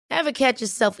Ever catch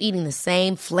yourself eating the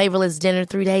same flavorless dinner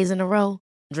 3 days in a row?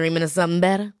 Dreaming of something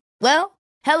better? Well,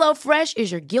 HelloFresh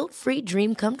is your guilt-free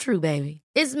dream come true, baby.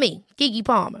 It's me, Keke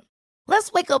Palmer.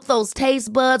 Let's wake up those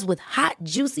taste buds with hot,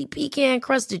 juicy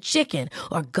pecan-crusted chicken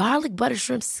or garlic butter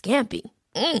shrimp scampi.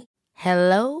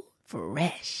 Hello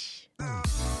Fresh.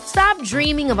 Stop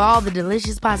dreaming of all the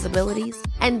delicious possibilities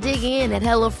and dig in at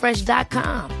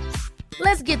HelloFresh.com.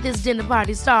 Let's get this dinner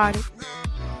party started.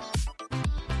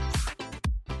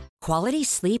 Quality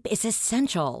sleep is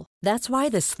essential. That's why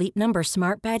the Sleep Number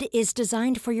Smart Bed is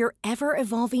designed for your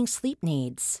ever-evolving sleep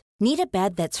needs. Need a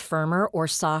bed that's firmer or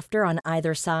softer on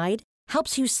either side?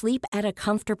 Helps you sleep at a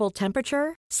comfortable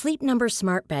temperature? Sleep Number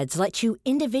Smart Beds let you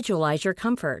individualize your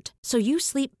comfort, so you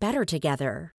sleep better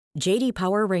together. J.D.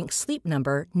 Power ranks Sleep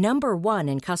Number number 1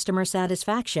 in customer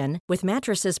satisfaction with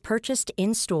mattresses purchased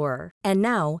in-store. And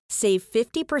now, save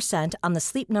 50% on the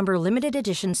Sleep Number Limited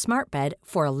Edition Smart Bed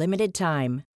for a limited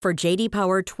time. For J.D.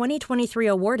 Power 2023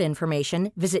 award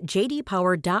information, visit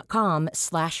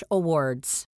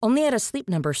jdpower.com/awards. Only at a Sleep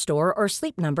Number store or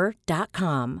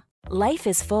sleepnumber.com. Life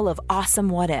is full of awesome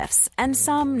what-ifs, and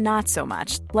some not so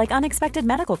much, like unexpected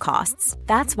medical costs.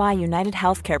 That's why United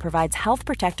Healthcare provides Health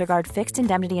Protector Guard fixed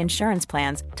indemnity insurance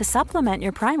plans to supplement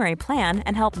your primary plan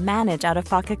and help manage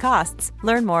out-of-pocket costs.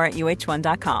 Learn more at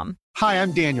uh1.com. Hi,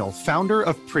 I'm Daniel, founder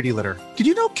of Pretty Litter. Did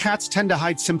you know cats tend to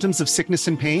hide symptoms of sickness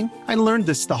and pain? I learned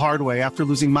this the hard way after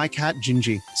losing my cat,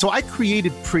 Gingy. So I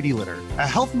created Pretty Litter, a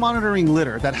health monitoring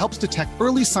litter that helps detect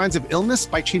early signs of illness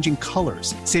by changing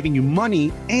colors, saving you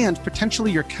money and potentially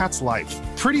your cat's life.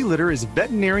 Pretty Litter is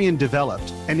veterinarian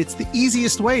developed, and it's the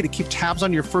easiest way to keep tabs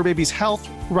on your fur baby's health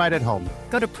right at home.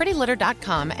 Go to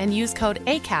prettylitter.com and use code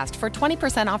ACAST for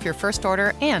 20% off your first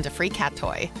order and a free cat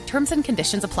toy. Terms and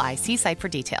conditions apply. See site for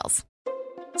details.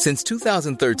 Since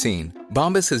 2013,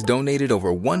 Bombas has donated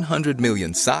over 100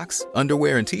 million socks,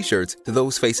 underwear, and T-shirts to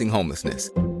those facing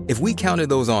homelessness. If we counted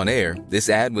those on air, this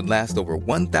ad would last over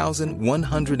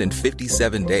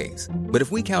 1,157 days. But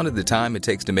if we counted the time it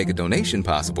takes to make a donation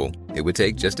possible, it would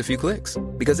take just a few clicks.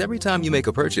 Because every time you make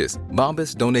a purchase,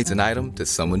 Bombas donates an item to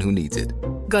someone who needs it.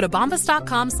 Go to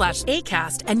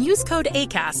bombas.com/ACAST and use code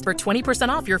ACAST for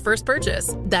 20% off your first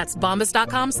purchase. That's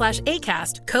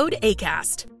bombas.com/ACAST, code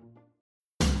ACAST.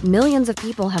 Millions of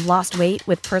people have lost weight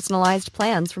with personalized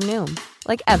plans from Noom.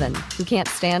 Like Evan, who can't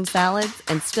stand salads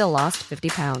and still lost 50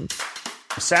 pounds.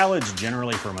 Salads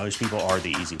generally for most people are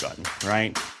the easy button,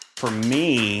 right? For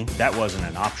me, that wasn't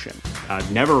an option. I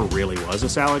never really was a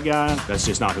salad guy. That's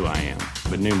just not who I am.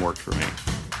 But Noom worked for me.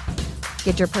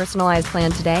 Get your personalized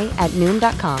plan today at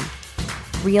Noom.com.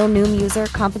 Real Noom user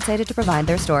compensated to provide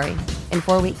their story. In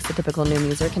 4 weeks, the typical Noom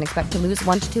user can expect to lose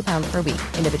 1 to 2 pounds per week.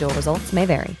 Individual results may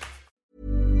vary.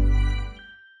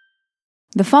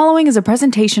 The following is a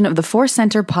presentation of the Force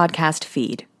Center podcast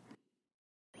feed.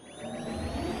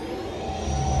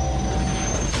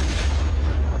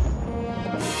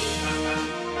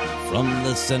 From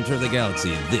the center of the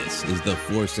galaxy, this is the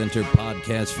Force Center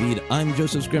podcast feed. I'm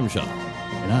Joseph Scrimshaw.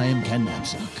 And I am Ken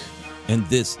Knapsack. And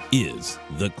this is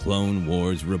the Clone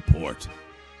Wars Report.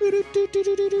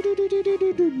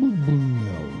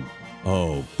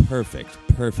 Oh, perfect.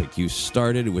 You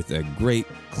started with a great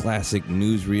classic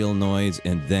newsreel noise,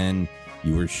 and then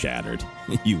you were shattered.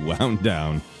 You wound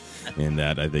down, and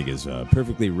that, I think, is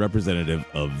perfectly representative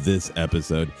of this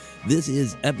episode. This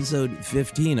is episode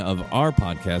 15 of our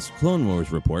podcast, Clone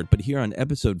Wars Report, but here on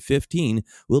episode 15,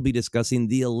 we'll be discussing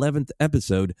the 11th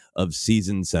episode of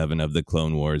Season 7 of the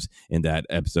Clone Wars, and that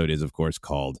episode is, of course,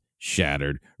 called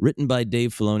Shattered, written by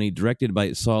Dave Filoni, directed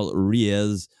by Saul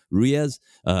Ruiz.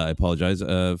 I apologize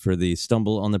for the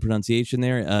stumble on the pronunciation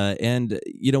there. And,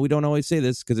 you know, we don't always say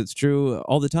this because it's true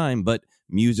all the time, but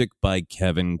music by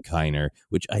Kevin Kiner,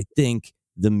 which I think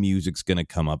the music's going to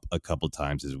come up a couple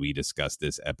times as we discuss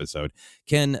this episode.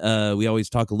 Ken, we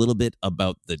always talk a little bit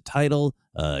about the title,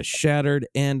 Shattered,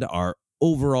 and our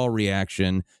overall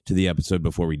reaction to the episode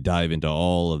before we dive into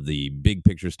all of the big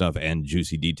picture stuff and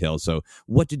juicy details. So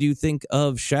what did you think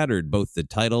of Shattered, both the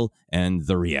title and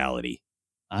the reality?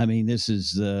 I mean, this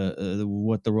is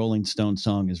what the Rolling Stone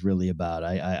song is really about.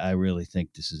 I really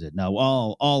think this is it. Now,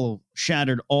 all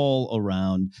shattered all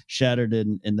around, shattered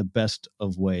in the best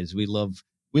of ways. We love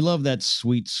that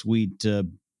sweet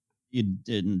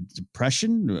in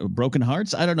depression, broken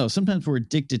hearts. I don't know. Sometimes we're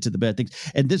addicted to the bad things.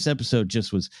 And this episode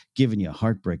just was giving you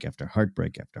heartbreak after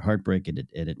heartbreak after heartbreak. And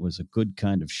it was a good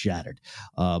kind of shattered.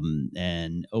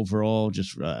 And overall,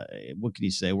 just what can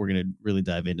you say? We're going to really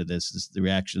dive into this. The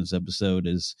reaction to this episode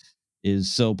is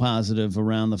is so positive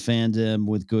around the fandom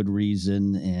with good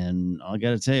reason. And I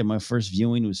got to tell you, my first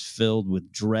viewing was filled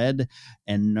with dread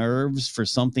and nerves for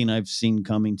something I've seen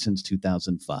coming since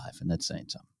 2005. And that's saying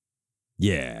something.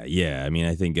 Yeah. I mean,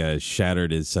 I think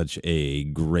Shattered is such a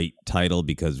great title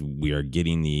because we are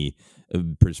getting the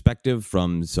perspective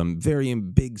from some very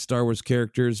big Star Wars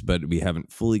characters, but we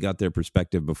haven't fully got their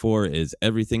perspective before. Is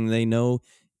everything they know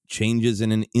changes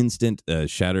in an instant.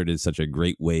 Shattered is such a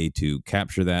great way to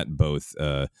capture that, both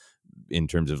in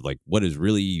terms of like what is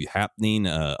really happening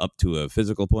up to a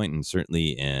physical point and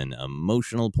certainly an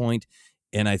emotional point.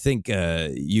 And I think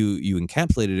you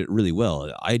encapsulated it really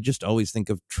well. I just always think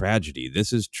of tragedy.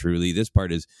 This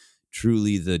part is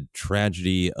truly the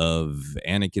tragedy of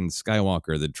Anakin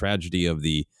Skywalker, the tragedy of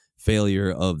the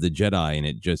failure of the Jedi, and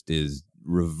it just is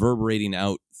reverberating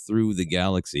out through the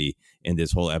galaxy. And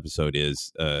this whole episode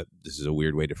is, this is a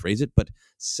weird way to phrase it, but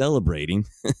celebrating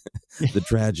the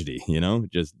tragedy,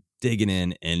 just digging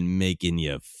in and making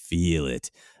you feel it.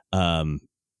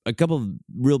 A couple of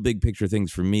real big picture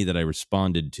things for me that I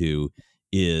responded to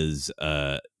is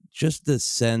just the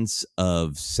sense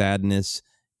of sadness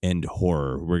and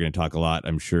horror. We're going to talk a lot,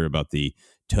 I'm sure, about the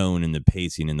tone and the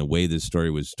pacing and the way this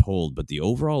story was told, but the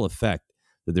overall effect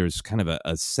that there's kind of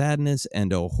a sadness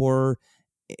and a horror,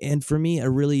 and for me,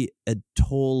 a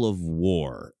toll of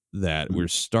war that we're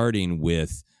starting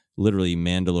with literally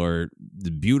Mandalore,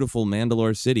 the beautiful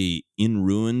Mandalore city in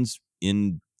ruins,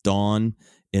 in dawn,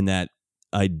 and that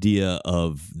idea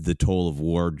of the toll of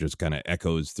war just kind of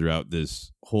echoes throughout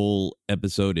this whole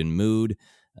episode in mood.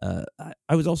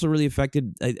 I was also really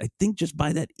affected, I think, just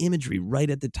by that imagery right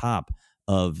at the top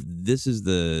of this is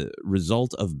the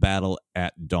result of battle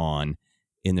at dawn.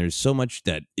 And there's so much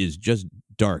that is just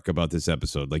dark about this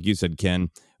episode. Like you said,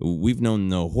 Ken, we've known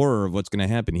the horror of what's going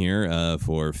to happen here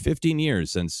for 15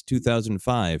 years, since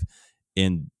 2005.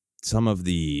 And some of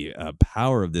the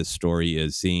power of this story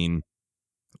is seen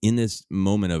in this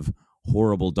moment of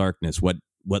horrible darkness, what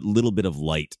little bit of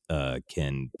light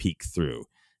can peek through.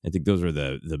 I think those are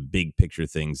the big picture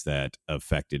things that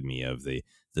affected me, of the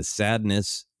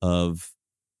sadness of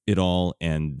it all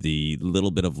and the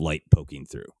little bit of light poking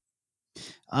through.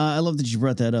 I love that you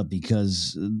brought that up,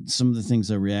 because some of the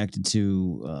things I reacted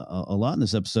to a lot in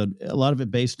this episode, a lot of it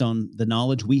based on the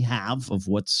knowledge we have of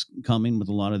what's coming with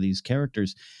a lot of these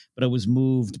characters. But I was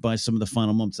moved by some of the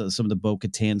final moments, some of the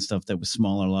Bo-Katan stuff that was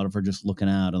smaller. A lot of her just looking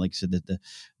out, and like you said,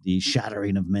 the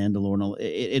shattering of Mandalore, and all.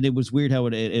 It was weird how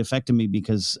it affected me,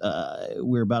 because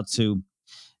we're about to,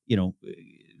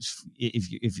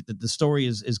 if the story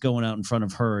is going out in front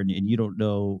of her, and you don't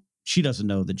know. She doesn't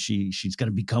know that she's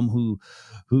going to become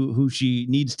who she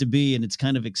needs to be, and it's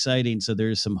kind of exciting. So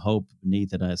there is some hope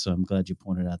beneath it. So I'm glad you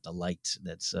pointed out the light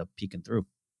that's peeking through.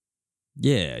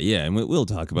 Yeah, and we'll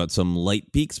talk about some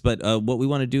light peaks, but what we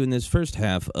want to do in this first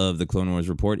half of the Clone Wars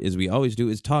Report, is we always do,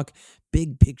 is talk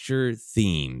big picture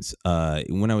themes.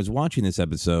 When I was watching this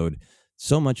episode,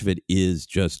 so much of it is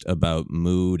just about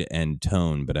mood and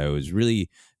tone, but I was really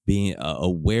being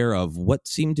aware of what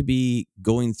seemed to be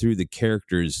going through the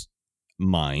characters'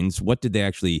 minds. What did they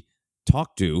actually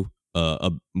talk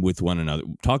with one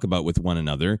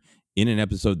another in an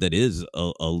episode that is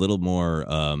a little more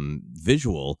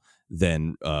visual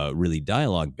than really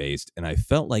dialogue based? And I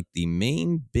felt like the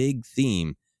main big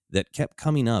theme that kept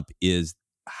coming up is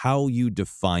how you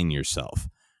define yourself.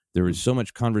 There was so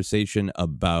much conversation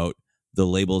about the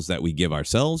labels that we give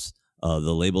ourselves, the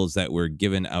labels that we're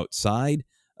given outside,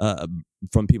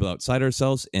 from people outside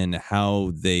ourselves, and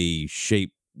how they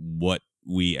shape what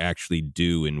we actually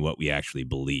do and what we actually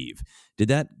believe. Did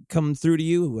that come through to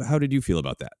you? How did you feel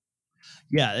about that?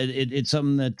 Yeah, it's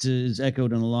something that is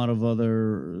echoed in a lot of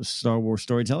other Star Wars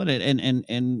storytelling,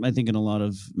 and I think in a lot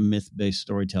of myth-based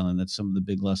storytelling. That's some of the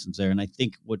big lessons there. And I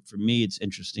think what, for me, it's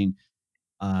interesting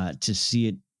to see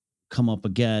it come up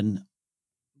again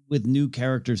with new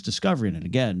characters discovering it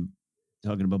again.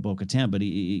 Talking about Bo-Katan, but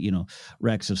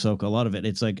Rex, Ahsoka, a lot of it.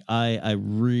 It's like I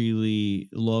really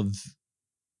love.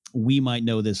 We might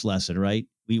know this lesson, right?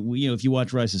 We if you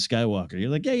watch Rise of Skywalker, you're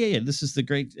like, yeah. This is the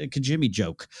great Kijimi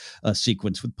joke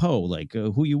sequence with Poe. Like,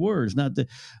 who you were is not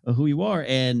who you are.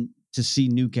 And to see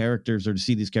new characters, or to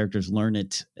see these characters learn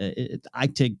it, I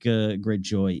take great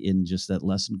joy in just that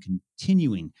lesson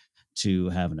continuing to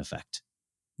have an effect.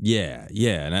 Yeah,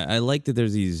 and I like that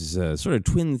there's these sort of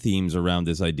twin themes around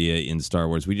this idea in Star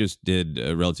Wars. We just did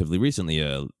relatively recently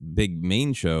a big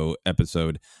main show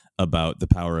episode about the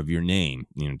power of your name,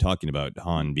 talking about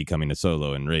Han becoming a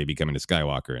Solo and Rey becoming a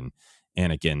Skywalker,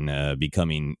 Anakin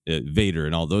becoming Vader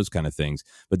and all those kind of things.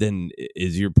 But then,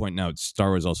 as you're pointing out, Star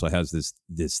Wars also has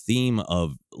this theme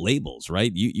of labels,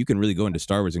 right? You can really go into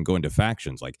Star Wars and go into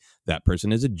factions. Like, that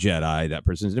person is a Jedi, that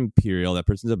person is an Imperial, that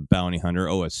person's a bounty hunter,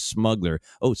 oh, a smuggler,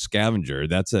 oh, scavenger.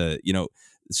 That's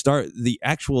the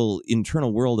actual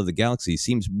internal world of the galaxy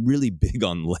seems really big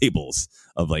on labels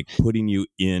of like putting you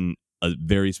in a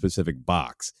very specific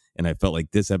box. And I felt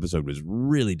like this episode was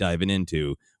really diving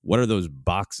into what are those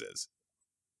boxes.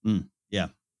 Yeah.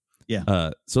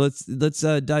 So let's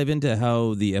dive into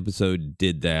how the episode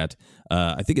did that.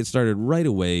 I think it started right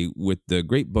away with the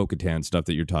great Bo-Katan stuff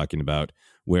that you're talking about,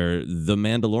 where the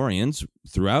Mandalorians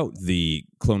throughout the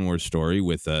Clone Wars story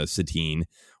with Satine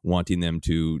wanting them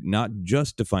to not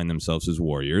just define themselves as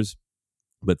warriors,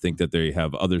 but think that they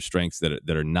have other strengths that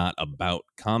are not about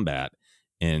combat,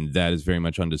 and that is very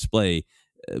much on display.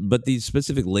 But these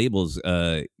specific labels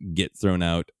get thrown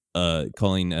out,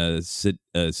 calling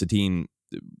Satine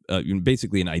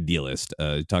basically an idealist.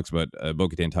 Talks about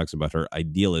Bo-Katan talks about her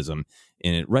idealism,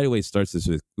 and it right away starts this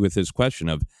with this question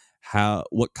of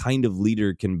what kind of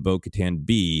leader can Bo-Katan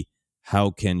be?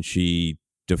 How can she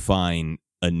define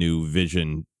a new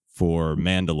vision for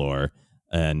Mandalore?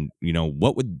 And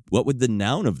what would the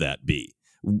noun of that be?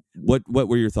 What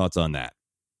were your thoughts on that?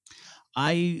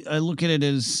 I look at it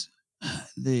as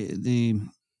the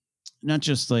not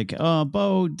just like, oh,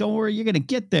 Bo, don't worry, you're going to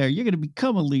get there. You're going to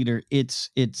become a leader.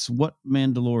 It's what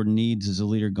Mandalore needs as a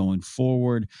leader going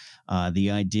forward.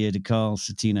 The idea to call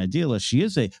Satine idealist, she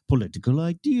is a political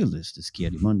idealist, as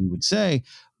Ki-Adi-Mundi would say.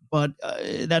 But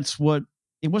that's what,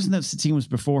 it wasn't that Satine was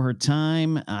before her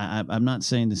time. I'm not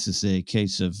saying this is a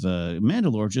case of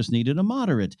Mandalore just needed a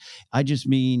moderate. I just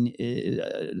mean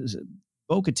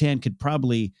Bo-Katan could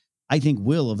probably, I think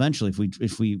will eventually,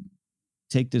 if we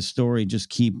take this story, just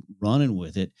keep running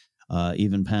with it,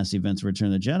 even past the events of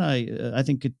Return of the Jedi, I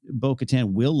think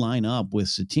Bo-Katan will line up with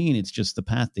Satine. It's just the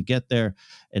path to get there,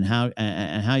 and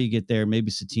how you get there.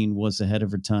 Maybe Satine was ahead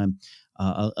of her time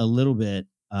a little bit,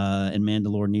 and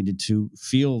Mandalore needed to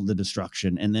feel the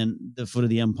destruction, and then the foot of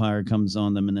the Empire comes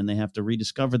on them, and then they have to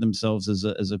rediscover themselves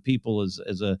as a people, as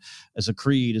a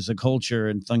creed, as a culture,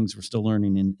 and things we're still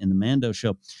learning in the Mando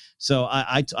show. So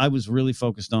I was really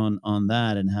focused on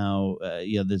that, and how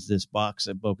this box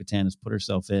that Bo-Katan has put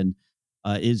herself in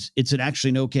it's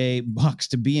actually an okay box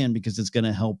to be in, because it's going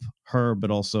to help her,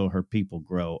 but also her people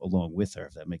grow along with her,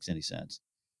 if that makes any sense.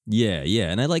 Yeah,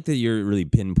 and I like that you're really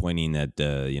pinpointing that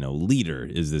leader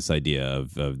is this idea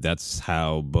of that's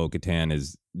how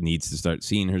Bo-Katan needs to start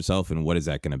seeing herself, and what is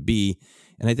that going to be.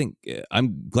 And I think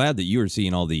I'm glad that you are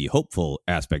seeing all the hopeful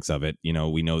aspects of it.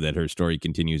 We know that her story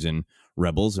continues in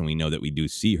Rebels, and we know that we do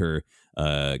see her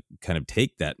kind of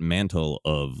take that mantle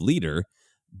of leader.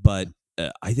 But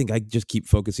I think I just keep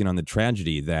focusing on the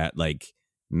tragedy that, like,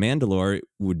 Mandalore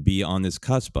would be on this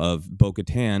cusp of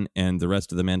Bo-Katan and the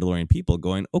rest of the Mandalorian people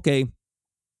going, okay,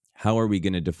 how are we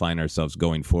going to define ourselves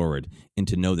going forward? And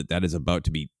to know that is about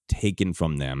to be taken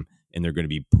from them, and they're going to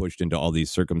be pushed into all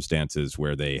these circumstances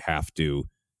where they have to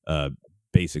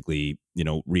basically,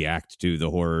 react to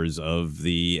the horrors of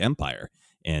the Empire.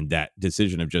 And that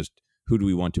decision of just who do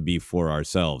we want to be for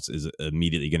ourselves is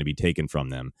immediately going to be taken from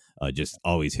them. Just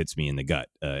always hits me in the gut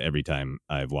every time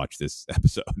I've watched this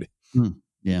episode.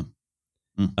 Yeah.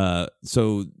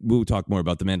 So we'll talk more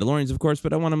about the Mandalorians, of course,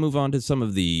 but I want to move on to some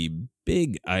of the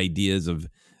big ideas of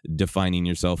defining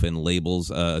yourself in labels.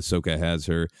 Ahsoka has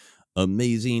her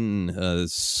amazing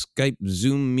Skype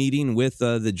Zoom meeting with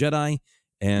the Jedi,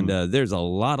 and there's a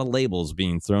lot of labels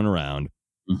being thrown around.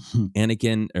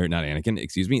 Ahsoka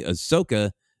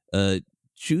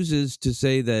chooses to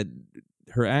say that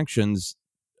her actions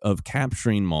of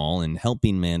capturing Maul and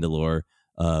helping Mandalore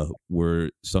were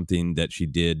something that she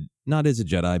did not as a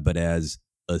Jedi, but as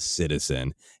a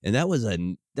citizen. And that was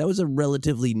a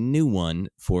relatively new one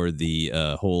for the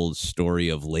whole story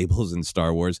of labels in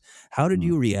Star Wars. How did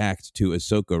you react to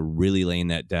Ahsoka really laying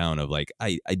that down of like,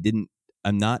 I'm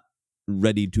not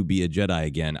ready to be a Jedi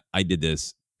again. I did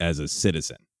this as a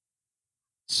citizen.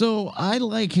 So I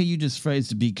like how you just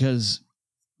phrased it, because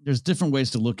there's different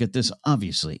ways to look at this,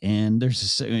 obviously. And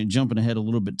there's jumping ahead a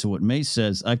little bit to what Mace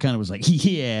says. I kind of was like,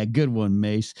 yeah, good one,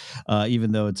 Mace,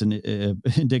 even though it's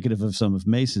indicative of some of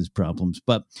Mace's problems.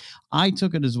 But I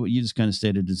took it as what you just kind of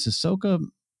stated. Is Ahsoka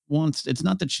wants, it's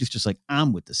not that she's just like,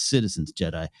 I'm with the citizens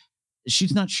Jedi.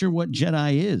 She's not sure what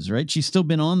Jedi is, right? She's still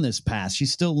been on this path.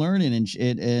 She's still learning.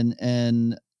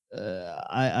 And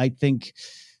I think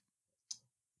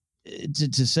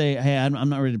to say, hey, I'm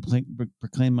not ready to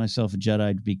proclaim myself a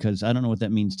Jedi because I don't know what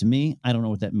that means to me. I don't know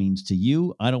what that means to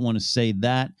you. I don't want to say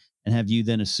that and have you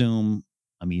then assume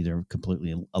I'm either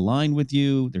completely aligned with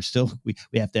you. There's still we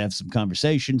have to have some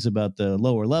conversations about the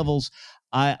lower levels.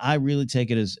 I really take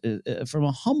it as from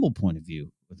a humble point of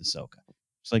view with Ahsoka.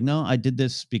 It's like, no, I did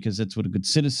this because that's what a good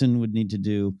citizen would need to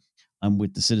do. I'm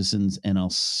with the citizens, and I'll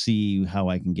see how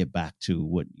I can get back to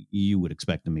what you would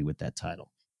expect of me with that title.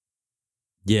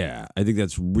 Yeah, I think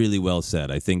that's really well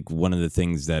said. I think one of the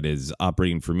things that is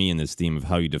operating for me in this theme of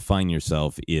how you define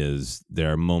yourself is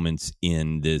there are moments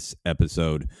in this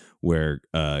episode where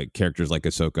characters like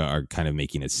Ahsoka are kind of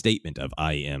making a statement of,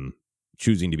 I am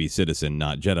choosing to be citizen,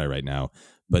 not Jedi right now.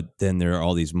 But then there are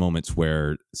all these moments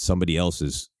where somebody else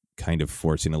is kind of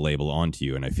forcing a label onto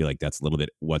you. And I feel like that's a little bit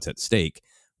what's at stake,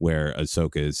 where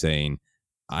Ahsoka is saying,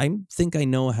 I think I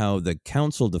know how the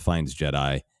Council defines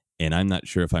Jedi, and I'm not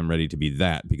sure if I'm ready to be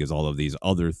that because all of these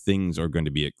other things are going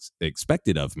to be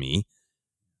expected of me.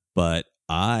 But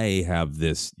I have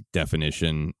this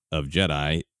definition of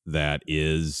Jedi that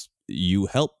is you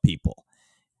help people.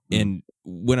 And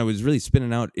when I was really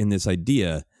spinning out in this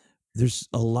idea, there's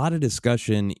a lot of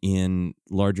discussion in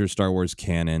larger Star Wars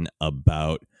canon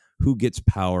about who gets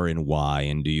power and why,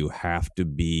 and do you have to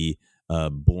be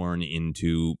born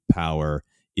into power?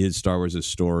 Is Star Wars a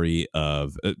story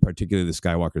of, particularly the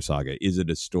Skywalker saga, is it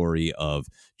a story of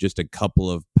just a couple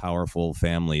of powerful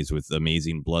families with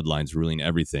amazing bloodlines ruling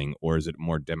everything, or is it a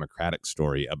more democratic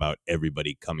story about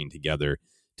everybody coming together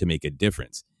to make a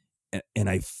difference? And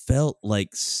I felt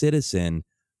like Citizen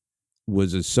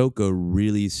was Ahsoka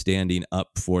really standing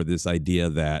up for this idea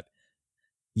that,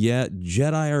 yeah,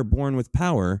 Jedi are born with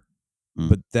power,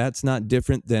 but that's not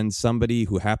different than somebody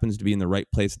who happens to be in the right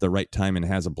place at the right time and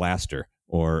has a blaster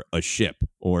or a ship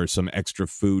or some extra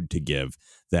food to give,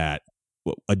 that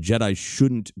a Jedi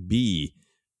shouldn't be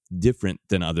different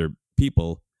than other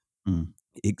people,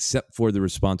 except for the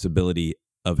responsibility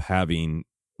of having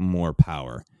more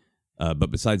power.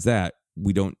 But besides that,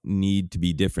 we don't need to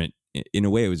be different. In a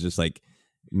way, it was just like,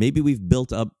 maybe we've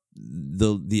built up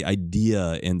the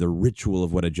idea and the ritual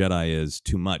of what a Jedi is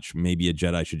too much. Maybe a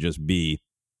Jedi should just be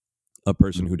a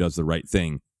person who does the right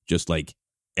thing, just like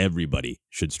everybody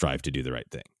should strive to do the right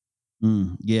thing.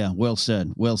 Yeah, well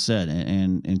said. Well said.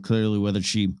 And clearly, whether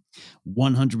she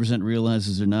 100%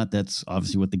 realizes or not, that's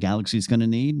obviously what the galaxy is going to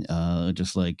need.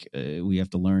 Just like we have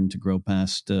to learn to grow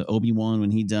past Obi-Wan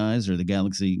when he dies, or the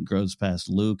galaxy grows past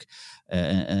Luke.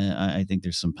 I think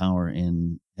there's some power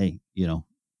in, hey,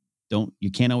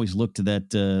 you can't always look to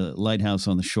that lighthouse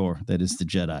on the shore that is the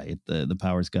Jedi. The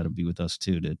power's got to be with us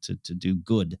too to do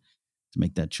good, to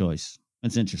make that choice.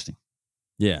 That's interesting.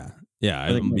 Yeah,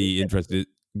 I'd be interested.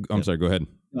 I'm sorry, go ahead.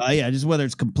 Just whether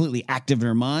it's completely active in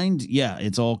her mind. Yeah,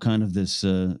 it's all kind of this,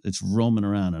 it's roaming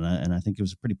around. And I think it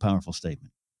was a pretty powerful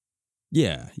statement.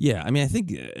 Yeah. I mean,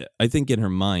 I think in her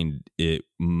mind, it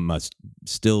must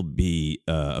still be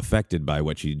affected by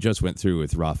what she just went through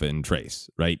with Rafa and Trace,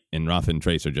 right? And Rafa and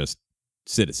Trace are just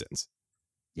citizens.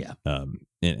 Yeah.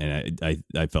 And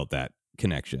I felt that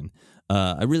connection.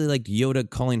 I really liked Yoda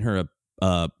calling her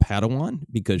a Padawan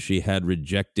because she had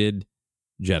rejected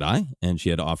Jedi and she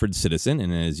had offered citizen.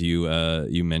 And as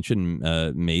you mentioned,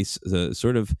 Mace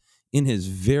sort of in his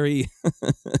very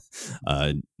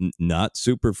not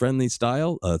super friendly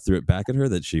style threw it back at her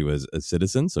that she was a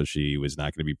citizen, so she was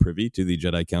not going to be privy to the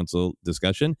Jedi Council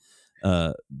discussion.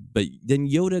 But then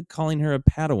Yoda calling her a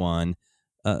Padawan,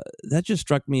 that just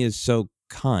struck me as so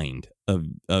kind of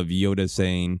Yoda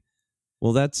saying,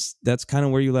 well, that's kind of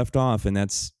where you left off, and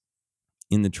that's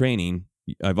in the training.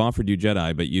 I've offered you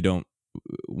Jedi, but you don't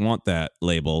want that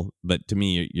label. But to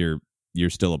me, you're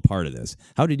still a part of this.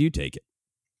 How did you take it?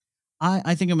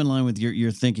 I think I'm in line with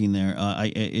your thinking there.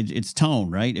 It's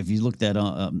tone, right? If you look at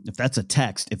if that's a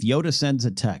text, if Yoda sends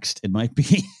a text, it might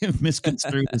be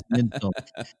misconstrued as an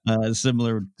insult,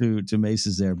 similar to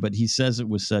Mace's there. But he says it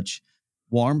with such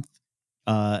warmth,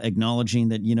 acknowledging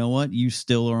that, you know what, you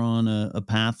still are on a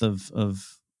path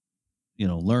of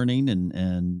learning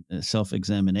and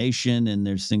self-examination, and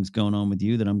there's things going on with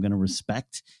you that I'm going to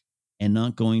respect, and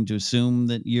not going to assume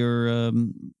that you're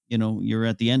you're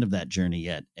at the end of that journey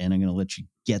yet, and I'm going to let you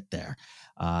get there,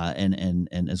 and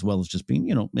as well as just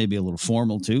being maybe a little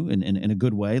formal too, in a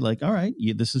good way, like, all right,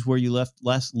 this is where you left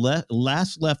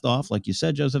off, like you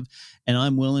said, Joseph, and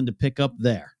I'm willing to pick up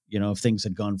there. If things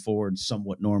had gone forward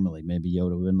somewhat normally, maybe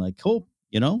Yoda would have been like, cool,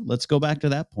 let's go back to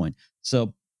that point.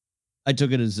 So I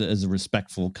took it as a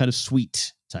respectful, kind of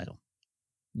sweet title.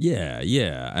 Yeah.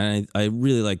 I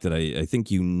really like that. I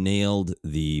think you nailed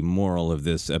the moral of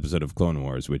this episode of Clone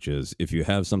Wars, which is, if you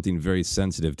have something very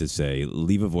sensitive to say,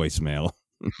 leave a voicemail.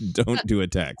 Don't do a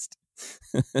text.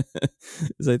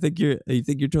 So I think you're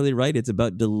totally right. It's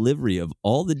about delivery of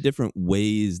all the different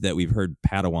ways that we've heard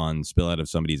Padawan spill out of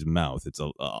somebody's mouth. It's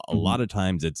a lot of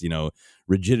times it's,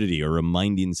 rigidity or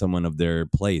reminding someone of their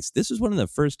place. This is one of the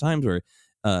first times where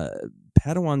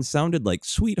Padawan sounded like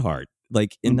sweetheart,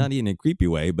 like in not in a creepy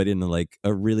way, but in like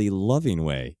a really loving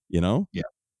way, Yeah.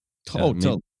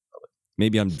 Totally.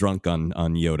 Maybe I'm drunk on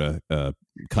Yoda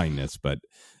kindness, but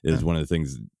it is one of the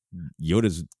things.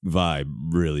 Yoda's vibe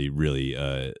really, really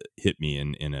hit me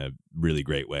in a really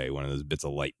great way. One of those bits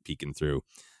of light peeking through.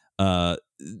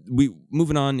 We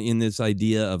moving on in this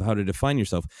idea of how to define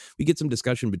yourself. We get some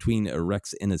discussion between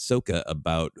Rex and Ahsoka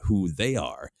about who they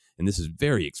are, and this is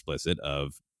very explicit.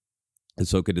 Of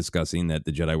Ahsoka discussing that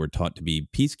the Jedi were taught to be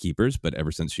peacekeepers, but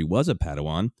ever since she was a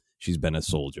Padawan, she's been a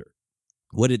soldier.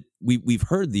 We've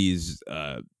heard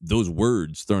those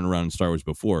words thrown around in Star Wars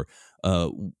before.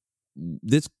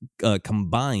 This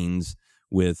combines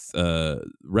with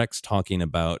Rex talking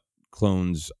about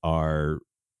clones are,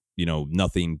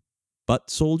 nothing but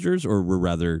soldiers, or were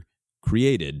rather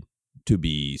created to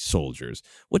be soldiers.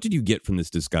 What did you get from this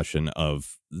discussion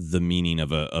of the meaning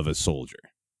of a soldier?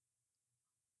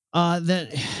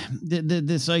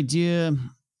 This idea,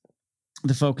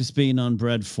 the focus being on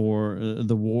bread for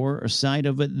the war side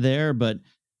of it there, but.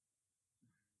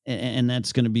 And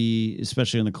that's going to be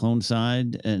especially on the clone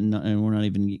side, and we're not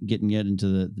even getting yet into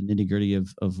the nitty gritty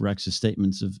of Rex's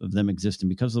statements of them existing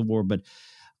because of the war. But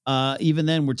even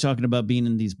then, we're talking about being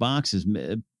in these boxes.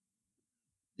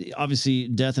 Obviously,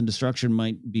 death and destruction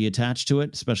might be attached to it,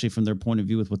 especially from their point of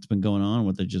view with what's been going on,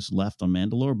 what they just left on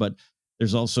Mandalore. But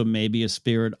there's also maybe a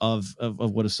spirit of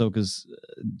what Ahsoka's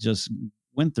just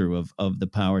went through of the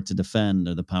power to defend,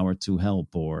 or the power to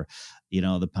help, or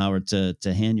the power to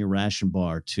hand your ration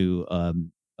bar to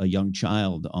a young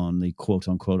child on the quote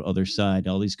unquote other side.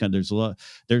 All these there's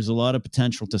a lot of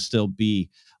potential to still be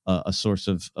a source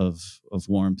of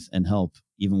warmth and help,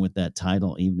 even with that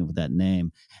title, even with that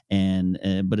name. And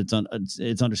but it's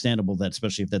understandable that,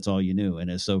 especially if that's all you knew.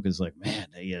 And Ahsoka's like, man,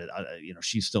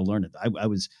 she's still learning. I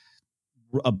was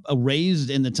raised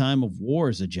in the time of war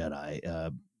as a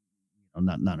Jedi.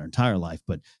 Not her entire life,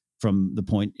 but from the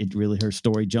point her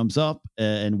story jumps up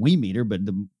and we meet her, but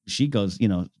she goes,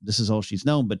 this is all she's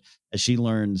known. But as she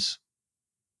learns,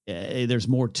 there's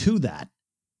more to that.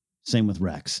 Same with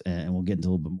Rex, and we'll get into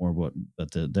a little bit more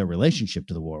about their relationship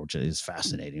to the war, which is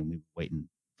fascinating. We're waiting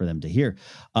for them to hear.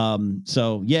 Sorry, I'm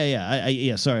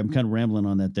kind of rambling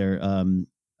on that there.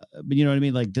 But you know what I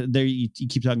mean? Like there, you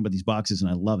keep talking about these boxes,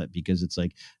 and I love it because it's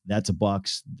like that's a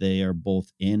box they are both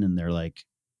in, and they're like,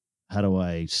 how do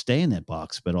I stay in that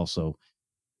box, but also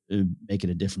make it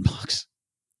a different box?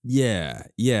 Yeah.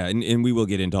 And we will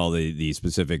get into all the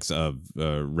specifics of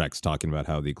Rex talking about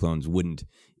how the clones wouldn't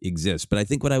exist. But I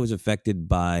think what I was affected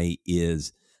by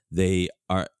is it's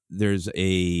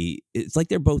like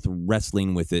they're both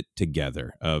wrestling with it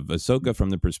together. Of Ahsoka from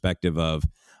the perspective of,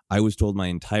 I was told my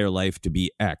entire life to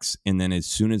be X, and then as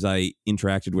soon as I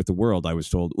interacted with the world, I was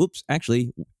told, oops,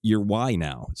 actually, you're Y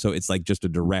now. So it's like just a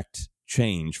direct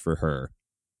change for her.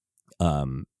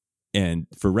 And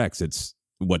for Rex, it's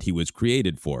what he was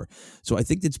created for. So I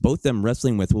think it's both them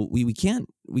wrestling with, well, we can't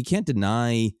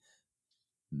deny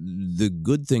the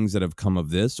good things that have come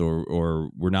of this, or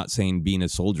we're not saying being a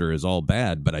soldier is all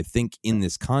bad, but I think in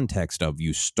this context of,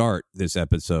 you start this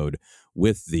episode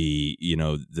with the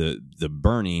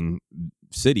burning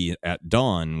city at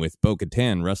dawn with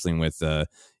Bo-Katan wrestling with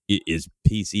is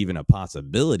peace even a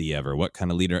possibility ever? What kind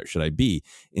of leader should I be?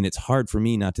 And it's hard for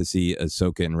me not to see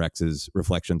Ahsoka and Rex's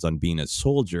reflections on being a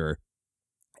soldier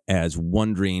as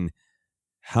wondering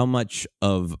how much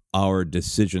of our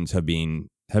decisions have been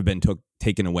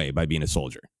taken away by being a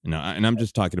soldier. And I'm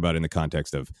just talking about in the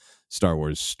context of Star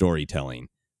Wars storytelling,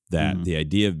 that the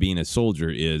idea of being a soldier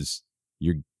is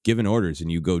you're given orders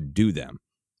and you go do them.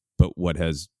 But what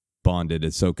has bonded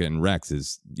Ahsoka and Rex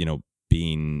is,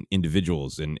 being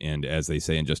individuals and as they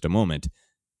say in just a moment,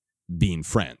 being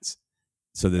friends.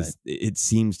 So this, it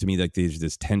seems to me like there's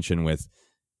this tension with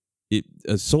it.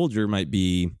 A soldier might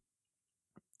be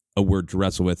a word to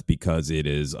wrestle with because it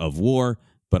is of war,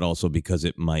 but also because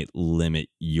it might limit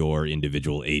your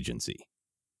individual agency.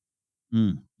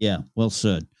 Yeah, well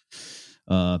said.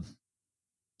 Well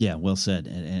said.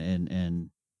 And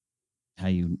how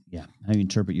you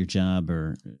interpret your job,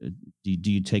 or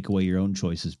do you take away your own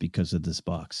choices because of this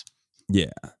box? Yeah.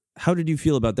 How did you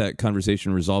feel about that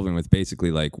conversation resolving with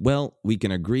basically like, well, we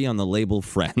can agree on the label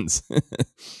friends?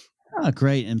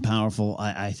 Great and powerful.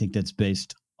 I think that's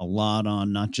based a lot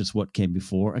on not just what came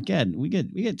before. Again, we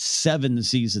get 7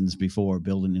 seasons before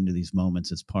building into these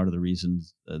moments. It's part of the reason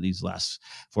these last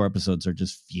 4 episodes are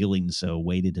just feeling so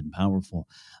weighted and powerful.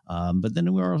 But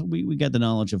then we get the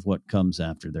knowledge of what comes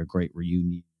after their great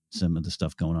reunion, some of the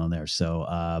stuff going on there. So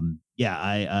I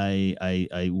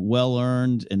well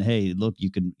earned. And hey, look,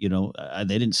 you can,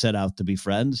 they didn't set out to be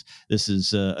friends. This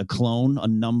is a clone, a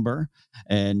number,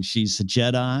 and she's a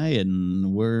Jedi,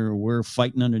 and we're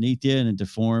fighting underneath you and to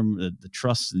form the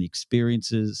trust and the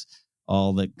experiences,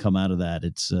 all that come out of that.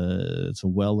 It's a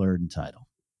well earned title.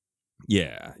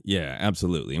 Yeah,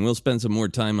 absolutely. And we'll spend some more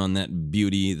time on the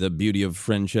beauty of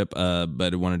friendship.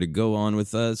 But I wanted to go on with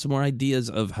some more ideas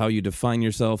of how you define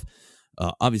yourself.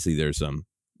 Obviously, there's some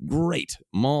great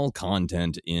Maul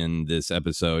content in this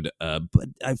episode. But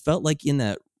I felt like in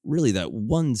that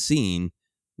one scene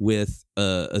with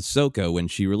Ahsoka when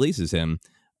she releases him,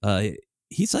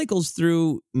 he cycles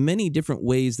through many different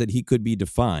ways that he could be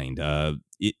defined.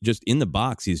 Just in the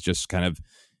box, he's just kind of,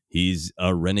 he's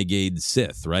a renegade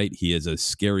Sith, right? He is a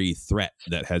scary threat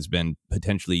that has been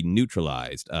potentially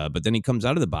neutralized. But then he comes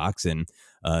out of the box and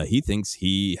he thinks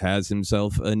he has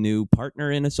himself a new partner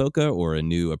in Ahsoka or a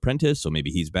new apprentice. So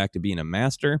maybe he's back to being a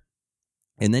master.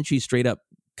 And then she straight up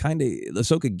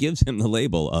Ahsoka gives him the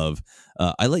label of,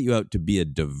 I let you out to be a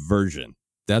diversion.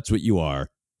 That's what you are,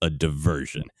 a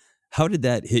diversion. How did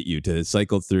that hit you to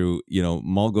cycle through,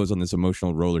 Maul goes on this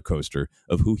emotional roller coaster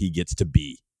of who he gets to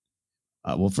be?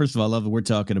 Well, first of all, I love that we're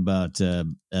talking about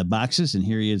boxes, and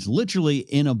here he is literally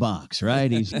in a box,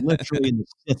 right? He's literally in the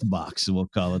Sith box, we'll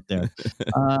call it there.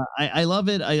 I love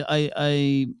it.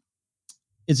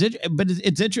 It's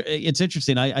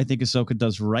interesting. I think Ahsoka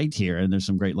does right here, and there's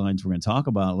some great lines we're going to talk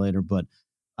about later. But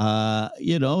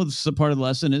the part of the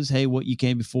lesson is, hey, what you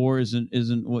came before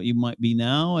isn't what you might be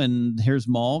now. And here's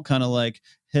Maul, kind of like,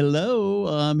 hello,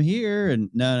 I'm here, and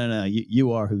no,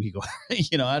 you are who you are.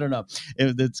 I don't know.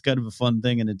 It's kind of a fun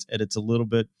thing, and it's a little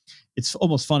bit. It's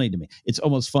almost funny to me. It's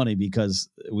almost funny because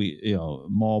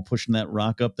Maul pushing that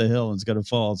rock up the hill and it's going to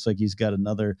fall. It's like he's got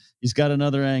another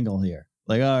angle here.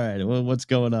 Like, all right, well, what's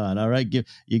going on? All right, give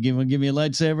me a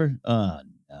lightsaber.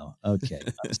 No, okay.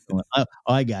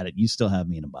 I got it. You still have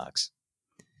me in a box.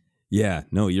 Yeah,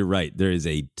 no, you're right. There is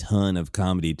a ton of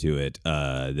comedy to it.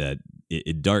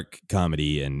 Dark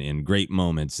comedy and great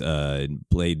moments,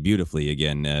 played beautifully.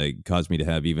 Again, caused me to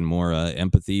have even more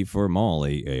empathy for Maul,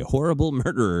 a horrible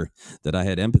murderer that I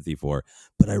had empathy for.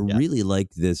 But I really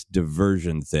liked this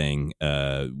diversion thing.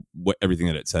 Everything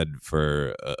that it said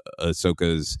for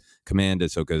Ahsoka's command,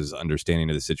 Ahsoka's understanding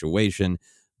of the situation.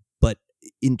 But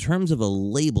in terms of a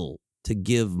label to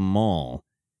give Maul,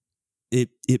 it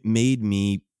made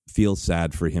me feel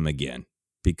sad for him again,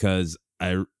 because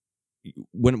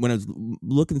when I was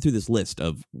looking through this list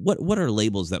of what are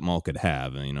labels that Maul could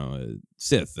have, a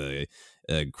Sith, a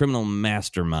criminal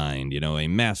mastermind, a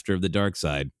master of the dark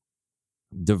side.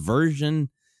 Diversion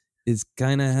is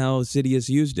kind of how Sidious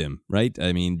used him, right?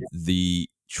 I mean, the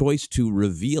choice to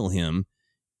reveal him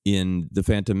in The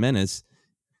Phantom Menace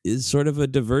is sort of a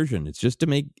diversion. It's just to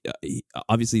make,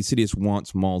 obviously Sidious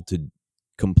wants Maul to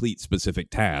complete specific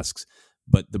tasks,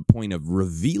 but the point of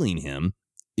revealing him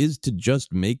is to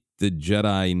just make the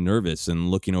Jedi nervous and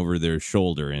looking over their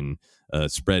shoulder and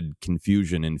spread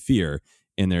confusion and fear.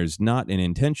 And there's not an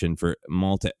intention for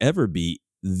Maul to ever be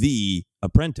the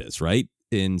apprentice, right?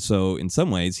 And so in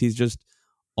some ways, he's just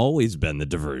always been the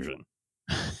diversion.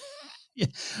 Yeah.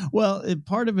 Well,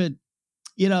 part of it,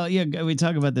 we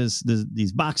talk about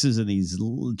these boxes and these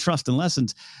trust and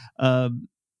lessons.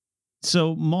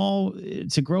 So Maul,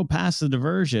 to grow past the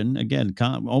diversion, again,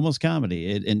 almost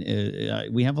comedy,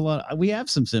 we have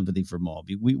some sympathy for Maul.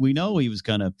 We know he was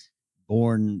kind of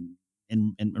born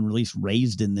and at least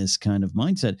raised in this kind of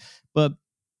mindset, but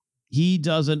he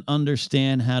doesn't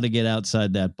understand how to get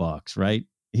outside that box, right?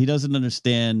 He doesn't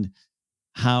understand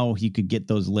how he could get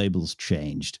those labels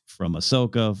changed from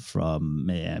Ahsoka, from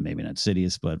maybe not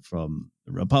Sidious, but from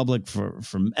the Republic,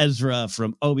 from Ezra,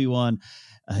 from Obi-Wan.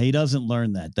 He doesn't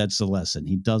learn that. That's the lesson.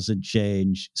 He doesn't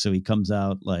change. So he comes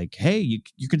out like, hey,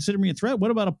 you consider me a threat?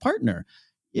 What about a partner?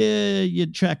 Yeah, your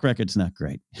track record's not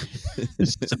great.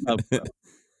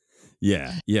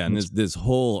 Yeah. And this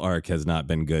whole arc has not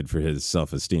been good for his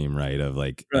self-esteem, right? Of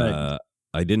like, right.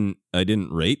 I didn't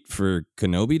wait for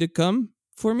Kenobi to come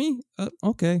for me.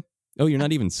 Okay. Oh, you're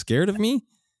not even scared of me?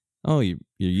 Oh, you're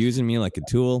using me like a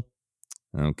tool.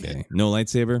 Okay. No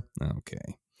lightsaber.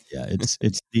 Okay. Yeah, it's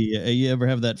the you ever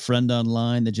have that friend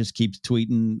online that just keeps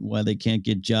tweeting why they can't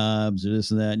get jobs or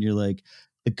this and that, and you're like,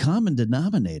 the common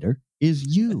denominator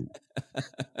is you.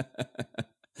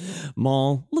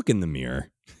 Maul, look in the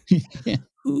mirror. Yeah.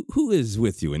 who is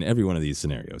with you in every one of these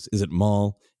scenarios? Is it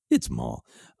Maul? It's Maul.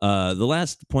 The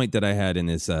last point that I had in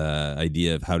this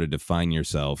idea of how to define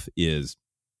yourself is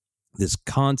this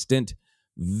constant,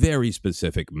 very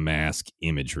specific mask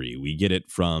imagery. We get it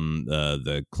from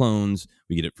the clones.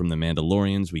 We get it from the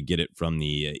Mandalorians. We get it from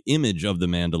the image of the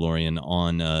Mandalorian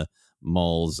on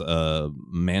Maul's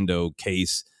Mando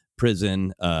case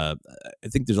prison. I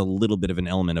think there's a little bit of an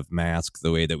element of mask,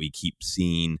 the way that we keep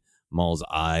seeing Maul's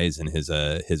eyes and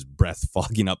his breath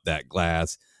fogging up that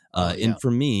glass. And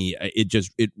for me,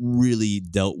 it really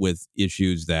dealt with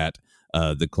issues that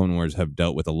the Clone Wars have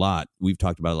dealt with a lot. We've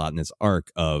talked about a lot in this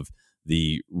arc of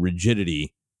the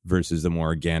rigidity versus the more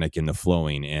organic and the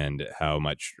flowing, and how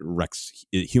much Rex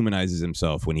humanizes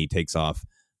himself when he takes off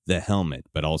the helmet.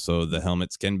 But also the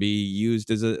helmets can be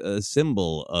used as a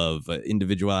symbol of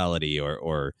individuality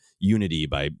or unity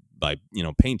by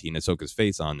painting Ahsoka's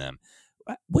face on them.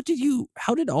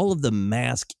 How did all of the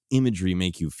mask imagery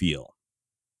make you feel?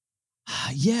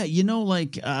 Yeah,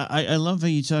 I love how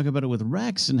you talk about it with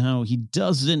Rex and how he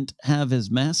doesn't have his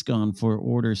mask on for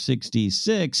Order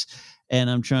 66. And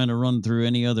I'm trying to run through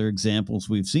any other examples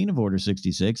we've seen of Order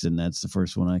 66, and that's the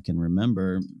first one I can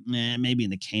remember. Maybe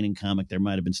in the Kanan comic there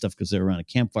might have been stuff because they're around a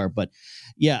campfire. But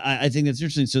yeah, I think that's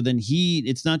interesting. So then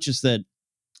it's not just that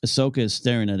Ahsoka is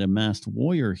staring at a masked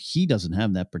warrior. He doesn't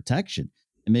have that protection.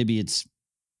 And maybe it's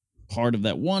part of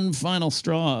that one final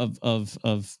straw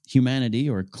of humanity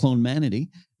or clone-manity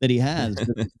that he has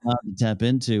that it's not to tap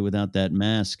into without that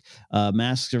mask.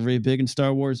 Masks are very big in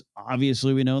Star Wars.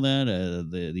 Obviously, we know that.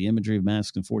 The imagery of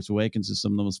masks in Force Awakens is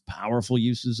some of the most powerful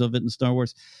uses of it in Star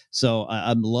Wars. So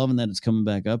I'm loving that it's coming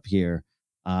back up here.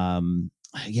 I'm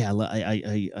gonna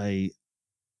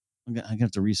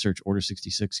have to research Order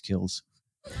 66 kills.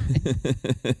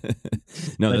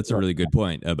 No, that's a really good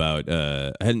point about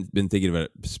I hadn't been thinking about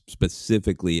it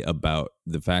specifically about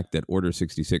the fact that Order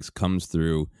 66 comes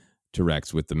through to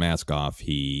Rex with the mask off.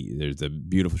 There's a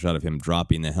beautiful shot of him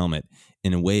dropping the helmet.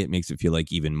 In a way, it makes it feel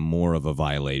like even more of a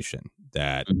violation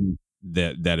that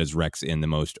is Rex in the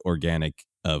most organic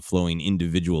flowing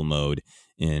individual mode,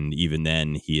 and even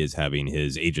then he is having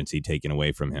his agency taken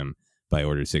away from him by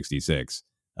Order 66.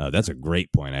 That's a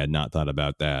great point. I had not thought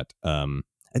about that.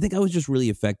 I think I was just really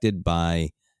affected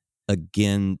by,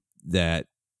 again, that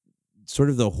sort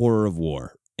of the horror of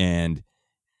war. And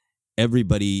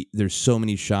there's so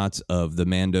many shots of the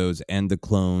Mandos and the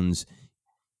clones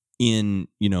in,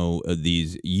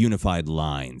 these unified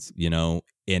lines, and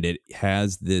it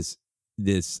has this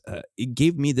it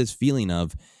gave me this feeling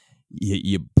of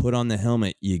you put on the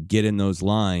helmet, you get in those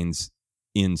lines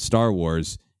in Star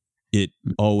Wars, it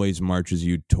always marches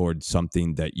you towards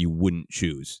something that you wouldn't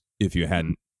choose if you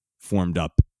hadn't formed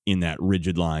up in that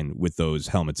rigid line with those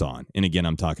helmets on. And again,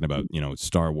 I'm talking about,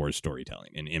 Star Wars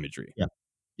storytelling and imagery.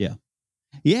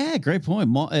 Yeah. Great point.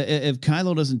 If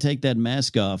Kylo doesn't take that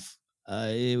mask off,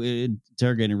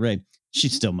 interrogating Rey, she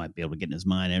still might be able to get in his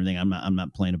mind and everything. I'm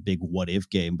not playing a big what if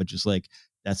game, but just like,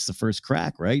 that's the first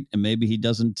crack, right? And maybe he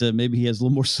doesn't. Maybe he has a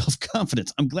little more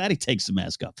self-confidence. I'm glad he takes the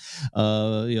mask off.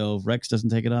 If Rex doesn't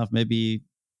take it off, maybe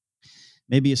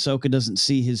Ahsoka doesn't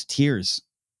see his tears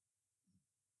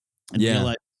and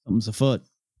realize something's afoot,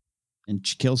 and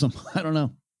she kills him. I don't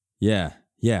know. Yeah.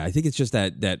 I think it's just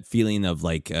that feeling of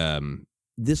like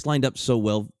this lined up so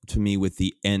well to me with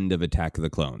the end of Attack of the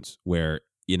Clones, where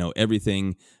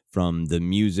everything from the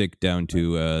music down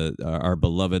to our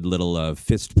beloved little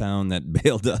fist pound that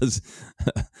Bail does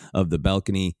of the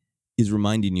balcony is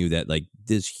reminding you that like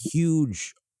this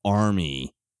huge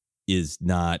army is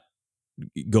not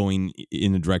going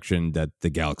in the direction that the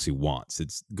galaxy wants.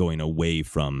 It's going away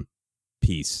from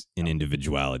peace and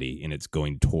individuality, and it's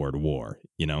going toward war,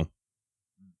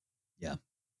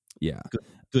 Yeah.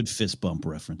 Good fist bump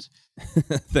reference.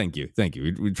 Thank you.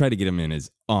 We try to get him in as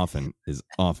often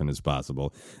as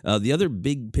possible. The other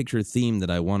big picture theme that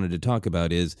I wanted to talk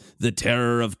about is the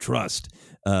terror of trust.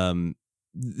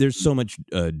 There's so much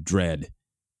dread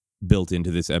built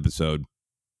into this episode,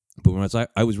 but when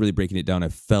I was really breaking it down, I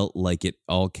felt like it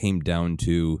all came down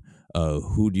to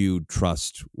who do you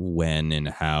trust when and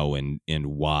how and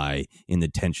why, in the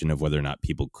tension of whether or not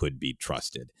people could be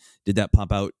trusted. Did that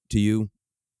pop out to you?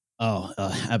 Oh,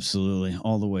 absolutely.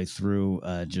 All the way through,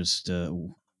 just like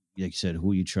you said,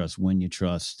 who you trust, when you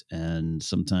trust. And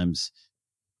sometimes,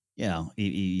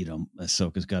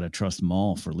 Ahsoka's got to trust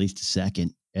Maul for at least a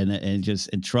second.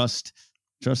 And trust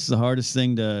is the hardest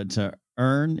thing to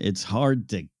earn. It's hard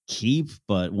to keep,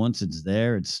 but once it's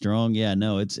there, it's strong. Yeah,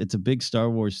 no, it's a big Star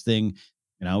Wars thing.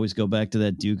 And I always go back to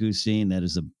that Dooku scene. That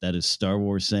is Star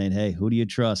Wars saying, "Hey, who do you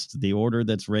trust? The Order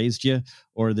that's raised you,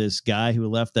 or this guy who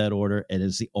left that Order and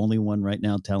is the only one right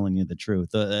now telling you the truth?"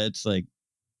 It's like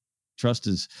trust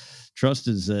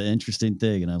is an interesting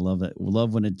thing, and I love that.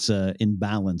 Love when it's in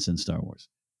balance in Star Wars.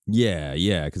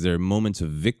 Yeah, because there are moments of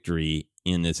victory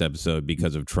in this episode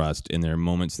because of trust, and there are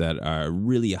moments that are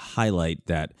really highlight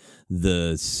that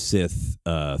the Sith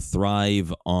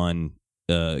thrive on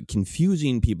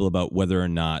confusing people about whether or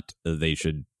not they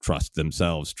should trust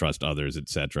themselves, trust others,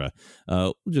 etc.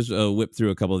 We'll just whip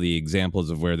through a couple of the examples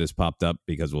of where this popped up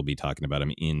because we'll be talking about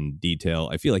them in detail.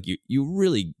 I feel like you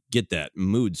really get that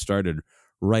mood started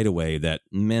right away that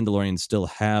Mandalorians still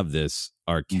have this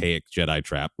archaic Jedi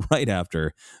trap right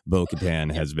after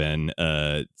Bo-Katan has been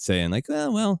saying like,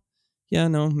 well, yeah,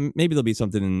 no, maybe there'll be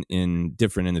something in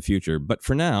different in the future. But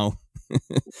for now,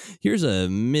 here's a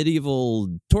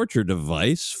medieval torture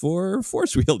device for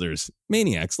force wielders,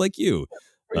 maniacs like you.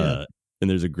 And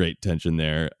there's a great tension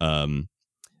there.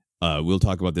 We'll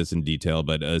talk about this in detail,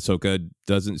 but Ahsoka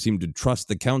doesn't seem to trust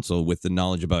the council with the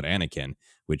knowledge about Anakin,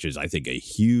 which is, I think, a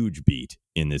huge beat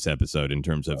in this episode in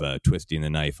terms of twisting the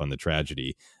knife on the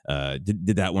tragedy.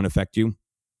 Did that one affect you?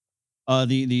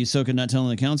 The Ahsoka not telling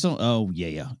the council? Oh,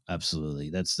 yeah, absolutely.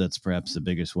 That's perhaps the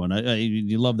biggest one.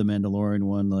 You love the Mandalorian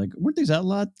one. Like, weren't these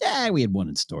outlawed? Yeah, we had one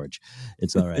in storage.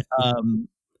 It's all right.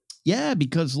 Yeah,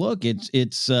 because look, it's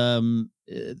we're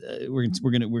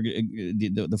gonna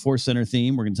the Force Center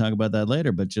theme. We're gonna talk about that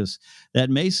later. But just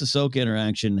that Mace Ahsoka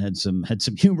interaction had some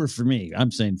humor for me. I'm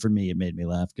saying for me, it made me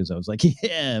laugh because I was like,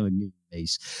 yeah,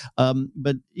 Mace.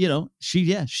 But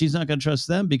she's not gonna trust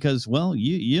them because, well,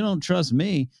 you don't trust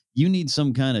me. You need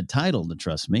some kind of title to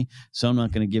trust me, so I'm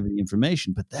not gonna give you the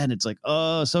information. But then it's like,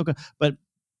 oh, Ahsoka. But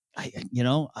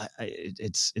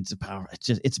it's a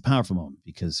powerful moment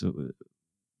because.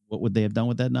 What would they have done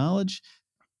with that knowledge?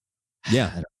 Yeah,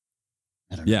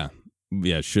 I don't know.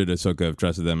 Yeah. Should Ahsoka have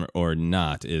trusted them or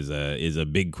not is a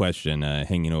big question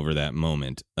hanging over that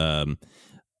moment.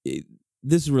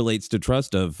 This relates to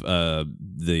trust of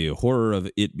the horror of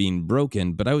it being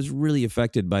broken, but I was really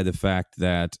affected by the fact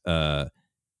that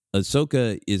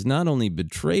Ahsoka is not only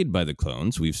betrayed by the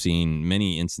clones. We've seen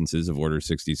many instances of Order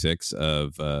 66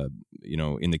 of,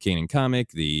 in the Kanan comic.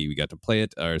 We got to play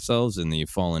it ourselves in the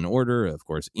Fallen Order, of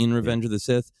course, in Revenge of the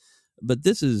Sith. But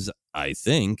this is, I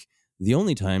think, the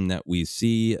only time that we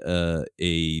see a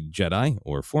Jedi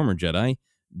or former Jedi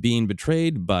being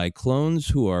betrayed by clones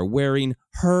who are wearing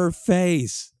her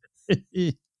face.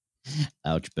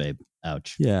 Ouch, babe.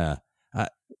 Ouch. Yeah.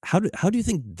 How do you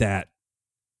think that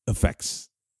affects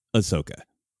Ahsoka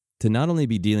to not only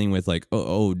be dealing with like,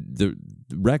 the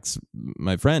Rex,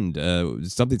 my friend,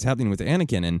 something's happening with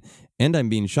Anakin and I'm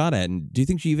being shot at. And do you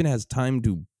think she even has time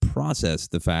to process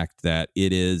the fact that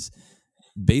it is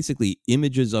basically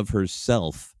images of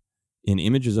herself and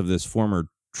images of this former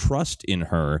trust in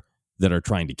her that are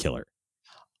trying to kill her?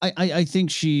 I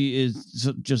think she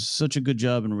is just such a good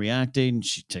job in reacting.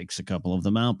 She takes a couple of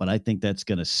them out, but I think that's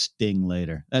going to sting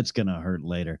later. That's going to hurt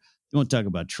later. You want to talk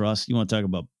about trust? You want to talk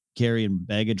about carrying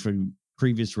baggage from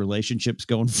previous relationships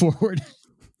going forward?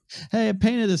 Hey, I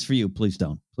painted this for you. Please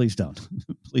don't. Please don't.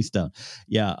 Please don't.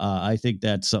 Yeah, I think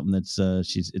that's something that's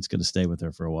it's going to stay with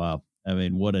her for a while. I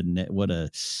mean, what a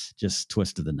just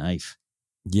twist of the knife.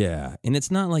 Yeah, and it's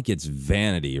not like it's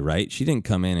vanity, right? She didn't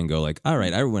come in and go like, "All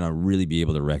right, I want to really be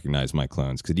able to recognize my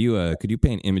clones. Could you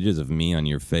paint images of me on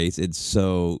your face?" It's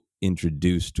so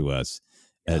introduced to us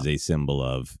as a symbol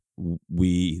of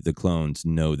we, the clones,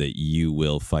 know that you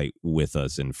will fight with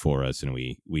us and for us, and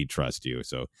we trust you.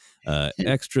 So,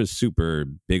 extra super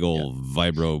big old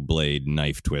vibro blade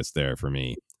knife twist there for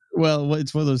me. Well,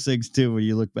 it's one of those things too. When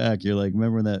you look back, you're like,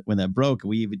 remember when that broke?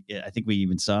 I think we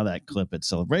even saw that clip at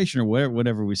Celebration or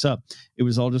whatever we saw. It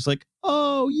was all just like,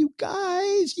 oh, you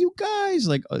guys,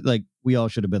 like we all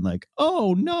should have been like,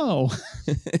 oh no.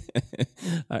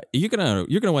 You're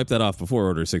gonna wipe that off before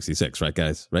Order 66, right,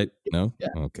 guys? Right? No? Yeah.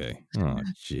 Okay. Oh,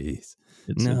 jeez.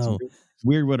 It's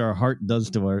weird what our heart does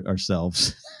to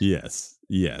ourselves. Yes.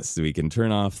 We can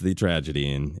turn off the tragedy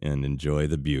and enjoy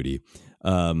the beauty.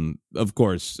 Of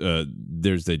course,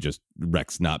 there's just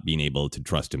Rex not being able to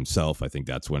trust himself. I think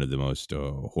that's one of the most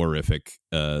horrific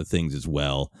things as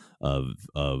well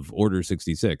of Order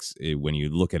 66. When you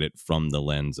look at it from the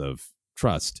lens of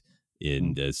trust,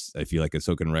 in this, I feel like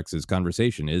Ahsoka and Rex's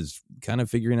conversation is kind of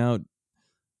figuring out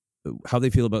how they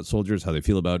feel about soldiers, how they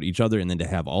feel about each other, and then to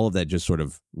have all of that just sort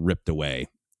of ripped away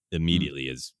immediately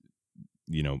is,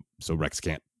 so Rex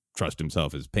can't trust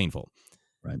himself is painful.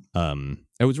 Right.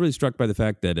 I was really struck by the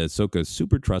fact that Ahsoka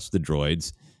super trusts the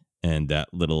droids and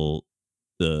that little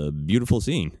beautiful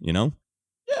scene,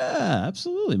 Yeah,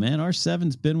 absolutely, man.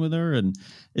 R7's been with her, and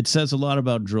it says a lot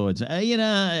about droids.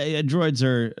 Droids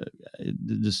are,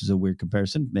 this is a weird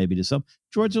comparison, maybe to some.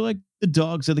 Droids are like the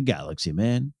dogs of the galaxy,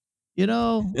 man. Things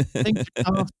are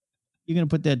tough. You're going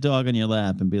to put that dog on your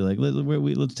lap and be like,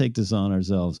 let's take this on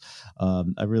ourselves.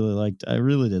 I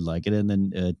really did like it. And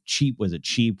then Cheap,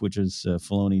 which was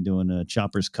Filoni doing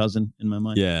Chopper's cousin in my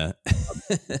mind. Yeah.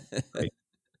 Right.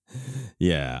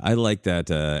 Yeah, I like that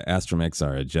Astromechs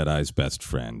are a Jedi's best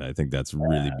friend. I think that's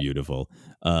really beautiful.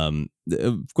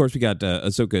 Of course, we got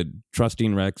Ahsoka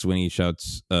trusting Rex when he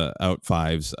shouts out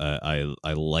fives. I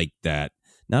like that.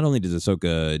 Not only does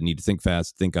Ahsoka need to think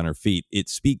fast, think on her feet, it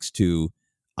speaks to,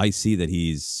 I see that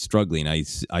he's struggling.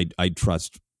 I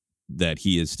trust that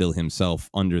he is still himself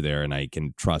under there, and I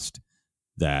can trust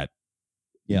that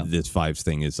this fives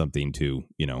thing is something to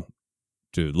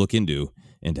look into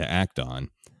and to act on.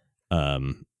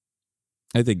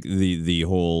 I think the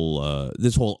whole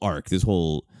this whole arc, this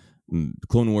whole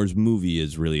Clone Wars movie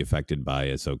is really affected by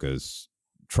Ahsoka's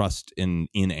trust in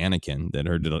Anakin, that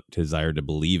her desire to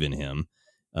believe in him.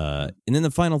 And then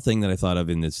the final thing that I thought of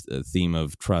in this theme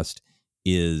of trust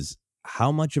is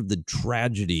how much of the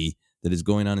tragedy that is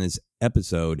going on in this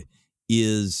episode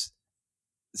is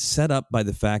set up by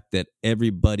the fact that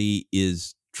everybody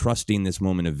is trusting this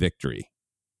moment of victory.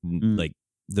 Like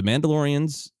the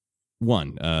Mandalorians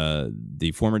won.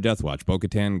 The former Death Watch,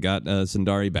 Bo-Katan got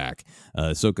Sundari back.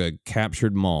 Ahsoka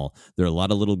captured Maul. There are a lot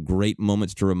of little great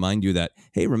moments to remind you that,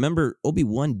 hey, remember,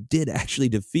 Obi-Wan did actually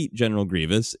defeat General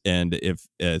Grievous, and if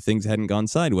things hadn't gone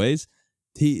sideways,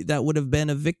 that would have been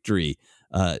a victory.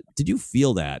 Did you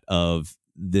feel that, of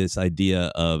this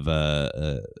idea of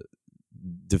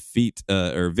defeat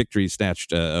or victory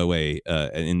snatched away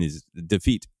in this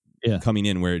defeat coming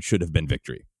in where it should have been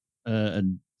victory?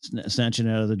 Snatching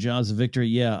out of the jaws of victory.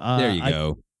 Yeah. There you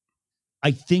go. I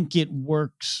think it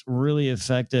works really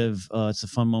effective. It's a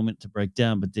fun moment to break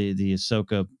down, but the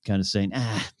Ahsoka kind of saying,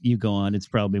 you go on, it's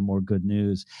probably more good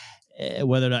news.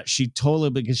 Whether or not she totally,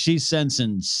 because she's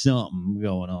sensing something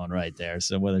going on right there.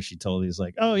 So whether she totally is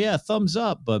like, oh yeah, thumbs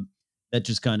up, but that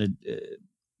just kind of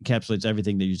encapsulates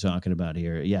everything that you're talking about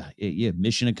here. Yeah.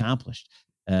 Mission accomplished.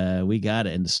 We got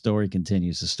it. And the story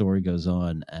continues. The story goes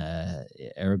on.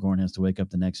 Aragorn has to wake up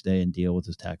the next day and deal with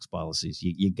his tax policies.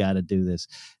 You got to do this.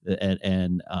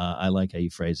 And I like how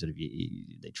you phrase it.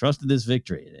 They trusted this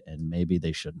victory, and maybe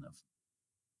they shouldn't have.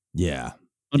 Yeah.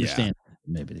 Understand. Yeah.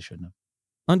 Maybe they shouldn't have.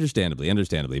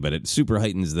 Understandably, but it super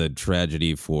heightens the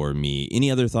tragedy for me. Any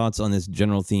other thoughts on this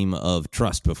general theme of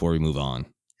trust before we move on?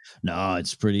 No,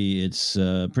 it's pretty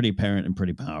apparent and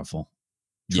pretty powerful.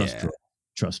 Trust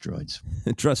droids.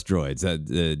 Trust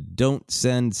droids. Don't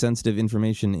send sensitive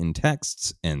information in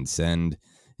texts, and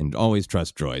always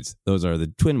trust droids. Those are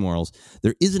the twin morals.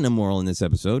 There isn't a moral in this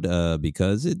episode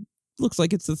because it looks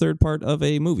like it's the third part of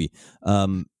a movie.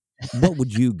 What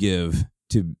would you give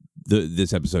to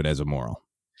this episode as a moral?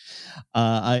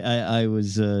 I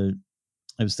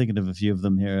was thinking of a few of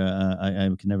them here. I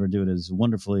can never do it as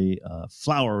wonderfully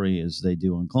flowery as they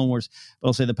do on Clone Wars. But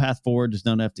I'll say the path forward does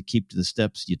not have to keep to the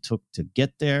steps you took to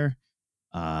get there.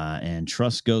 And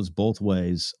trust goes both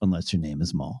ways unless your name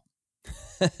is Maul.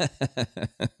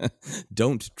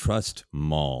 Don't trust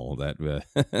Maul.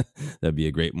 That'd be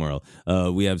a great moral.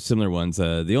 We have similar ones.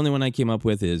 The only one I came up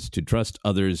with is to trust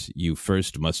others, you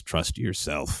first must trust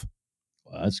yourself.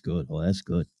 Well, that's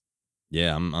good.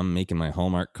 Yeah, I'm making my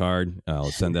Hallmark card.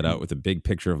 I'll send that out with a big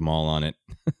picture of Maul on it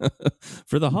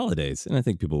for the holidays, and I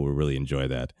think people will really enjoy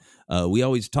that. We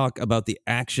always talk about the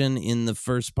action in the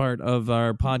first part of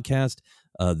our podcast.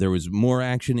 There was more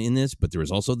action in this, but there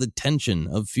was also the tension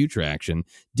of future action.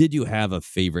 Did you have a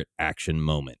favorite action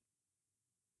moment?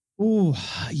 Ooh,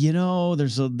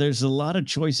 there's a lot of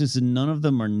choices and none of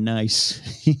them are nice.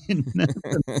 I'm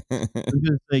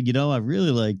gonna say, I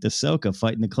really liked Ahsoka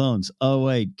fighting the clones. Oh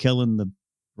wait, killing the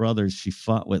brothers she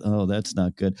fought with. Oh, that's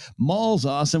not good. Maul's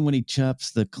awesome when he chops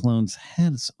the clones'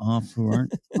 heads off who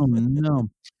aren't. Oh no.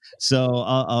 So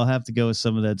I'll have to go with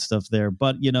some of that stuff there.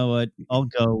 But you know what? I'll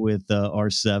go with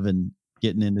R7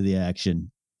 getting into the action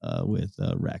with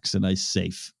Rex. A nice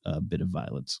safe bit of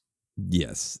violence.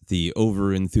 Yes, the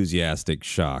over-enthusiastic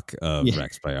shock of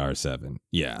Rex by R7.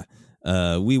 Yeah.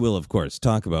 We will, of course,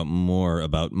 talk more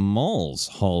about Maul's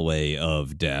hallway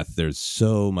of death. There's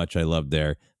so much I love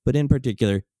there, but in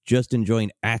particular, just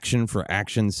enjoying action for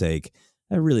action's sake.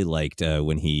 I really liked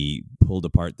when he pulled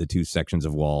apart the two sections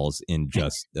of walls and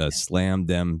just slammed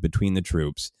them between the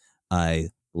troops. I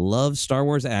love Star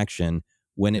Wars action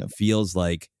when it feels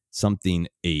like something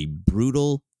a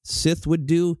brutal Sith would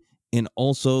do, and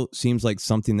also seems like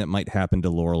something that might happen to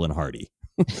Laurel and Hardy.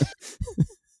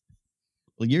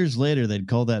 years later, they'd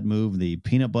call that move the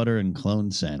peanut butter and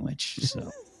clone sandwich. So.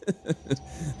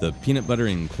 The peanut butter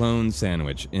and clone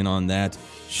sandwich. And on that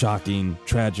shocking,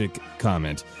 tragic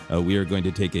comment, we are going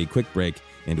to take a quick break,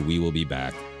 and we will be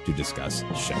back to discuss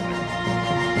Shattered.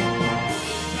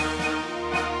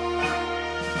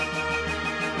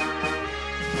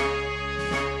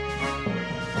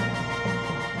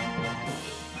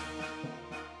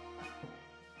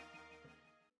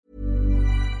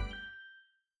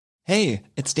 Hey,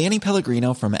 it's Danny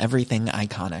Pellegrino from Everything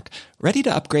Iconic. Ready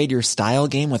to upgrade your style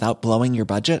game without blowing your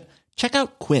budget? Check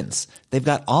out Quince. They've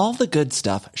got all the good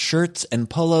stuff, shirts and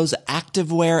polos,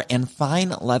 activewear, and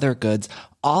fine leather goods,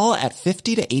 all at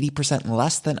 50 to 80%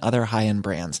 less than other high-end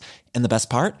brands. And the best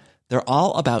part? They're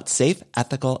all about safe,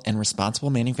 ethical, and responsible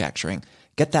manufacturing.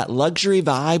 Get that luxury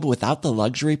vibe without the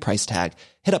luxury price tag.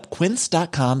 Hit up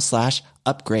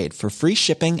quince.com/upgrade for free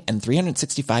shipping and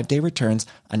 365-day returns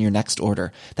on your next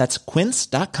order. That's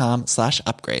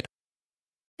quince.com/upgrade.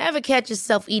 Ever catch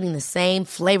yourself eating the same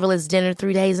flavorless dinner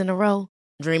 3 days in a row?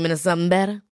 Dreaming of something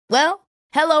better? Well,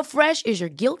 HelloFresh is your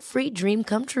guilt-free dream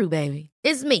come true, baby.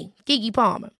 It's me, Keke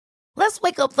Palmer. Let's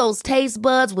wake up those taste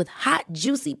buds with hot,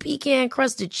 juicy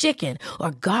pecan-crusted chicken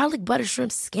or garlic butter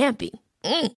shrimp scampi.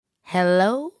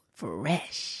 Hello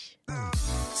Fresh.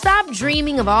 Stop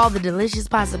dreaming of all the delicious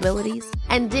possibilities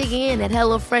and dig in at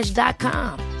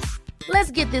HelloFresh.com.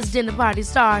 Let's get this dinner party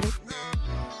started.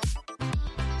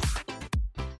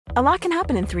 A lot can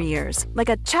happen in 3 years, like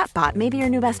a chatbot may be your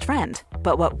new best friend.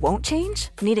 But what won't change?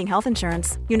 Needing health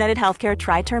insurance. United Healthcare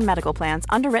Tri-Term Medical Plans,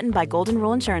 underwritten by Golden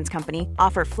Rule Insurance Company,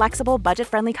 offer flexible,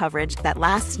 budget-friendly coverage that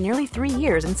lasts nearly 3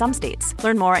 years in some states.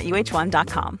 Learn more at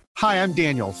UH1.com. Hi, I'm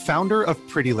Daniel, founder of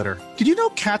Pretty Litter. Did you know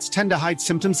cats tend to hide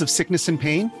symptoms of sickness and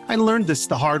pain? I learned this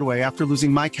the hard way after losing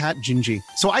my cat, Gingy.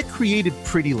 So I created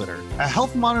Pretty Litter, a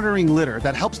health monitoring litter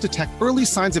that helps detect early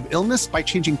signs of illness by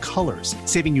changing colors,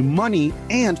 saving you money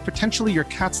and potentially your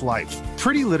cat's life.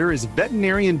 Pretty Litter is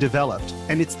veterinarian developed,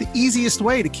 and it's the easiest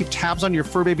way to keep tabs on your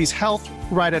fur baby's health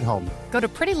right at home. Go to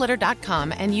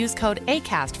prettylitter.com and use code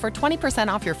ACAST for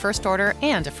 20% off your first order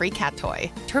and a free cat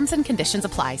toy. Terms and conditions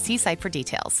apply. See site for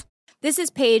details. This is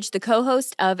Paige, the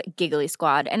co-host of Giggly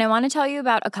Squad, and I want to tell you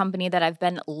about a company that I've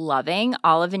been loving,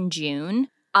 Olive & June.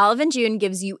 Olive & June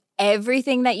gives you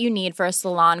everything that you need for a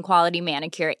salon-quality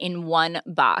manicure in one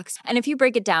box. And if you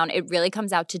break it down, it really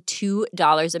comes out to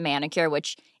 $2 a manicure,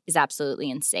 which is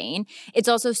absolutely insane. It's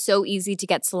also so easy to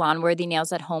get salon-worthy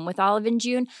nails at home with Olive &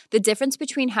 June. The difference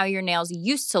between how your nails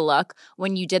used to look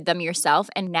when you did them yourself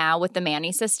and now with the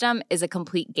Mani system is a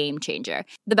complete game changer.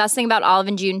 The best thing about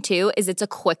Olive & June, too, is it's a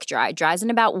quick dry. Dries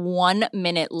in about 1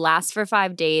 minute, lasts for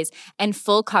 5 days, and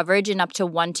full coverage in up to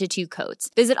 1 to 2 coats.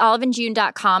 Visit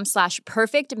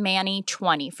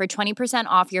oliveandjune.com/perfectmani20 for 20%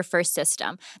 off your first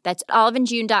system. That's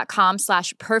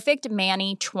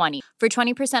oliveandjune.com/perfectmani20 for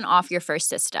 20% off your first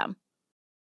system.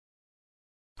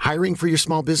 Hiring for your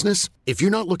small business? If you're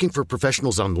not looking for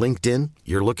professionals on LinkedIn,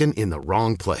 you're looking in the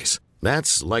wrong place.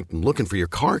 That's like looking for your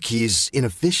car keys in a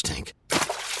fish tank.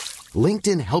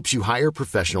 LinkedIn helps you hire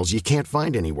professionals you can't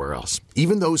find anywhere else,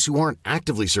 even those who aren't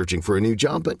actively searching for a new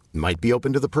job but might be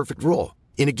open to the perfect role.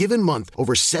 In a given month,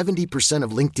 over 70%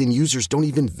 of LinkedIn users don't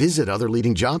even visit other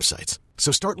leading job sites.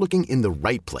 So start looking in the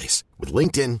right place. With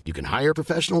LinkedIn, you can hire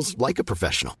professionals like a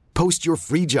professional. Post your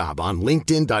free job on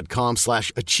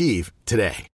linkedin.com/achieve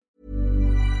today.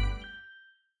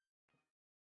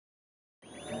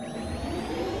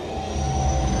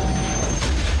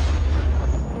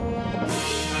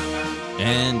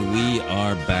 And we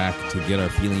are back to get our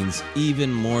feelings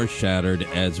even more shattered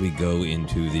as we go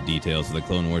into the details of the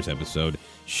Clone Wars episode,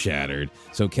 Shattered.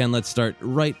 So, Ken, let's start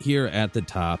right here at the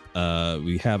top.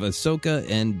 We have Ahsoka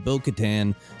and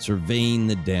Bo-Katan surveying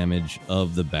the damage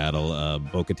of the battle.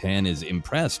 Bo-Katan is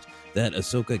impressed that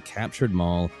Ahsoka captured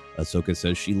Maul. Ahsoka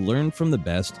says she learned from the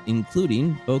best,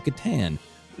 including Bo-Katan.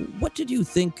 What did you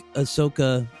think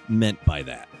Ahsoka meant by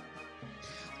that?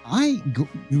 Oh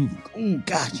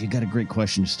God, you got a great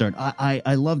question to start.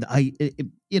 I loved hey,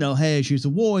 she's a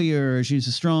warrior, she's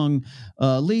a strong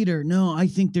leader. No, I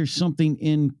think there's something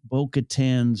in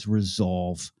Bo-Katan's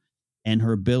resolve and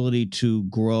her ability to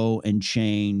grow and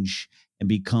change and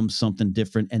become something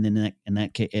different, and then in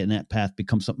that path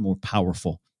become something more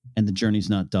powerful. And the journey's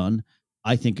not done.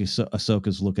 I think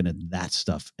Ahsoka's looking at that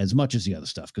stuff as much as the other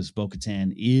stuff, because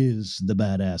Bo-Katan is the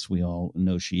badass we all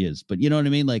know she is. But you know what I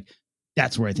mean? Like,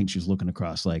 that's where I think she's looking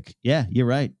across. Like, yeah, you're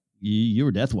right. You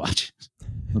were Death Watch.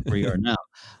 Look where you are now.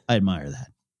 I admire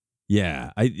that.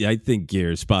 Yeah, I think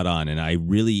you're spot on. And I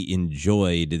really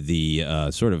enjoyed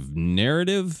the sort of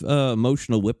narrative,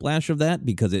 emotional whiplash of that,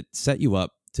 because it set you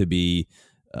up to be,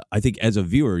 I think as a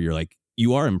viewer, you're like,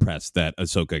 you are impressed that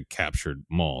Ahsoka captured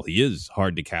Maul. He is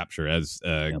hard to capture, as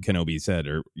Kenobi said,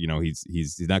 or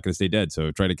he's not going to stay dead,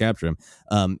 so try to capture him.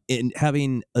 And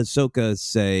having Ahsoka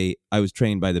say, "I was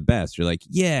trained by the best," you're like,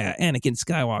 yeah, Anakin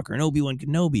Skywalker and Obi-Wan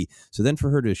Kenobi. So then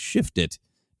for her to shift it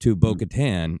to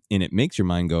Bo-Katan, and it makes your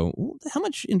mind go, well, how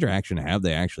much interaction have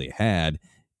they actually had?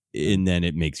 And then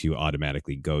it makes you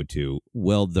automatically go to,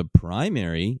 well, the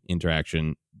primary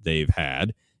interaction they've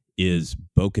had is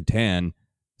Bo-Katan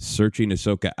searching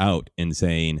Ahsoka out and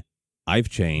saying, "I've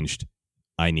changed.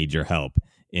 I need your help."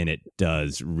 And it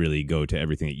does really go to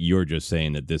everything that you're just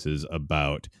saying, that this is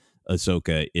about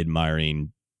Ahsoka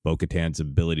admiring Bo-Katan's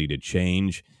ability to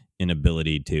change and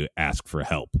ability to ask for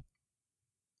help.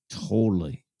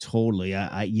 Totally.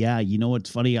 Yeah. You know what's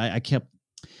funny? I keep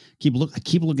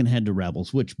looking ahead to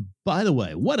Rebels, which, by the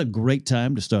way, what a great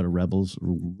time to start a Rebels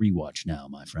rewatch now,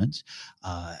 my friends.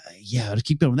 Yeah, to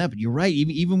keep going with that. But you're right.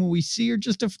 Even when we see her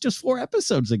just 4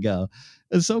 episodes ago,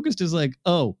 Ahsoka's just like,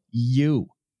 "Oh, you."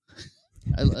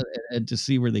 And to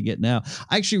see where they get now,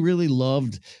 I really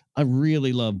loved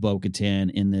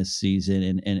Bo-Katan in this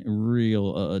season, and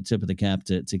real tip of the cap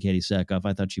to Katie Sackhoff.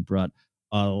 I thought she brought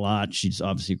a lot. She's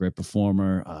obviously a great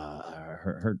performer.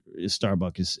 Her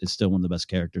Starbuck is still one of the best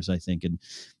characters, I think,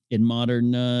 in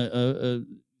modern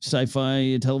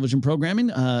sci-fi television programming.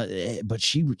 But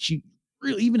she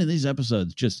really, even in these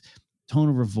episodes, just tone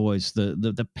of her voice,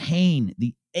 the pain,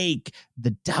 the ache,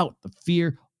 the doubt, the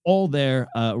fear, all there.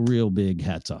 Real big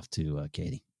hats off to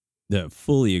Katie. Yeah,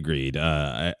 fully agreed.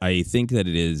 I think that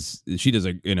she does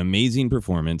an amazing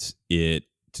performance. It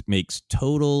makes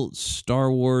total Star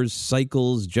Wars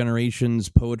cycles, generations,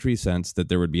 poetry sense that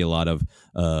there would be a lot of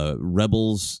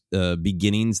Rebels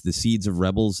beginnings, the seeds of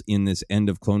Rebels in this end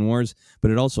of Clone Wars,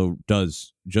 but it also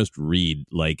does just read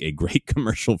like a great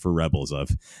commercial for Rebels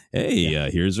of, hey,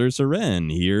 here's Ursa Wren,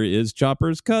 here is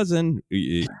Chopper's cousin.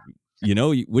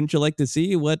 Wouldn't you like to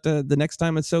see what the next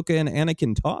time Ahsoka and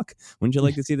Anakin talk? Wouldn't you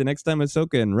like to see the next time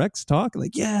Ahsoka and Rex talk?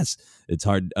 Like, yes. It's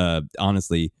hard,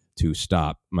 honestly, to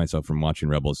stop myself from watching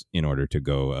Rebels in order to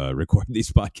go record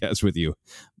these podcasts with you.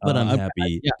 But I'm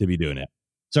happy to be doing it.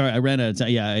 Sorry, I ran out of time.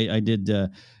 Yeah, I did.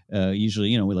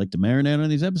 Usually, we like to marinate on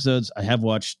these episodes. I have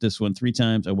watched this one 3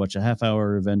 times. I watched a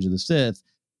half-hour Revenge of the Sith,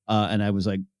 and I was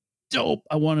like, dope.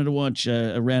 I wanted to watch.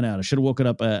 I ran out. I should have woken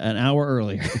up an hour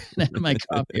earlier and had my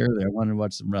coffee earlier. I wanted to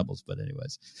watch some Rebels, but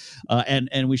anyways.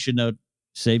 And we should note,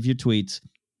 save your tweets.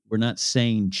 We're not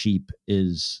saying Cheap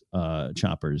is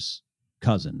Chopper's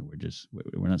cousin.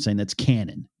 We're not saying that's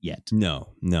canon yet.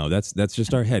 No, that's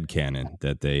just our head canon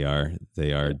that they are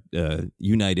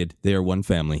united. They are one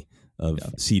family of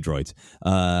sea droids.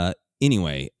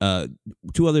 Anyway,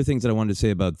 2 other things that I wanted to say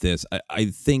about this. I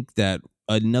think that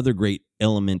another great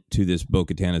element to this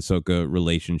Bo-Katan Ahsoka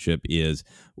relationship is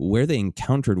where they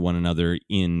encountered one another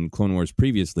in Clone Wars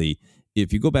previously.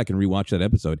 If you go back and rewatch that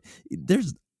episode,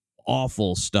 there's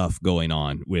awful stuff going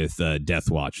on with Death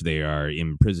Watch. They are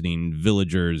imprisoning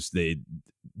villagers.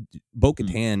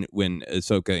 Bo-Katan, when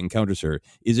Ahsoka encounters her,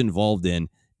 is involved in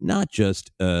not just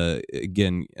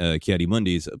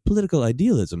Ki-Adi-Mundi's political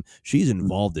idealism. She's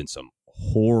involved in some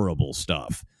horrible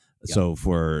stuff. Yeah. So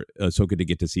for Ahsoka to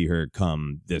get to see her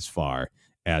come this far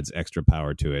adds extra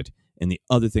power to it. And the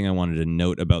other thing I wanted to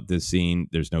note about this scene,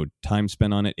 there's no time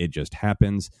spent on it. It just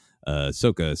happens.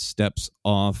 Ahsoka steps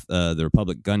off the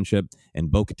Republic gunship,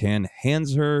 and Bo-Katan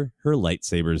hands her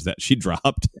lightsabers that she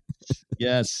dropped.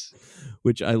 Yes.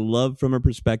 Which I love from a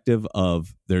perspective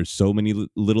of there's so many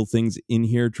little things in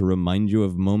here to remind you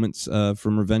of moments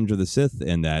from Revenge of the Sith,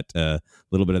 and that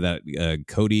little bit of that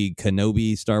Cody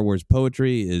Kenobi Star Wars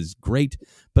poetry is great.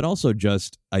 But also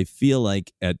just, I feel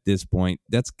like at this point,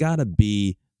 that's got to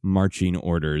be marching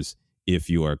orders. If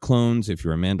you are clones, if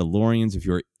you're Mandalorians, if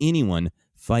you're anyone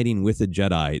fighting with a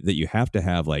Jedi, that you have to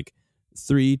have like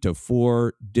 3 to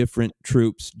 4 different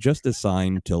troops just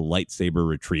assigned to lightsaber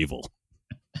retrieval.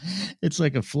 It's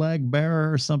like a flag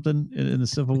bearer or something in the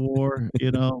Civil War,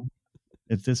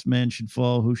 If this man should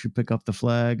fall, who should pick up the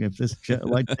flag? If this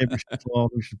lightsaber should fall,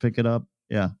 who should pick it up?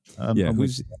 Yeah.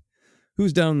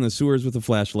 Who's down in the sewers with a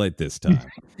flashlight this time?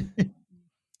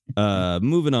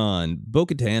 Moving on.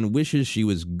 Bo-Katan wishes she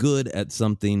was good at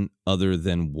something other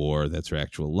than war. That's her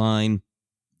actual line.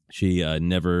 She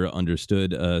never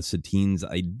understood Satine's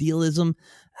idealism.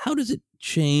 How does it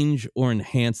change or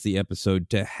enhance the episode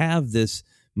to have this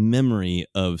memory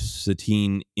of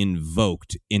Satine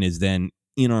invoked and is then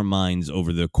in our minds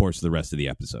over the course of the rest of the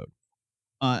episode?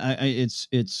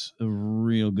 It's a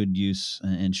real good use,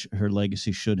 and her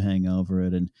legacy should hang over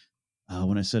it. And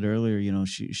when I said earlier,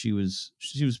 she was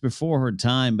before her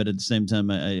time, but at the same time,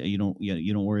 you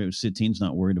don't worry. Satine's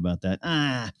not worried about that.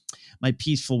 My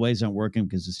peaceful ways aren't working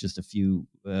because it's just a few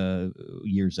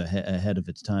years ahead of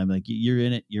its time. Like, you're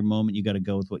in it, your moment. You got to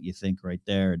go with what you think right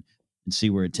there and see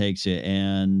where it takes you.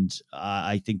 And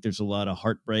I think there's a lot of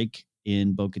heartbreak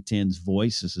in Bo-Katan's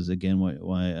voice. This is again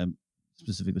why I'm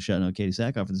specifically shouting out Katie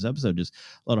Sackhoff for this episode. Just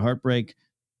a lot of heartbreak,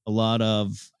 a lot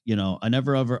of I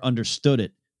never ever understood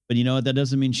it. But you know what? That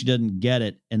doesn't mean she doesn't get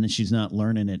it and that she's not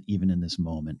learning it even in this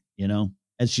moment,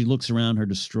 as she looks around her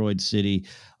destroyed city.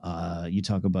 You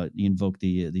invoke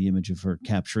the image of her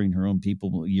capturing her own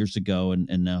people years ago.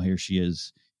 And now here she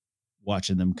is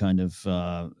watching them kind of,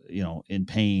 in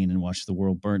pain and watch the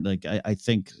world burn. Like, I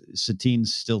think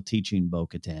Satine's still teaching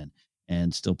Bo-Katan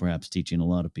and still perhaps teaching a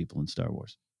lot of people in Star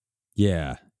Wars.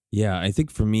 Yeah. Yeah. I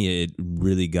think for me, it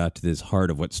really got to this heart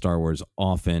of what Star Wars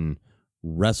often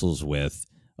wrestles with.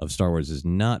 Of Star Wars is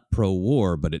not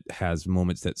pro-war, but it has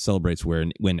moments that celebrates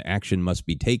when action must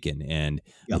be taken. And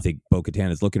I think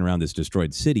Bo-Katan is looking around this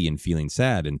destroyed city and feeling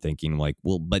sad and thinking like,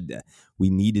 well, but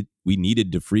we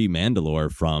needed to free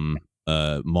Mandalore from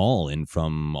Maul and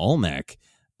from Almec.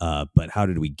 But how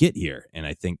did we get here? And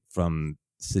I think from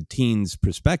Satine's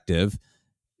perspective,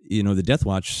 the Death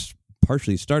Watch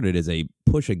partially started as a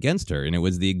push against her. And it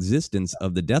was the existence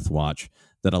of the Death Watch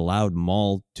that allowed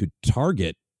Maul to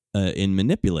target and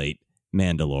manipulate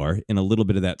Mandalore, in a little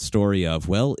bit of that story of,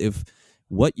 well, if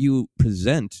what you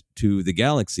present to the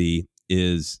galaxy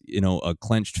is, a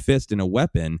clenched fist and a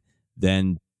weapon,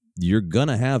 then you're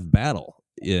gonna have battle.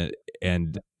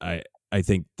 And I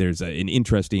think there's an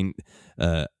interesting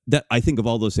that I think of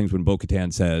all those things when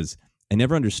Bo-Katan says, I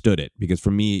never understood it, because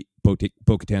for me,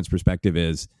 Bo-Katan's perspective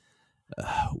is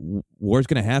war's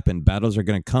gonna happen, battles are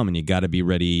gonna come, and you got to be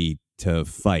ready to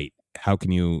fight. How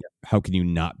can you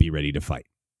not be ready to fight,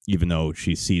 even though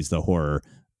she sees the horror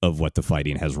of what the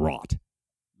fighting has wrought?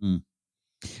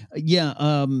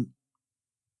 Yeah.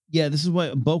 This is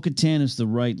why Bo-Katan is the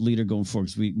right leader going forward.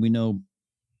 Because we know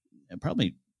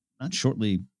probably not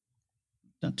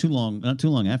too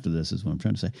long after this is what I'm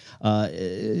trying to say.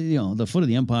 The foot of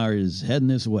the Empire is heading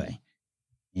this way,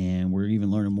 and we're even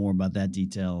learning more about that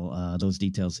those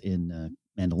details in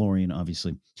Mandalorian,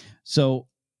 obviously. So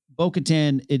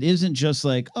Bo-Katan, it isn't just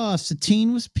like,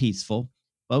 Satine was peaceful.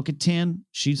 Bo-Katan,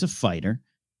 she's a fighter.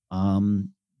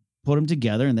 Put them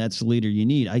together, and that's the leader you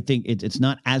need. I think it's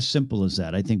not as simple as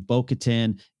that. I think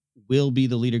Bo-Katan will be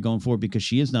the leader going forward because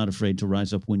she is not afraid to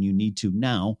rise up when you need to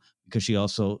now, because she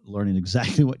also learning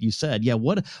exactly what you said. Yeah,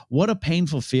 what a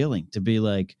painful feeling to be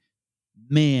like,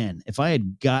 man, if I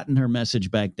had gotten her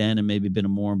message back then and maybe been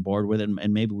more on board with it,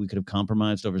 and maybe we could have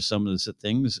compromised over some of the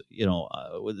things,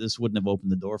 this wouldn't have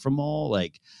opened the door for Maul.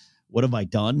 Like, what have I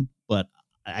done? But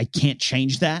I can't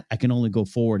change that. I can only go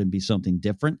forward and be something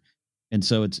different. And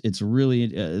so it's really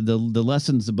the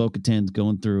lessons that Bo-Katan's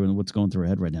going through and what's going through her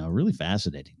head right now are really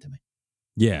fascinating to me.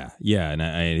 Yeah, and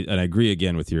I agree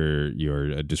again with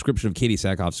your description of Katie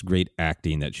Sackhoff's great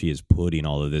acting, that she is putting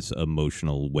all of this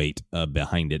emotional weight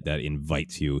behind it that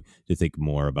invites you to think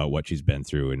more about what she's been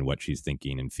through and what she's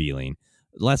thinking and feeling.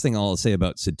 The last thing I'll say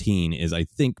about Satine is I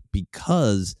think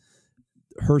because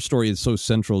her story is so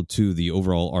central to the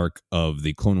overall arc of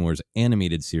the Clone Wars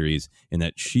animated series, and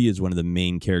that she is one of the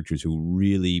main characters who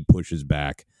really pushes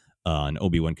back on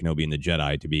Obi-Wan Kenobi and the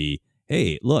Jedi to be,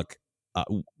 hey, look,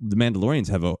 the Mandalorians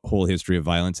have a whole history of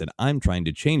violence, and I'm trying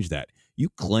to change that. You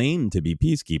claim to be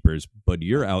peacekeepers, but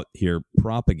you're out here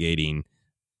propagating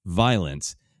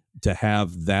violence. To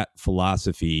have that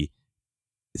philosophy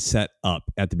set up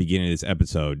at the beginning of this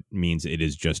episode means it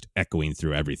is just echoing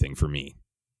through everything for me.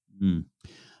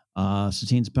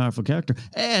 Satine's a powerful character.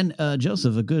 And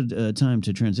Joseph, a good time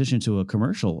to transition to a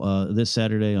commercial. This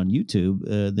Saturday on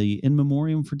YouTube, the In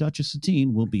Memoriam for Duchess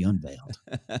Satine will be unveiled.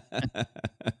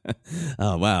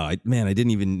 Oh, wow. I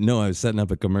didn't even know I was setting up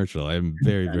a commercial. I'm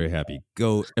very, very happy.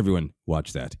 Go, everyone,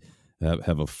 watch that.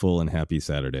 Have a full and happy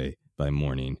Saturday by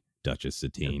morning, Duchess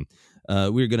Satine.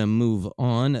 We're going to move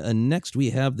on. Next, we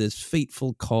have this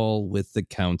fateful call with the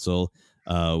council.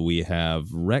 We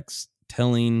have Rex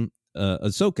telling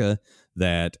Ahsoka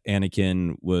that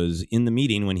Anakin was in the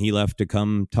meeting when he left to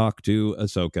come talk to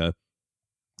Ahsoka.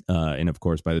 And of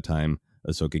course, by the time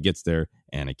Ahsoka gets there,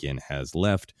 Anakin has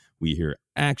left. We hear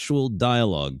actual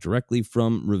dialogue directly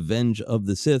from Revenge of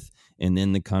the Sith, and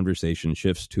then the conversation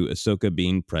shifts to Ahsoka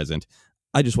being present.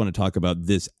 I just want to talk about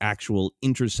this actual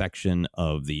intersection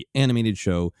of the animated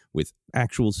show with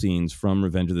actual scenes from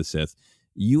Revenge of the Sith.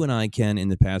 You and I, Ken, in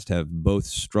the past have both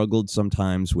struggled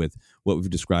sometimes with what we've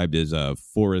described as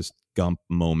Forrest Gump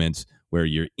moments where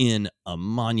you're in a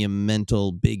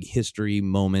monumental big history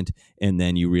moment, and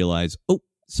then you realize, oh,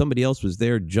 somebody else was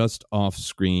there just off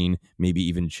screen, maybe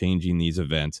even changing these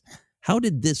events. How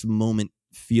did this moment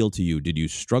feel to you? Did you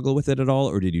struggle with it at all,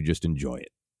 or did you just enjoy it?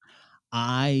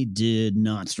 I did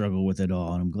not struggle with it at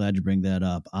all, and I'm glad you bring that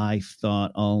up. I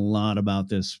thought a lot about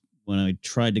this when I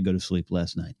tried to go to sleep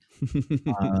last night.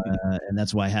 And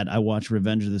that's why I watched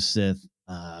Revenge of the Sith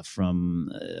from,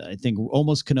 I think,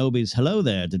 almost Kenobi's Hello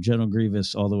There to General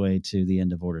Grievous all the way to the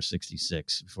end of Order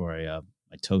 66 before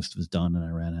my toast was done and I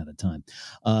ran out of time.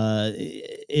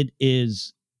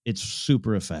 It's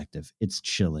super effective. It's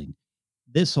chilling.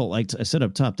 This whole, like I said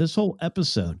up top, this whole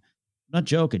episode, I'm not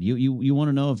joking. You want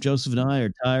to know if Joseph and I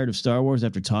are tired of Star Wars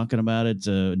after talking about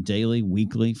it daily,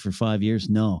 weekly for 5 years?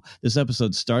 No. This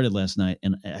episode started last night,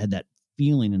 and I had that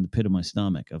feeling in the pit of my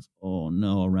stomach of, oh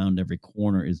no, around every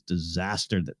corner is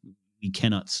disaster that we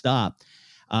cannot stop.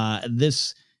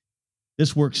 This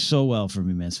works so well for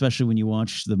me, man, especially when you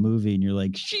watch the movie and you're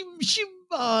like, she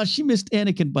missed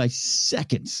Anakin by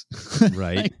seconds.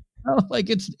 Right. like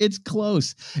it's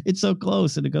close. It's so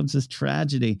close, and it becomes this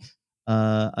tragedy.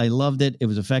 I loved it. It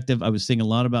was effective. I was thinking a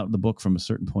lot about the book from a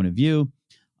certain point of view,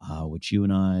 which you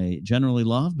and I generally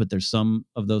love, but there's some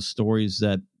of those stories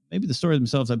that maybe the story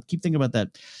themselves. I keep thinking about the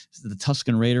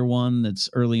Tusken Raider one that's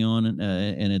early on,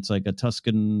 and it's like a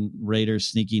Tusken Raider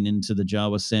sneaking into the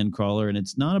Jawa Sandcrawler, and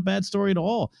it's not a bad story at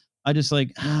all. I just I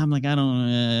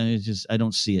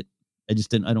don't see it.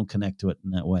 I don't connect to it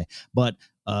in that way. But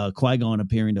Qui-Gon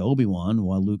appearing to Obi-Wan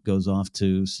while Luke goes off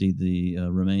to see the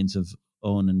remains of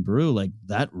Owen and Beru, like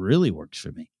that really works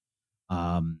for me.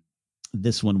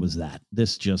 This one was that.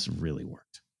 This just really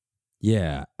worked.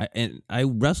 Yeah, and I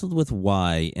wrestled with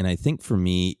why, and I think for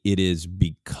me it is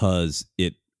because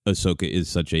Ahsoka is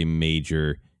such a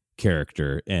major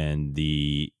character, and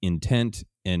the intent,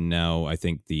 and now I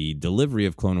think the delivery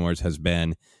of Clone Wars has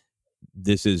been,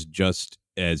 this is just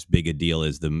as big a deal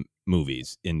as the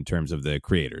movies in terms of the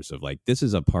creators of, like, this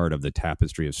is a part of the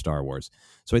tapestry of Star Wars.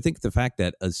 So I think the fact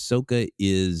that Ahsoka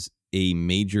is a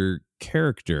major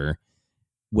character,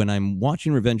 when I'm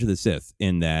watching Revenge of the Sith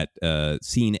and that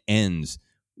scene ends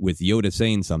with Yoda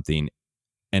saying something,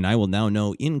 and I will now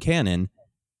know in canon,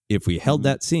 if we held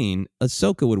that scene,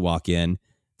 Ahsoka would walk in.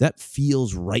 That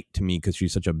feels right to me because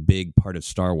she's such a big part of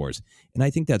Star Wars. And I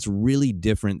think that's really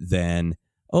different than,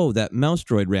 oh, that mouse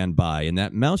droid ran by, and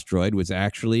that mouse droid was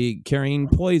actually carrying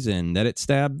poison that it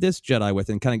stabbed this Jedi with,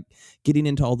 and kind of getting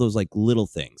into all those like little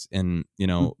things. And,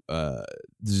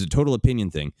 this is a total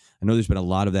opinion thing. I know there's been a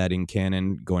lot of that in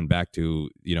canon going back to,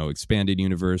 expanded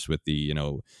universe with the,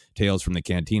 Tales from the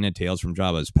Cantina, Tales from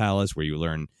Jabba's Palace, where you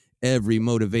learn every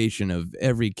motivation of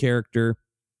every character.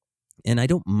 And I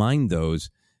don't mind those,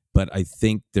 but I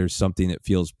think there's something that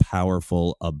feels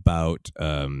powerful about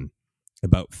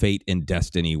fate and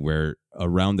destiny, where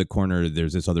around the corner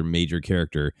there's this other major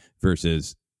character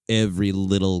versus every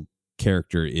little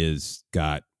character is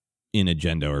got an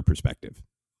agenda or perspective.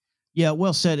 Yeah,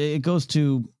 well said. It goes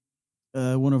to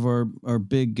one of our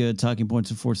big talking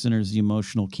points of Force Centers, the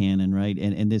emotional canon, right?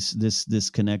 And this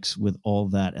connects with all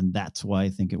that, and that's why I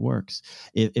think it works.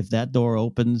 If that door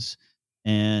opens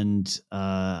and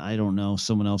I don't know,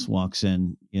 someone else walks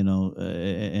in, and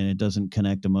it doesn't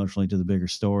connect emotionally to the bigger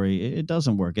story, it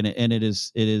doesn't work. And it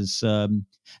is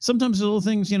sometimes the little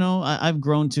things, I've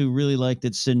grown to really like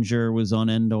that Sinjir was on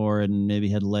Endor and maybe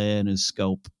had Leia in his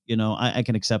scope. I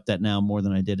can accept that now more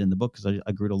than I did in the book, because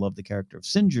I grew to love the character of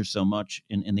Sinjir so much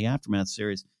in the Aftermath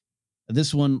series.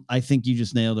 This one, I think you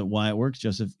just nailed it. Why it works,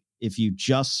 Joseph, if you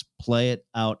just play it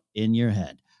out in your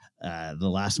head. The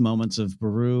last moments of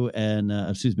Beru and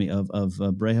of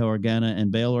Breha Organa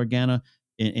and Bail Organa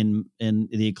in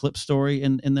the Eclipse story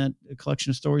in that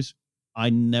collection of stories, I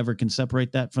never can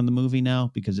separate that from the movie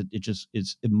now, because it just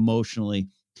is emotionally,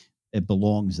 it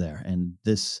belongs there, and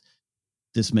this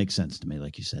makes sense to me,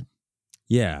 like you said.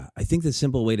 Yeah, I think the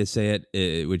simple way to say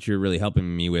it, which you're really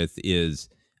helping me with, is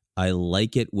I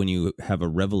like it when you have a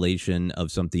revelation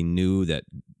of something new that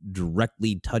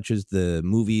directly touches the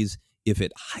movies, if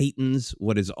it heightens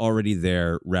what is already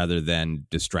there rather than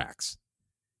distracts.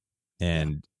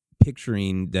 And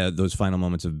picturing those final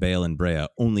moments of Bail and Breha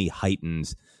only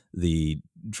heightens the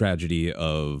tragedy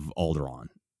of Alderaan.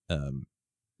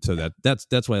 So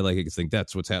that's why I like it. I think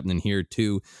that's what's happening here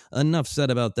too. Enough said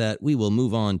about that. We will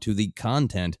move on to the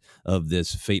content of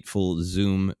this fateful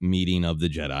Zoom meeting of the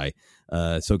Jedi.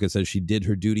 Ahsoka says she did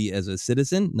her duty as a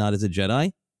citizen, not as a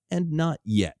Jedi, and not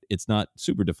yet. It's not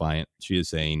super defiant. She is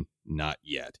saying not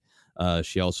yet.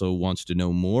 She also wants to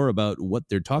know more about what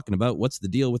they're talking about. What's the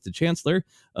deal with the Chancellor?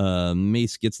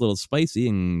 Mace gets a little spicy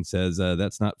and says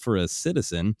that's not for a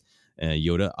citizen.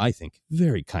 Yoda, I think,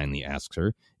 very kindly asks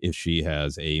her if she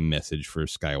has a message for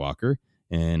Skywalker.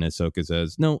 And Ahsoka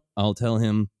says, no, I'll tell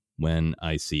him when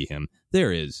I see him.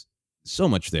 There is so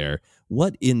much there.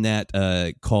 What in that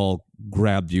call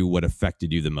grabbed you? What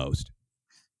affected you the most?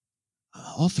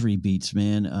 All three beats,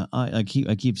 man. I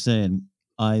keep saying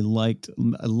I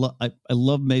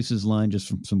love Mace's line just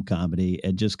from some comedy.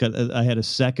 And just I had a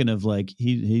second of like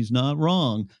he's not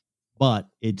wrong, but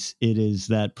it is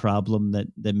that problem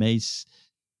that Mace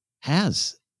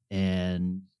has,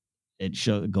 and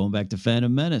it going back to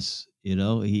Phantom Menace. You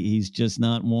know, he's just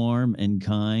not warm and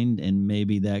kind, and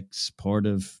maybe that's part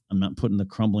of. I'm not putting the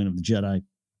crumbling of the Jedi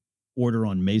Order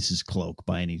on Mace's cloak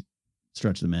by any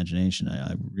stretch of the imagination.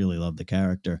 I really love the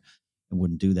character. I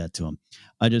wouldn't do that to him.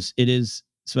 It is,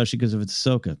 especially because of it's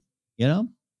Ahsoka. You know,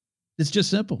 it's just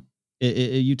simple.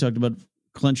 You talked about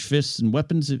clenched fists and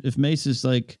weapons. If Mace is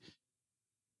like,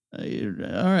 all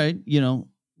right, you know,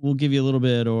 we'll give you a little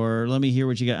bit, or let me hear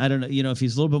what you got. I don't know. You know, if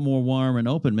he's a little bit more warm and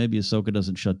open, maybe Ahsoka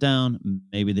doesn't shut down.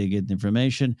 Maybe they get the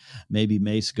information. Maybe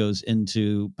Mace goes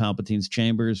into Palpatine's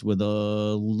chambers with a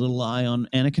little eye on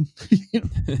Anakin.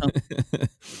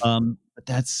 But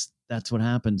that's what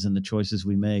happens, and the choices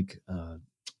we make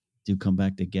do come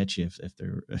back to get you if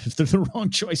they're the wrong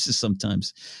choices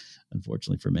sometimes.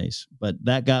 Unfortunately for Mace, but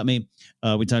that got me.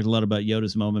 We talked a lot about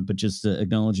Yoda's moment, but just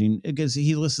acknowledging, because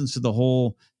he listens to the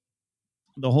whole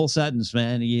sentence,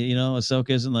 man. You know,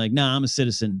 Ahsoka isn't like, nah, I'm a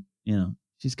citizen. You know,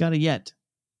 she's got a yet.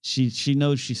 She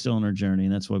knows she's still on her journey,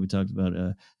 and that's why we talked about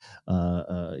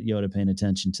Yoda paying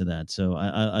attention to that. So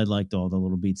I liked all the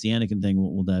little beats. The Anakin thing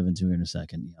we'll dive into here in a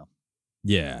second.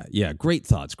 Yeah. Great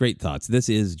thoughts. This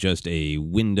is just a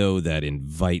window that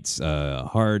invites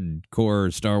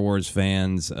hardcore Star Wars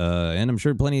fans, and I'm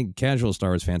sure plenty of casual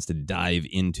Star Wars fans, to dive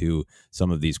into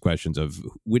some of these questions of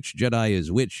which Jedi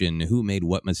is which and who made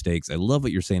what mistakes. I love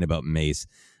what you're saying about Mace.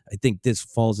 I think this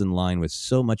falls in line with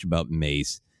so much about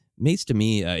Mace. Mace, to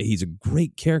me, he's a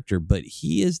great character, but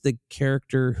he is the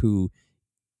character who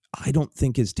I don't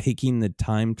think is taking the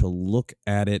time to look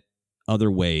at it other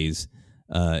ways.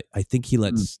 I think he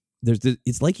lets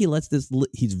it's like he lets this.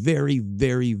 He's very,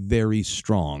 very, very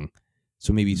strong.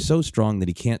 So maybe so strong that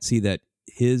he can't see that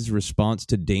his response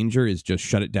to danger is just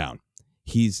shut it down.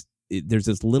 There's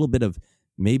this little bit of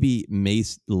maybe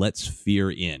Mace lets fear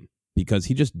in because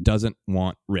he just doesn't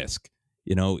want risk.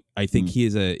 You know, I think he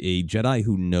is a Jedi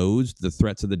who knows the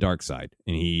threats of the dark side,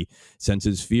 and he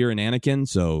senses fear in Anakin.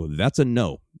 So that's a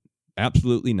no.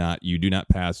 Absolutely not. You do not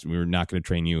pass. We're not going to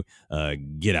train you.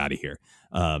 Get out of here.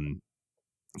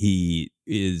 He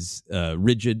is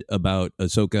rigid about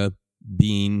Ahsoka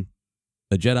being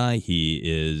a Jedi. He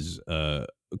is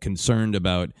concerned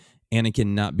about Anakin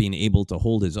not being able to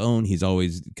hold his own. He's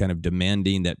always kind of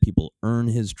demanding that people earn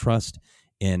his trust.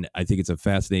 And I think it's a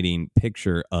fascinating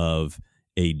picture of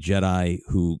a Jedi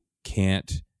who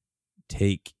can't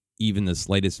take even the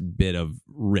slightest bit of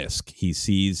risk. He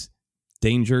sees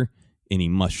danger and he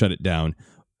must shut it down.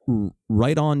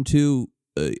 Right on to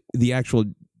the actual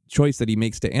choice that he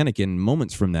makes to Anakin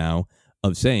moments from now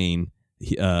of saying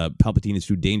Palpatine is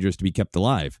too dangerous to be kept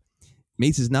alive.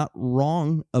 Mace is not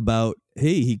wrong about,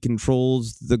 hey, he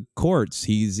controls the courts.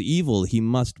 He's evil. He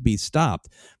must be stopped.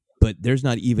 But there's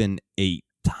not even a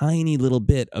tiny little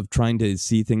bit of trying to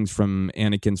see things from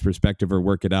Anakin's perspective or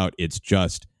work it out. It's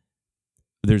just,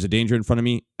 there's a danger in front of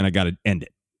me and I got to end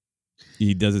it.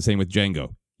 He does the same with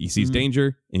Jango. He sees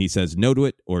danger and he says no to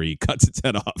it, or he cuts its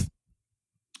head off.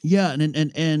 Yeah, and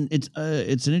it's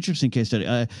an interesting case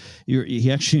study.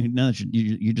 He actually, now that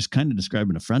you're just kind of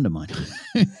describing a friend of mine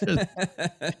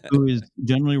who is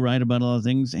generally right about a lot of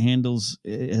things,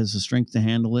 has the strength to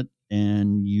handle it,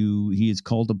 and he is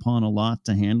called upon a lot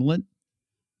to handle it,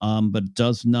 but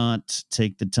does not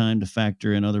take the time to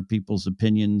factor in other people's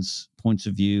opinions, points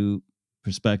of view,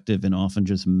 perspective, and often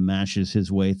just mashes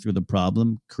his way through the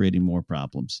problem, creating more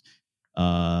problems.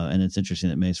 And it's interesting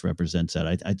that Mace represents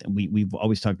that. We've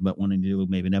always talked about wanting to do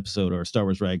maybe an episode or a Star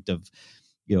Wars Ranked of,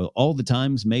 all the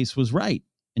times Mace was right,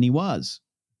 and he was.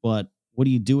 But what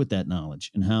do you do with that knowledge,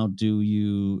 and how do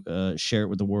you share it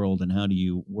with the world, and how do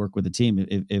you work with a team?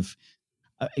 If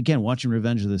again, watching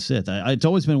Revenge of the Sith, it's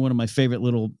always been one of my favorite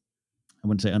little, I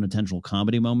wouldn't say unintentional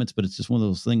comedy moments, but it's just one of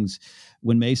those things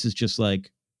when Mace is just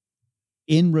like,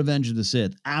 in Revenge of the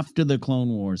Sith, after the Clone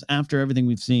Wars, after everything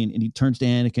we've seen, and he turns to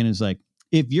Anakin and is like,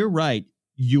 if you're right,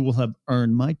 you will have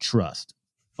earned my trust.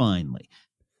 Finally.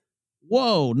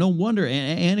 Whoa, no wonder.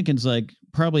 Anakin's like,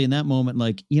 probably in that moment,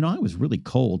 like, I was really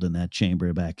cold in that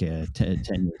chamber back 10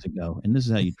 years ago, and this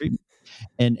is how you treat me.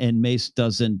 And Mace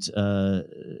doesn't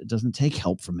take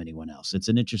help from anyone else. It's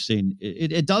an interesting,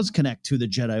 it does connect to the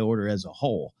Jedi Order as a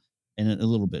whole. and a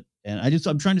little bit. And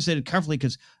I'm trying to say it carefully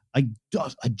because I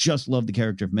just love the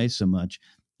character of Mace so much.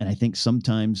 And I think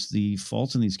sometimes the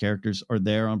faults in these characters are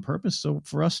there on purpose. So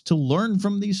for us to learn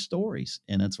from these stories,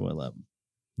 and that's why I love them.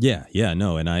 Yeah,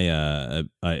 no, and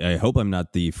I hope I'm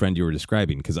not the friend you were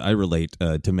describing, because I relate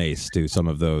to Mace to some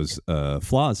of those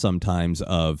flaws sometimes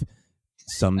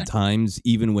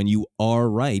even when you are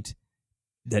right,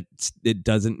 that it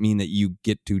doesn't mean that you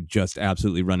get to just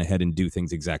absolutely run ahead and do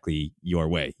things exactly your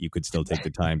way. You could still take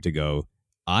the time to go,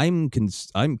 I'm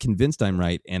convinced I'm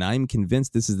right, and I'm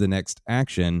convinced this is the next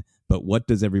action, but what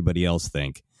does everybody else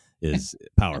think is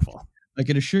powerful. I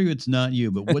can assure you it's not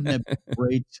you, but wouldn't that be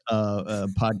great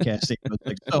podcasting?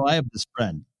 Like, so I have this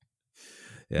friend.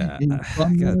 Yeah,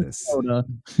 I got this.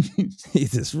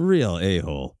 He's this real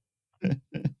a-hole.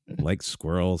 Like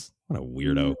squirrels. What a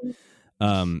weirdo.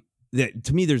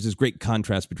 To me, there's this great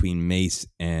contrast between Mace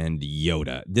and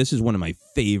Yoda. This is one of my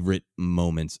favorite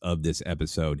moments of this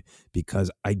episode because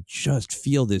I just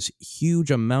feel this huge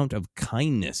amount of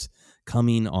kindness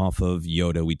coming off of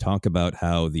Yoda. We talk about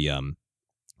how the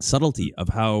subtlety of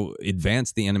how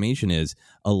advanced the animation is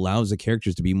allows the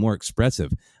characters to be more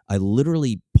expressive. I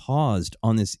literally paused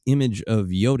on this image of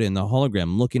Yoda in the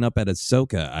hologram looking up at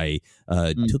Ahsoka. I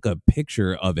took a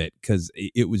picture of it because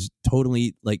it was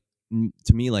totally like,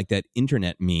 to me, like that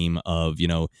internet meme of,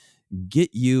 get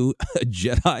you a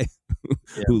Jedi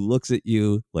who looks at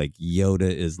you like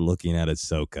Yoda is looking at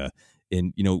Ahsoka.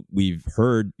 And, we've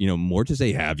heard, more to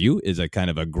say, have you, is a kind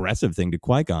of aggressive thing to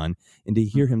Qui-Gon. And to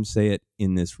hear him say it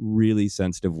in this really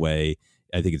sensitive way,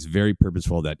 I think it's very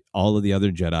purposeful that all of the other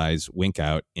Jedis wink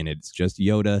out and it's just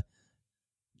Yoda,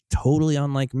 totally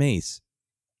unlike Mace,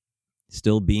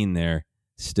 still being there,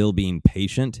 still being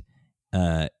patient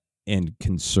and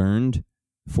concerned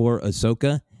for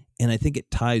Ahsoka. And I think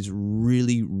it ties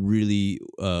really, really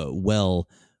well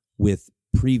with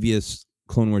previous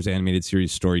Clone Wars animated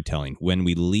series storytelling. When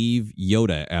we leave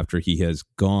Yoda after he has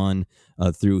gone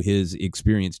through his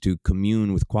experience to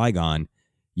commune with Qui-Gon,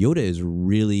 Yoda is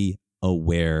really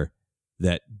aware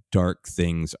that dark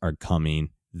things are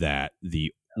coming, that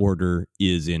the Order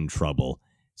is in trouble.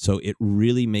 So it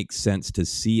really makes sense to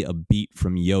see a beat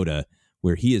from Yoda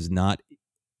where he is not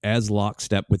as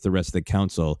lockstep with the rest of the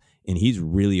council, and he's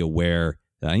really aware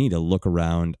that I need to look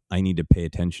around, I need to pay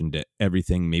attention to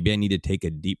everything. Maybe I need to take a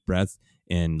deep breath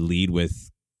and lead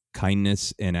with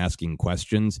kindness and asking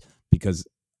questions because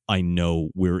I know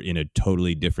we're in a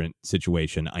totally different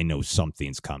situation. I know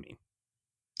something's coming.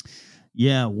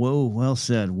 Yeah. Whoa. Well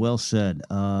said. Well said.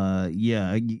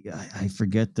 Yeah. I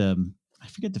forget to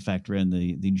factor in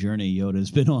the journey Yoda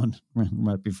has been on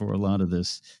right before a lot of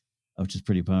this, which is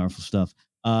pretty powerful stuff.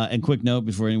 And quick note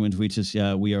before anyone tweets us,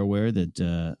 we are aware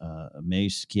that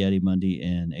Mace, Ki-Adi-Mundi,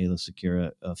 and Aayla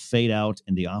Secura fade out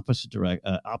in the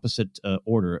opposite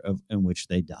order in which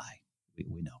they die.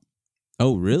 We know.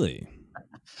 Oh, really?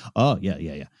 Oh,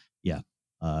 yeah.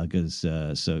 Because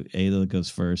so Aayla goes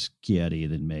first, Ki-Adi,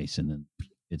 then Mace, and then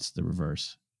it's the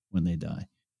reverse when they die.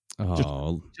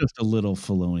 Oh, just a little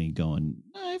Filoni going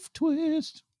knife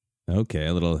twist. Okay,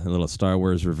 a little Star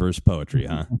Wars reverse poetry,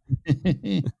 huh?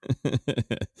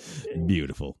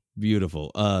 Beautiful.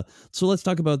 So let's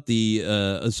talk about the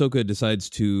Ahsoka decides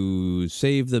to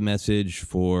save the message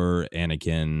for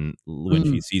Anakin when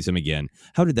she sees him again.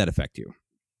 How did that affect you?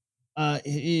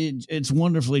 It's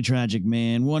wonderfully tragic,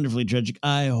 man. Wonderfully tragic.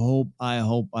 I hope. I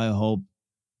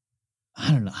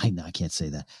don't know. I can't say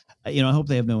that. I hope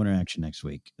they have no interaction next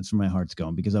week. That's where my heart's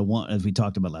going because I want, as we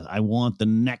talked about last, I want the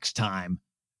next time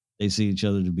they see each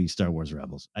other to be Star Wars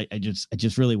rebels. I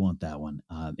just really want that one.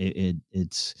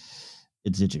 It's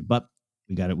itching, but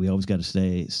we always got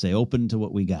to stay open to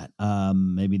what we got.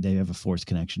 Maybe they have a force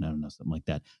connection. I don't know, something like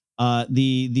that.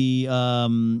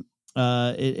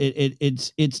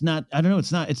 It's not, I don't know.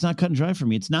 It's not cut and dry for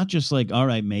me. It's not just like, all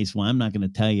right, Mace, well, I'm not going to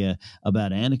tell you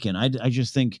about Anakin. I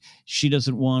just think she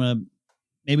doesn't want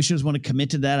to commit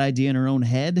to that idea in her own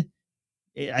head.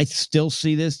 I still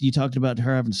see this. You talked about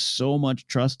her having so much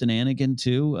trust in Anakin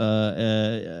too.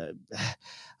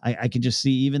 I can just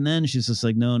see even then she's just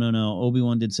like, no.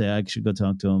 Obi-Wan did say I should go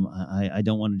talk to him. I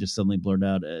don't want to just suddenly blurt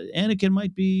out Anakin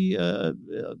might be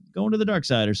going to the dark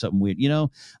side or something weird.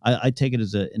 I take it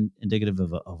as indicative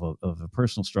of a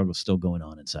personal struggle still going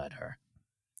on inside her.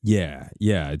 Yeah.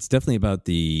 It's definitely about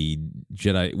the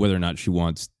Jedi, whether or not she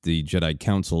wants the Jedi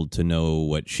Council to know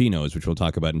what she knows, which we'll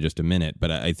talk about in just a minute. But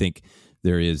I think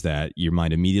there is that your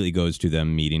mind immediately goes to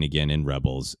them meeting again in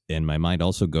Rebels. And my mind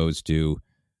also goes to,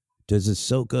 does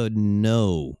Ahsoka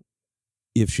know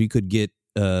if she could get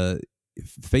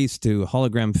face to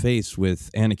hologram face with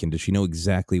Anakin? Does she know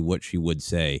exactly what she would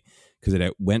say? Because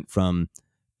it went from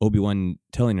Obi-Wan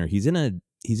telling her he's in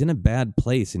a bad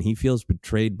place and he feels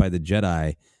betrayed by the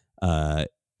Jedi,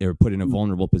 or put in a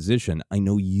vulnerable position. I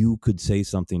know you could say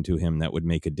something to him that would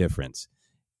make a difference.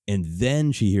 And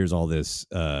then she hears all this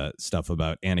stuff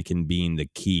about Anakin being the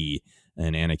key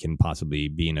and Anakin possibly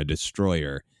being a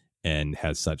destroyer, and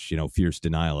has such, fierce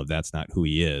denial of that's not who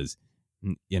he is.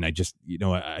 And I just,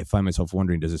 I find myself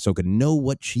wondering, does Ahsoka know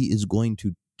what she is going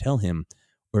to tell him?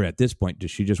 Or at this point,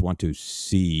 does she just want to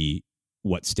see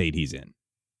what state he's in?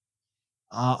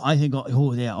 I think,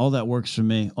 all that works for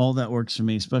me. All that works for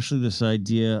me, especially this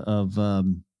idea of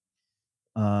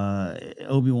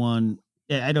Obi-Wan.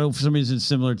 I know for some reason it's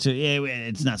similar to,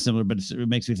 it's not similar, but it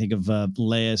makes me think of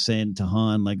Leia saying to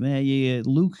Han, like,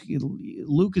 Luke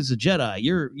is a Jedi.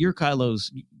 You're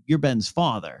you're Ben's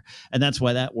father. And that's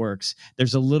why that works.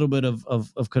 There's a little bit of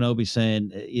Kenobi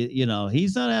saying,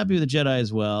 he's not happy with the Jedi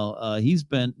as well. He's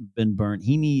been burnt.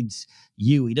 He needs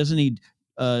you. He doesn't need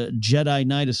Jedi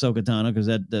Knight Ahsoka Tano, because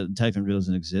that technically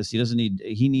doesn't exist.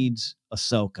 He needs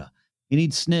Ahsoka. He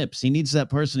needs Snips. He needs that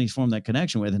person he's formed that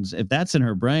connection with. And if that's in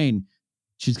her brain,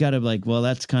 she's got to be like, well,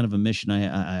 that's kind of a mission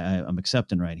I'm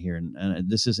accepting right here. And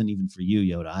this isn't even for you,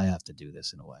 Yoda. I have to do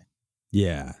this in a way.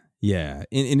 Yeah. Yeah.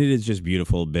 And it is just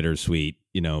beautiful, bittersweet,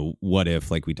 what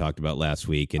if, like we talked about last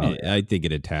week. And I think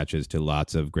it attaches to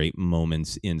lots of great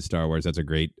moments in Star Wars. That's a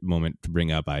great moment to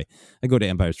bring up. I go to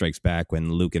Empire Strikes Back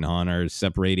when Luke and Han are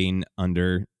separating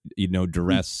under,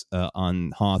 duress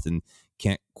on Hoth, and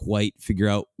can't quite figure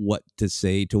out what to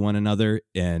say to one another.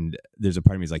 And there's a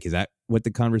part of me is like, is that what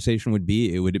the conversation would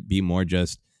be? Would it be more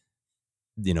just,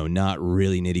 not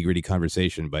really nitty gritty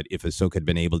conversation, but if Ahsoka had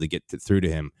been able to get through to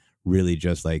him, really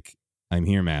just like, I'm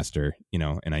here, master,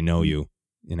 and I know you,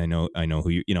 and I know who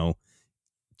you,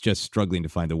 just struggling to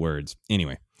find the words.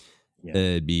 Anyway,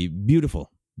 it'd be beautiful.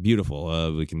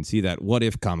 We can see that What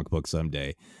If comic book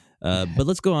someday. But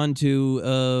let's go on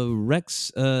to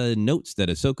Rex notes that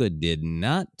Ahsoka did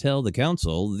not tell the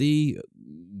council the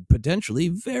potentially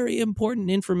very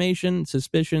important information,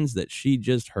 suspicions that she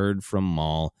just heard from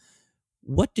Maul.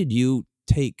 What did you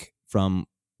take from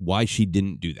why she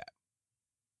didn't do that?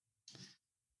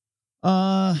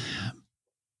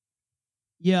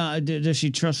 Does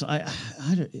she trust?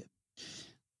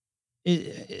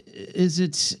 Is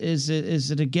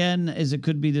it again? It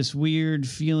could be this weird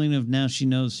feeling of now she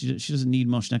knows she doesn't need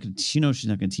Maul. She knows she's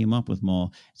not going to team up with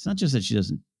Maul. It's not just that she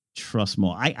doesn't trust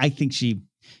Maul. I think she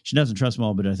doesn't trust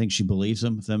Maul, but I think she believes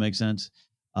him. If that makes sense.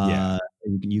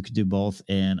 You could do both,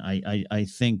 and I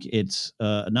think it's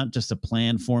not just a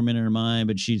plan forming in her mind,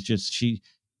 but she's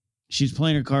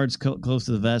playing her cards close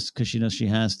to the vest because she knows she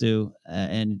has to,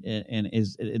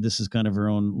 this is kind of her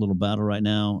own little battle right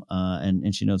now,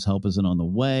 and she knows help isn't on the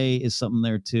way is something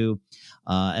there too,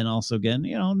 and also again,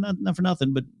 not for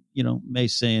nothing, but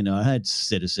Mace saying, "I had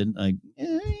citizen," like,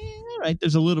 all right,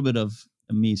 there's a little bit of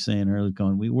me saying early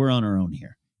going, we're on our own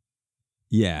here.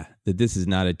 Yeah, that this is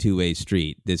not a two-way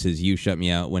street. This is you shut me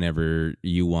out whenever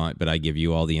you want, but I give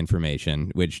you all the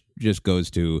information, which just goes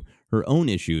to her own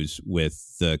issues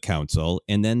with the council.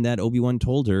 And then that Obi-Wan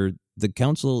told her, the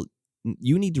council,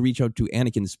 you need to reach out to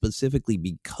Anakin specifically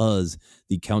because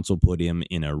the council put him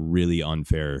in a really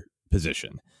unfair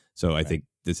position. So I think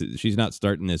she's not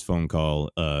starting this phone call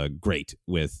great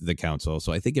with the council.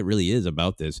 So I think it really is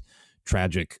about this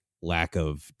tragic lack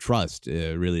of trust,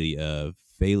 really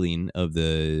failing of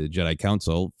the Jedi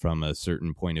Council from a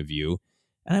certain point of view.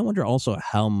 And I wonder also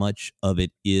how much of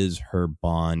it is her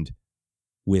bond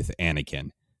with Anakin,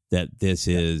 that this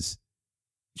is,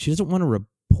 she doesn't want to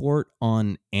report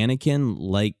on Anakin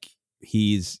like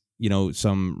he's,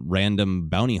 some random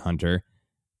bounty hunter.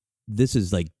 This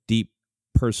is like deep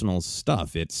personal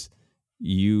stuff. It's,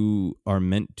 you are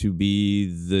meant to be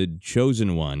the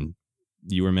chosen one.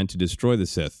 You were meant to destroy the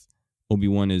Sith.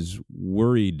 Obi-Wan is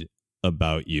worried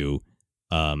about you,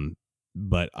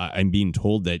 but I'm being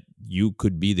told that you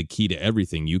could be the key to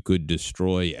everything. You could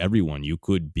destroy everyone. You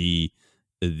could be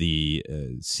the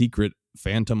secret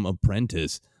phantom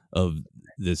apprentice of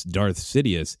this Darth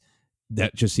Sidious.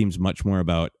 That just seems much more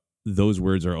about those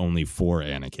words are only for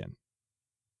Anakin.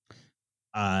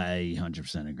 I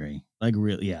 100% agree. Like,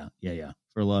 really, yeah,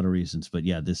 for a lot of reasons. But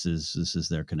yeah, this is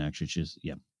their connection. She's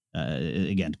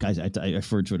again, guys, I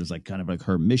refer to it as like kind of like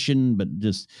her mission, but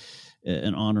just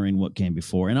and honoring what came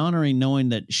before, and honoring knowing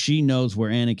that she knows where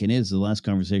Anakin is. The last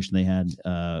conversation they had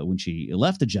when she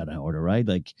left the Jedi Order, right?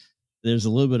 Like, there's a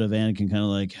little bit of Anakin kind of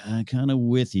like, I'm kind of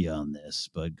with you on this,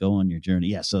 but go on your journey.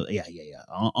 Yeah. So yeah.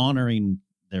 Honoring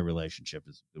their relationship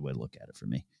is a good way to look at it for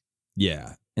me.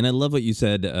 Yeah. And I love what you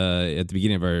said at the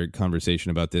beginning of our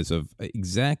conversation about this, of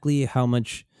exactly how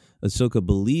much Ahsoka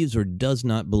believes or does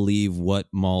not believe what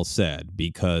Maul said,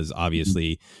 because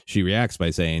obviously she reacts by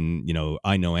saying,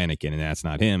 I know Anakin and that's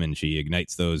not him. And she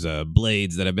ignites those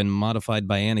blades that have been modified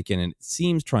by Anakin, and it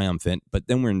seems triumphant. But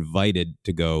then we're invited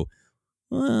to go,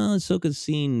 well, Ahsoka's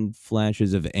seen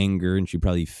flashes of anger and she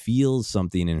probably feels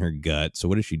something in her gut. So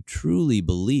what does she truly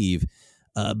believe?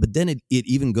 But then it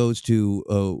even goes to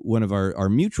one of our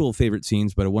mutual favorite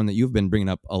scenes, but one that you've been bringing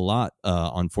up a lot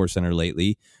on Force Center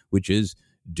lately, which is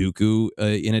Dooku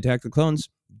in Attack of the Clones,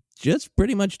 just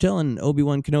pretty much telling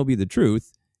Obi-Wan Kenobi the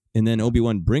truth. And then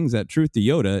Obi-Wan brings that truth to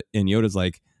Yoda, and Yoda's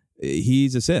like,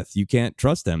 he's a Sith. You can't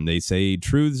trust them. They say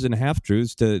truths and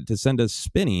half-truths to send us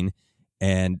spinning.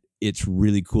 And it's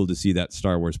really cool to see that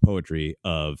Star Wars poetry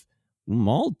of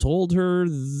Maul told her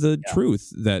the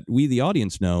truth that we, the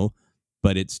audience, know,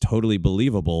 but it's totally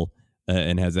believable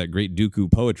and has that great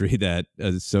Dooku poetry that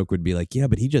Ahsoka would be like, yeah,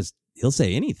 but he'll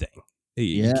say anything.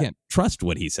 You can't trust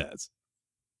what he says.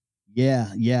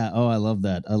 Yeah. Oh, I love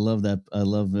that. I love,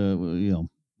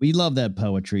 we love that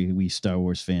poetry, we Star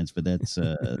Wars fans, but that's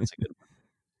a good one.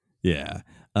 Yeah.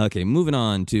 Okay, moving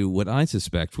on to what I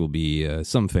suspect will be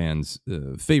some fans'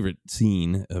 favorite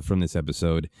scene from this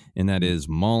episode, and that is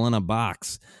Maul in a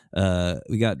box.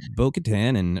 We got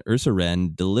Bo-Katan and Ursa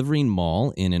Wren delivering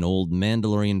Maul in an old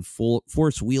Mandalorian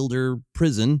Force wielder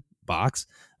prison box,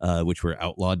 which were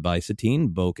outlawed by Satine.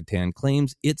 Bo-Katan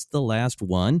claims it's the last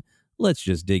one. Let's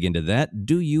just dig into that.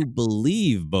 Do you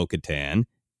believe Bo-Katan?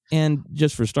 And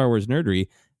just for Star Wars nerdery,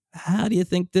 how do you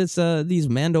think these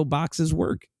Mando boxes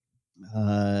work?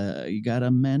 You got a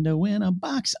Mando in a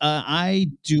box. I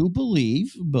do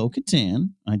believe Bo-Katan.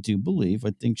 I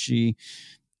think she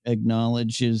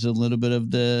acknowledges a little bit of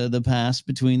the past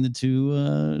between the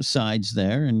two sides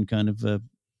there, and kind of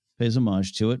pays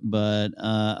homage to it. But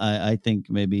I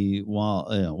think maybe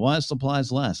while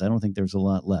supplies last, I don't think there's a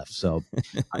lot left. So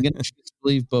I'm going to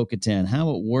believe Bo-Katan.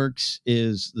 How it works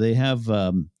is they have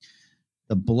the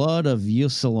blood of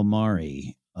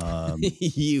Yusuf-Lamari.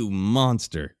 You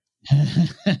monster.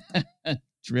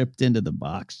 Dripped into the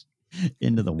box,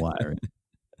 into the wire.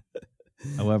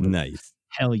 However, nice.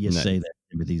 Hell, you say that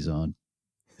with these on.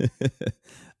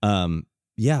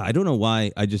 Yeah, I don't know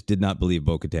why. I just did not believe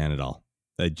Bo-Katan at all.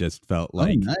 I just felt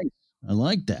like, nice. I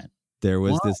like that. There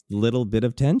was this little bit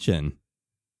of tension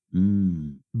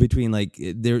between, like,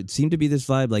 there seemed to be this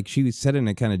vibe, like she said in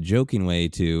a kind of joking way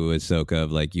to Ahsoka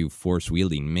of like, you force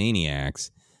wielding maniacs.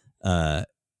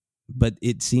 But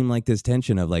it seemed like this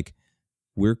tension of like,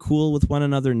 we're cool with one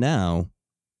another now.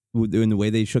 And the way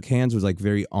they shook hands was like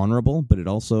very honorable, but it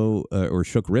also, or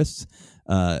shook wrists,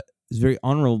 is very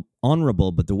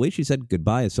honorable. But the way she said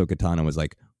goodbye, Ahsoka Tano, was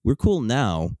like, we're cool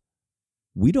now.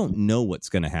 We don't know what's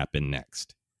going to happen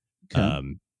next.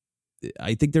 Okay.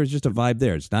 I think there's just a vibe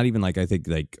there. It's not even like, I think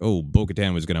like, oh,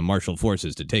 Bo-Katan was going to marshal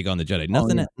forces to take on the Jedi.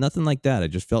 Nothing like that. I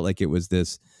just felt like it was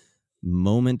this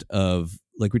moment of,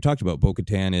 like we talked about,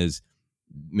 Bo-Katan is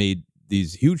made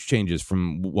these huge changes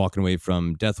from walking away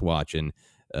from Death Watch and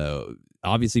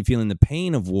obviously feeling the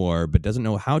pain of war, but doesn't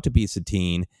know how to be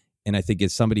Satine. And I think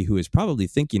is somebody who is probably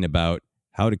thinking about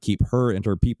how to keep her and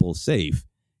her people safe.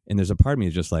 And there's a part of me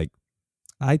is just like,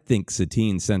 I think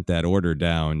Satine sent that order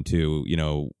down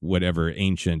to, whatever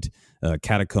ancient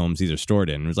catacombs these are stored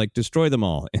in. It was like, destroy them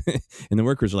all. And the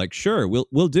workers are like, sure,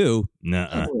 we'll do.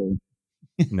 Nuh-uh.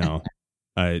 No.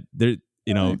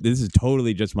 This is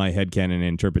totally just my headcanon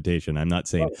interpretation. I'm not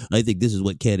saying I think this is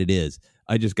what canon is.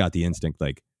 I just got the instinct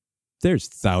like there's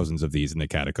thousands of these in the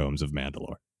catacombs of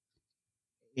Mandalore.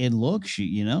 And look,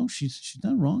 she's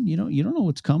not wrong. You don't know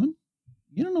what's coming.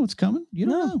 You don't know what's coming. You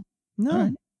don't know. No.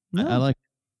 Right. No. I like it.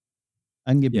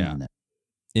 I can get behind that.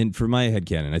 And for my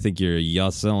headcanon, I think your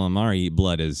Yusuf-Lamari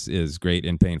blood is great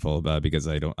and painful because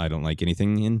I don't like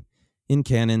anything in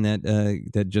canon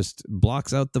that just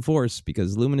blocks out the Force,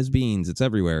 because luminous beings, it's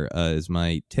everywhere, is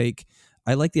my take.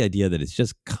 I like the idea that it's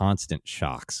just constant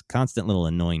shocks, constant little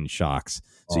annoying shocks,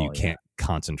 so you can't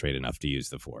concentrate enough to use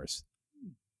the Force.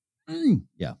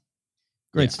 Yeah.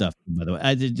 Great stuff, by the way.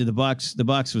 I did the box. The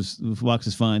box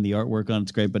is fine. The artwork on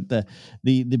it's great, but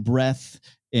the breadth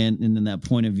and then that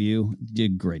point of view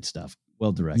did great stuff.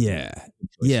 Well directed.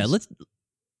 Yeah.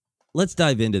 Let's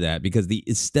dive into that, because the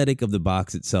aesthetic of the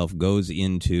box itself goes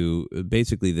into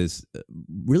basically this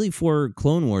really for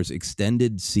Clone Wars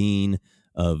extended scene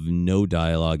of no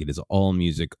dialogue. It is all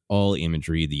music, all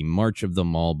imagery. The March of the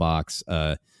Maul box.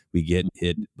 We get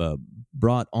it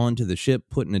brought onto the ship,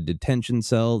 put in a detention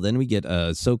cell. Then we get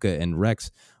Ahsoka and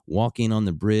Rex walking on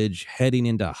the bridge, heading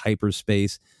into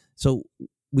hyperspace. So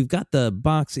we've got the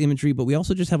box imagery, but we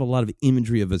also just have a lot of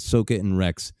imagery of Ahsoka and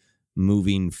Rex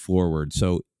moving forward.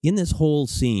 So in this whole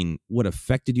scene, what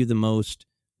affected you the most?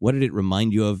 What did it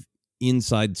remind you of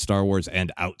inside Star Wars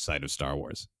and outside of Star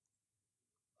Wars?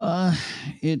 There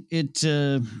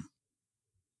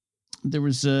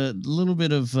was a little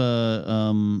bit of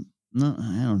no,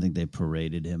 I don't think they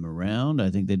paraded him around. I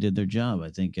think they did their job. I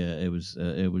think it was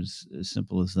as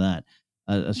simple as that.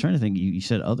 I was trying to think. You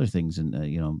said other things, and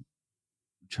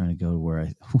trying to go to where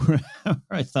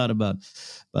I thought about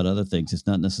other things. It's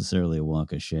not necessarily a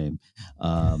walk of shame.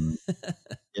 You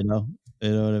know what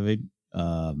I mean?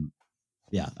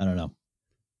 Yeah, I don't know.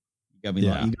 You got me. You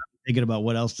got me thinking about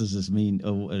what else does this mean?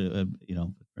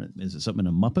 Is it something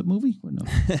in a Muppet movie? Or no?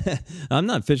 I'm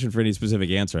not fishing for any specific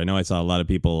answer. I know I saw a lot of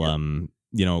people,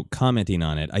 commenting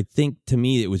on it. I think to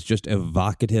me it was just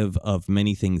evocative of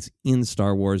many things in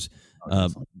Star Wars,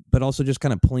 but also just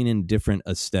kind of pulling in different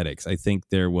aesthetics. I think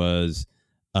there was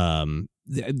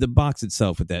the box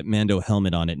itself with that Mando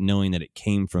helmet on it, knowing that it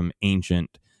came from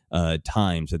ancient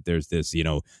times, that there's this,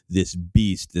 this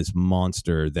beast, this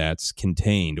monster that's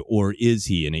contained, or is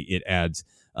he? And it adds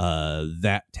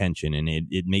that tension, and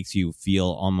it makes you feel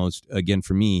almost, again,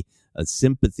 for me, a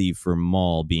sympathy for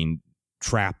Maul being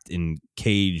trapped and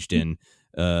caged, and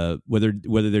whether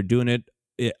they're doing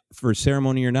it for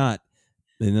ceremony or not,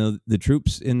 the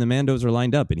troops in the Mandos are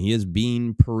lined up, and he is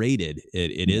being paraded.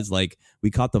 It is like we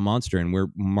caught the monster, and we're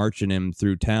marching him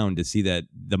through town to see that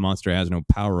the monster has no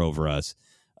power over us.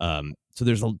 So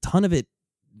there's a ton of it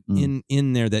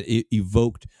in there that it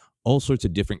evoked all sorts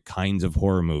of different kinds of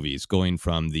horror movies, going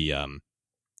from the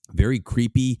very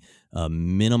creepy,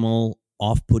 minimal,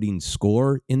 off-putting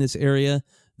score in this area,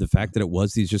 the fact that it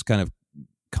was these just kind of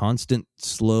constant,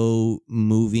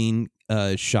 slow-moving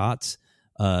shots,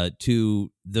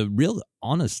 to the real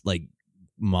honest, like,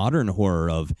 modern horror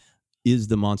of, is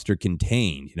the monster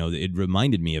contained? It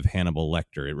reminded me of Hannibal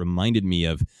Lecter. It reminded me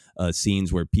of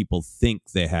scenes where people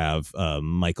think they have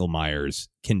Michael Myers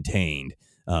contained,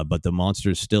 but the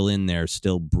monster's still in there,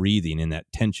 still breathing in that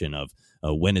tension of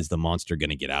when is the monster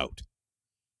going to get out?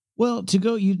 Well, to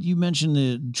go, you mentioned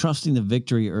the trusting the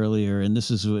victory earlier, and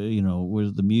this is where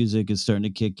the music is starting to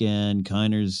kick in.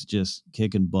 Kyner's just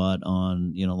kicking butt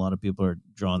on. A lot of people are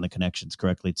drawing the connections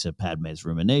correctly to Padme's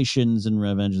ruminations in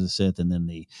Revenge of the Sith, and then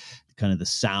the kind of the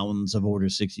sounds of Order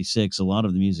 66. A lot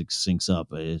of the music syncs up.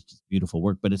 It's just beautiful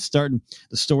work, but the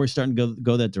story's starting to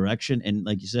go that direction. And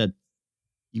like you said,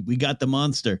 we got the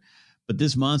monster, but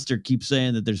this monster keeps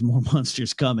saying that there's more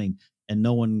monsters coming. And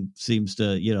no one seems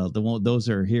to, those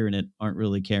who are hearing it aren't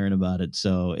really caring about it.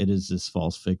 So it is this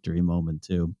false victory moment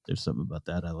too. There's something about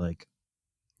that I like.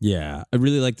 Yeah, I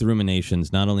really like the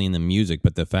ruminations, not only in the music,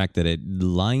 but the fact that it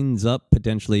lines up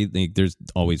potentially. There's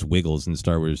always wiggles in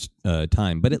Star Wars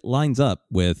time, but it lines up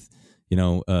with,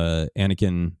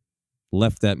 Anakin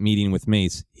left that meeting with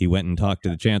Mace. He went and talked to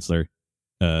the Chancellor.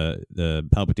 The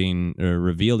Palpatine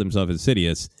revealed himself as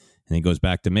Sidious. And he goes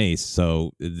back to Mace.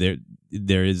 So there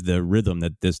is the rhythm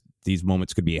that these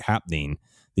moments could be happening.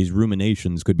 These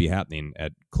ruminations could be happening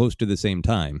at close to the same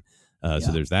time.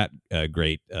 So there's that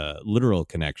great literal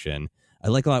connection. I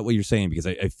like a lot what you're saying, because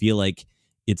I feel like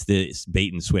it's this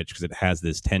bait and switch, because it has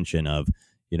this tension of,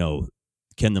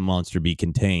 can the monster be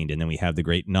contained? And then we have the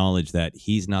great knowledge that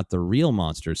he's not the real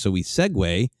monster. So we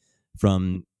segue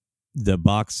from the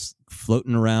box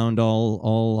floating around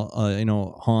all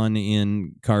Han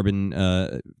in carbon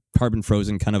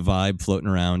frozen kind of vibe, floating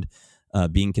around,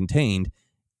 being contained.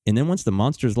 And then once the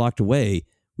monster's locked away,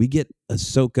 we get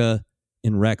Ahsoka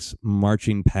and Rex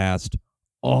marching past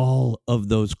all of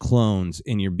those clones,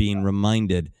 and you're being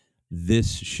reminded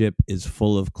this ship is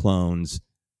full of clones.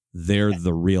 They're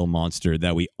the real monster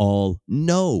that we all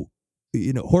know.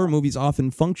 Horror movies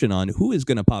often function on who is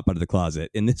going to pop out of the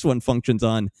closet, and this one functions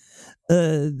on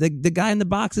the guy in the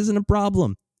box isn't a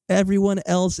problem. Everyone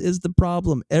else is the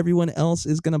problem. Everyone else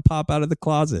is going to pop out of the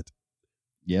closet.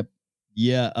 Yep.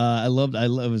 Yeah, I loved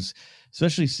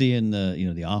especially seeing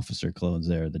the officer clones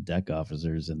there, the deck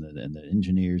officers and the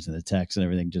engineers and the techs and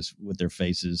everything, just with their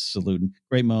faces saluting.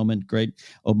 Great moment, great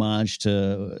homage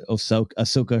to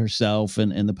Ahsoka herself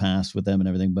and the past with them and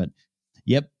everything. But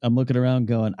yep, I'm looking around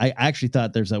going, I actually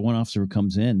thought there's that one officer who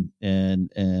comes in and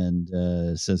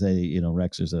says, hey,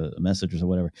 Rex, there's a message or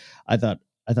whatever. I thought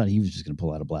he was just going to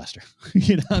pull out a blaster.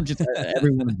 I'm just,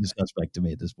 everyone is a suspect to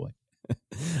me at this point.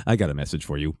 I got a message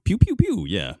for you. Pew, pew, pew.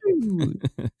 Yeah.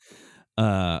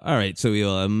 All right. So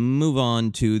we'll move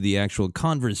on to the actual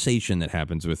conversation that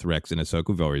happens with Rex and Ahsoka.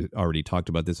 We've already talked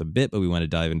about this a bit, but we want to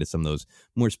dive into some of those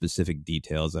more specific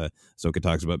details. Ahsoka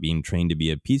talks about being trained to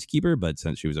be a peacekeeper, but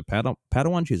since she was a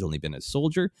Padawan, she's only been a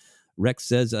soldier. Rex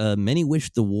says, many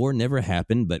wish the war never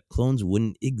happened, but clones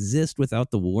wouldn't exist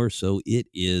without the war, so it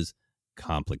is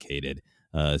complicated.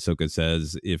 Ahsoka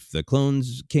says if the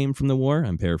clones came from the war,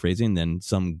 I'm paraphrasing, then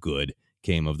some good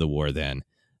came of the war then.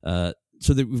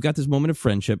 So that we've got this moment of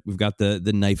friendship. We've got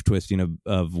the knife twisting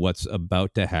of what's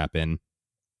about to happen.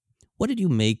 What did you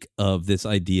make of this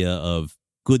idea of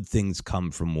good things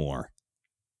come from war?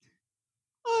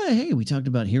 Hey, we talked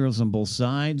about heroes on both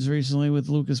sides recently with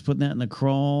Lucas putting that in the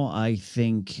crawl. I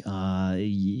think,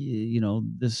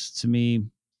 this to me,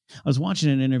 I was watching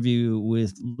an interview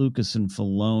with Lucas and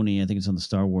Filoni. I think it's on the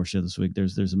Star Wars show this week.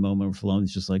 There's a moment where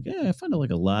Filoni's just like, I find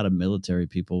like a lot of military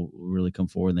people really come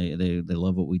forward and they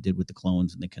love what we did with the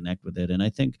clones and they connect with it. And I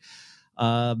think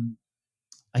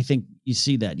you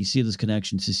see that. You see those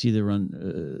connections. You see the run,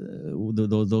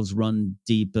 those run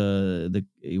deep.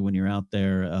 When you're out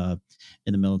there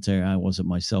in the military, I wasn't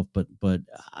myself, but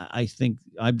I think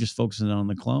I'm just focusing on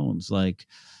the clones. Like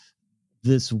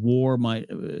this war might,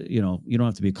 you don't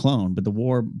have to be a clone, but the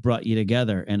war brought you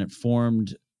together, and it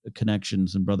formed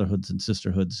connections and brotherhoods and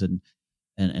sisterhoods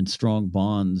and strong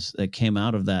bonds that came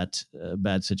out of that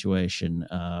bad situation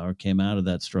or came out of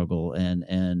that struggle.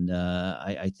 And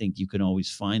I think you can always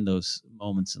find those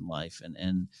moments in life.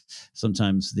 And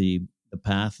sometimes the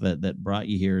path that brought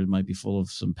you here might be full of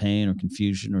some pain or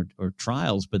confusion or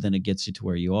trials, but then it gets you to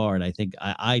where you are. And I think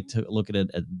I look at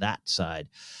it at that side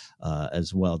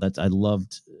as well. I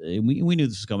loved, we knew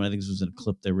this was coming. I think this was in a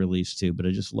clip they released too, but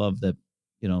I just love that,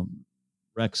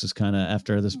 Rex is kind of,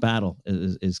 after this battle,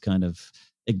 is kind of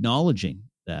acknowledging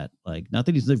that, like, not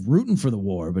that he's like rooting for the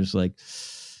war, but it's like,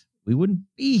 we wouldn't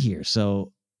be here.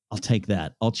 So I'll take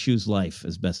that. I'll choose life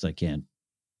as best I can.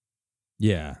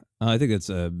 Yeah, I think that's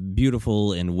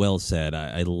beautiful and well said.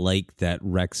 I like that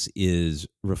Rex is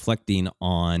reflecting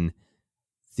on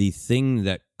the thing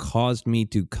that caused me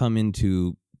to come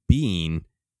into being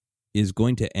is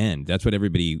going to end. That's what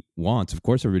everybody wants. Of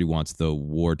course, everybody wants the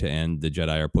war to end. The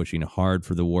Jedi are pushing hard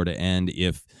for the war to end.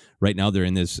 If right now they're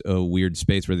in this weird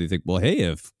space where they think, well, hey,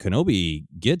 if Kenobi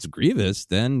gets Grievous,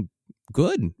 then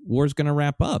good, war's going to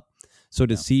wrap up. So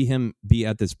to see him be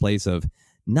at this place of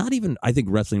not even, I think,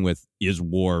 wrestling with is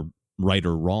war right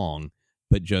or wrong,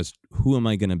 but just who am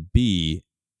I going to be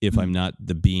if I'm not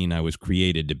the being I was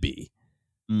created to be?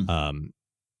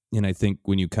 And I think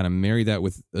when you kind of marry that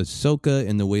with Ahsoka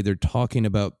and the way they're talking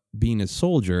about being a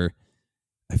soldier,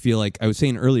 I feel like I was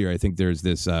saying earlier, I think there's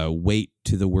this weight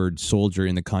to the word soldier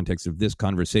in the context of this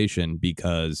conversation,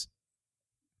 because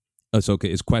Ahsoka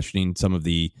is questioning some of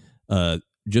the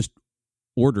just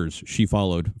orders she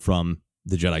followed from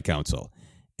the Jedi Council.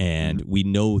 And we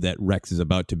know that Rex is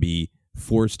about to be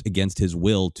forced against his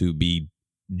will to be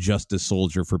just a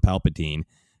soldier for Palpatine.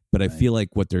 But I feel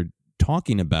like what they're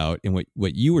talking about, and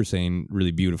what you were saying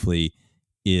really beautifully,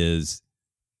 is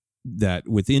that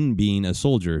within being a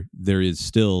soldier, there is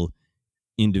still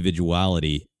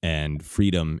individuality and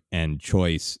freedom and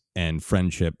choice and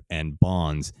friendship and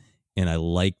bonds. And I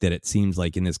like that it seems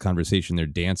like in this conversation they're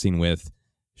dancing with,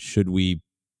 should we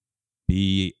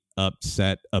be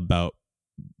upset about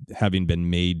having been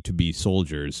made to be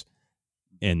soldiers?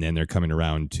 And then they're coming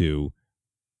around to,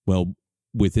 well,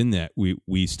 within that,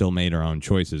 we still made our own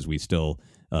choices. We still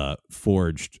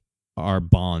forged our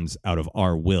bonds out of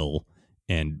our will,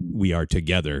 and we are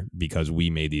together because we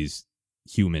made these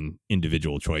human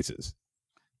individual choices.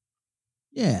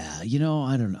 Yeah,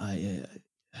 I don't know. I'm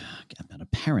not a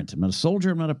parent. I'm not a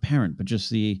soldier. I'm not a parent. But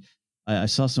just I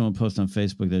saw someone post on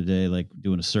Facebook the other day, like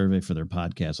doing a survey for their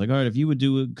podcast. Like, all right, if you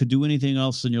could do anything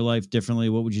else in your life differently,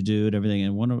 what would you do and everything?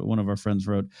 And one of our friends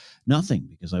wrote, nothing,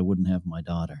 because I wouldn't have my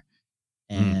daughter.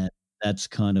 And that's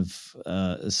kind of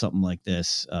something like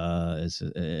this, is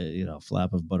a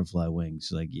flap of butterfly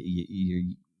wings. Like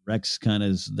Rex kind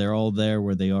of, they're all there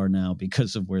where they are now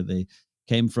because of where they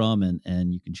came from,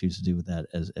 and you can choose to do with that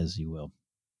as you will.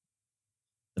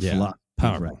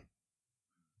 Powerful.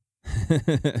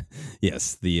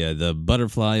 Yes, the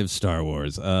butterfly of Star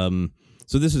Wars.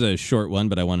 So this is a short one,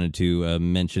 but I wanted to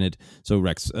mention it. So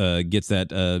Rex gets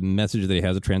that message that he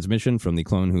has a transmission from the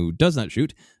clone who does not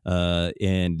shoot.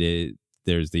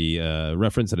 There's the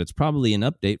reference that it's probably an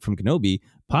update from Kenobi,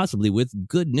 possibly with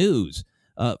good news.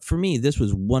 For me, this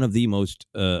was one of the most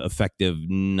effective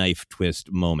knife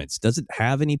twist moments. Does it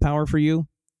have any power for you?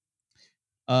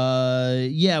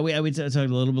 Yeah, we talked a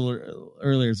little bit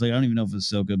earlier. It's like, I don't even know if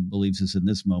Ahsoka believes this in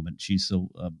this moment. She's so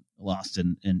lost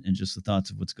in just the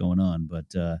thoughts of what's going on. But,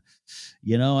 I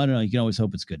don't know. You can always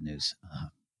hope it's good news.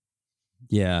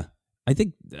 Yeah, I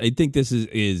think this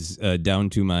is down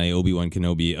to my Obi-Wan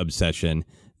Kenobi obsession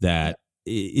that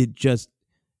it just,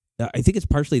 I think it's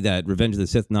partially that Revenge of the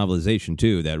Sith novelization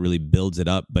too that really builds it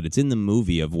up, but it's in the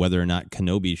movie of whether or not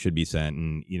Kenobi should be sent.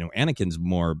 And, Anakin's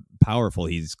more powerful.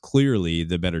 He's clearly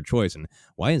the better choice. And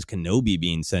why is Kenobi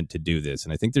being sent to do this?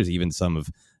 And I think there's even some of,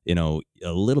 a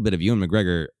little bit of Ewan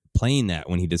McGregor playing that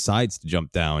when he decides to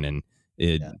jump down and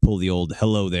pull the old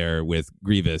hello there with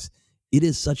Grievous. It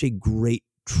is such a great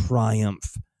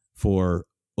triumph for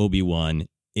Obi-Wan,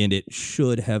 and it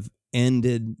should have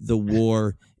ended the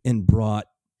war and brought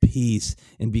peace.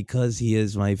 And because he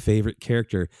is my favorite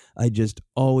character, I just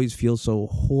always feel so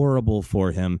horrible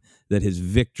for him that his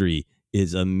victory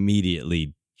is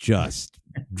immediately just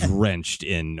drenched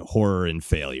in horror and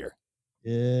failure.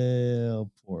 Yeah,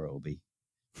 poor Obi.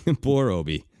 Poor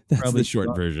Obi. That's Probably the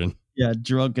short version. Yeah,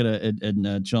 drunk at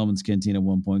Chalman's Canteen at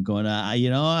one point, going, I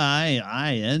ended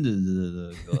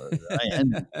I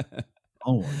ended.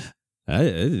 Oh,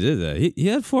 he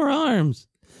had 4 arms.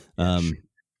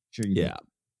 Sure you did.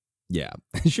 Yeah,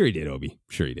 sure he did, Obi.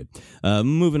 Sure he did.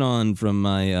 Moving on from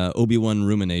my Obi-Wan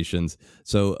ruminations.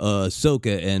 So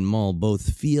Ahsoka and Maul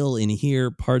both feel and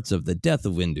hear parts of the death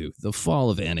of Windu, the fall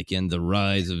of Anakin, the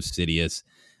rise of Sidious.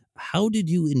 How did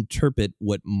you interpret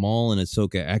what Maul and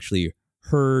Ahsoka actually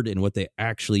heard and what they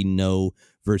actually know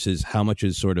versus how much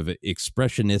is sort of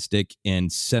expressionistic and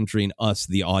centering us,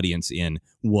 the audience, in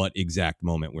what exact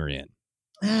moment we're in?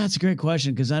 That's a great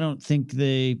question, because I don't think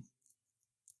they...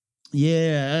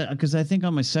 Yeah, because I think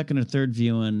on my second or third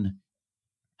viewing,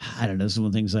 I don't know, some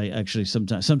of the things I actually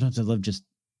sometimes I love just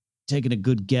taking a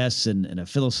good guess and a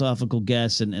philosophical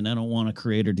guess, and I don't want a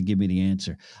creator to give me the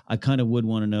answer. I kind of would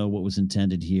want to know what was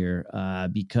intended here,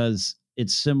 because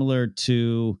it's similar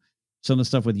to some of the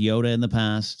stuff with Yoda in the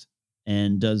past.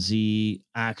 And does he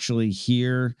actually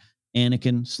hear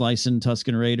Anakin slicing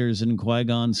Tusken Raiders and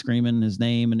Qui-Gon screaming his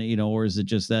name, and or is it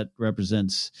just that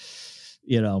represents,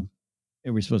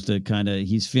 we're supposed to kind of,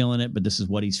 he's feeling it, but this is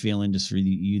what he's feeling, just for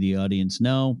you, the audience,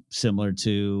 know. Similar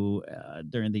to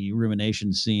during the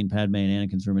rumination scene, Padme and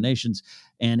Anakin's ruminations,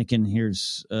 Anakin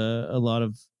hears a lot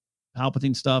of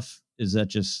Palpatine stuff. Is that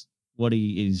just what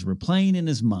he is replaying in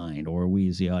his mind, or are we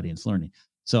as the audience learning?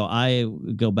 So I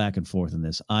go back and forth in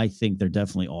this. I think they're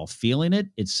definitely all feeling it.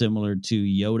 It's similar to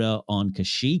Yoda on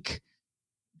Kashyyyk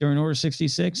during Order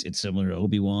 66. It's similar to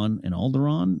Obi-Wan and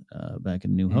Alderaan back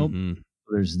in New Hope.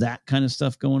 There's that kind of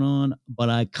stuff going on, but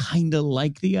I kind of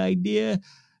like the idea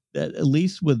that, at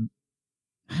least with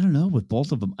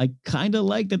both of them, I kind of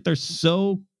like that they're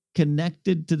so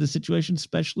connected to the situation,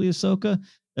 especially Ahsoka,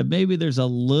 that maybe there's a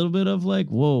little bit of like,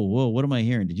 whoa, what am I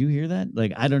hearing? Did you hear that?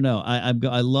 Like, I don't know. I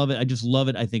love it. I just love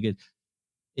it. I think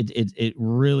it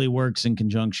really works in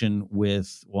conjunction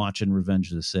with watching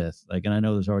Revenge of the Sith. Like, and I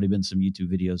know there's already been some YouTube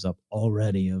videos up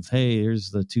already of, hey,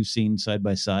 here's the 2 scenes side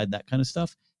by side, that kind of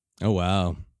stuff. Oh,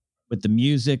 wow. With the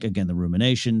music, again, the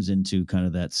ruminations into kind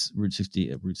of that Route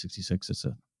 66. It's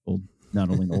a old, not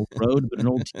only an old road, but an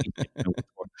old TV.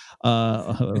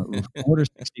 Order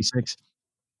 66.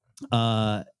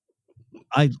 The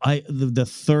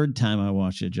third time I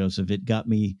watched it, Joseph, it got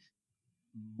me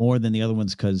more than the other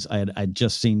ones, because I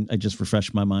just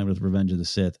refreshed my mind with Revenge of the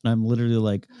Sith, and I'm literally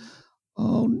like,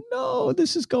 oh no,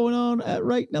 this is going on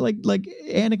right now. Like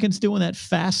Anakin's doing that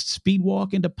fast speed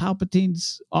walk into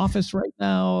Palpatine's office right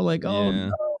now. Like, oh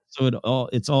no. So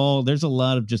it's all there's a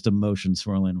lot of just emotion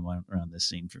swirling around this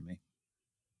scene for me.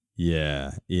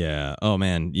 Yeah. Oh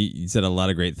man, you said a lot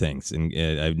of great things, and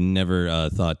I've never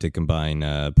thought to combine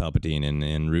Palpatine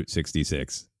and Route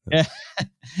 66.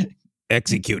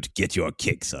 Execute, get your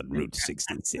kicks on Route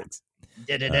 66.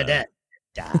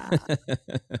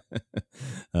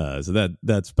 So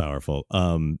that's powerful.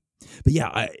 But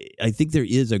yeah, I think there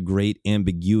is a great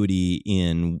ambiguity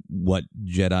in what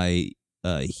Jedi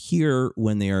hear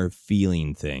when they are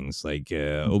feeling things. Like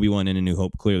Obi-Wan in A New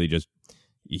Hope clearly just,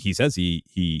 he says he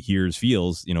hears,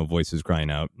 feels, voices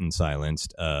crying out and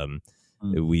silenced.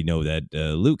 We know that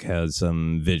Luke has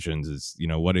some visions.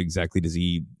 What exactly does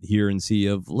he hear and see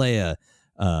of Leia?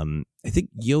 I think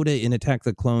Yoda in Attack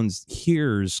the Clones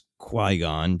hears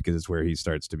Qui-Gon, because it's where he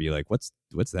starts to be like, what's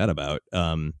that about?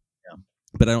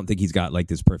 But I don't think he's got like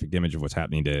this perfect image of what's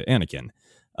happening to Anakin.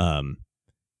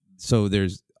 So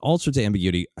there's all sorts of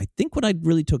ambiguity. I think what I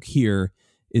really took here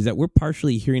is that we're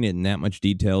partially hearing it in that much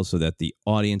detail so that the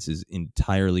audience is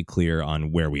entirely clear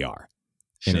on where we are.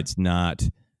 Sure. And it's not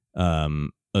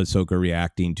Ahsoka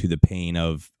reacting to the pain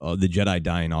of the Jedi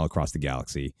dying all across the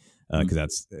galaxy, because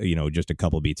that's, just a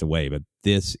couple beats away. But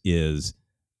this is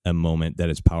a moment that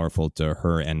is powerful to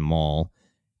her and Maul.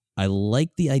 I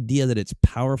like the idea that it's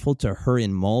powerful to her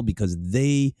and Maul because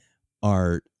they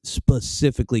are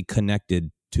specifically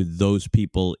connected to those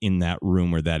people in that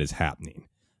room where that is happening.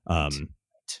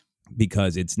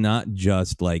 because it's not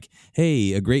just like,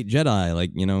 hey, a great Jedi,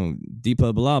 like,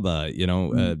 Deepa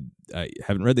Billaba, I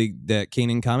haven't read that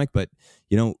Kanan comic, but,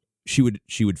 she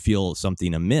would feel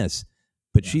something amiss,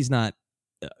 but she's not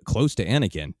close to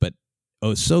Anakin. But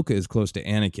Ahsoka is close to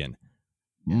Anakin.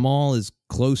 Maul is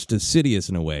close to Sidious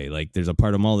in a way. Like, there's a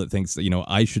part of Maul that thinks that,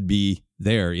 I should be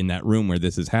there in that room where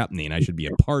this is happening. I should be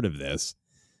a part of this.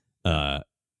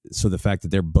 So the fact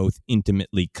that they're both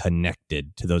intimately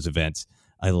connected to those events,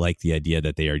 I like the idea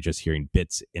that they are just hearing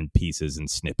bits and pieces and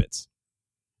snippets.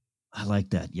 I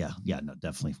like that. Yeah. Yeah, no,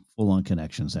 definitely full on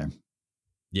connections there.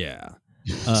 Yeah.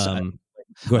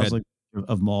 Go ahead. Like,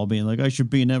 of Maul being like, I should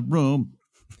be in that room.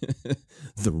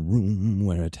 The room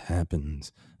where it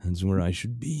happens. That's where I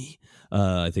should be.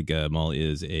 I think Maul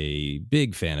is a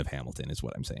big fan of Hamilton, is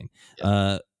what I'm saying.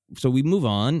 Yeah. So we move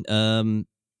on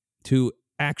to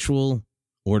actual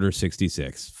Order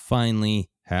 66, finally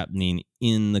happening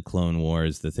in the Clone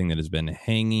Wars, the thing that has been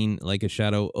hanging like a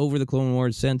shadow over the Clone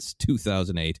Wars since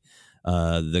 2008.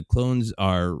 The clones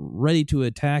are ready to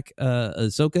attack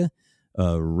Ahsoka.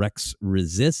 Rex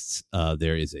resists.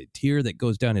 There is a tear that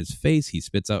goes down his face. He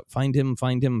spits out, find him,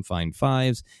 find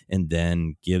fives, and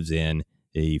then gives in.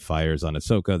 He fires on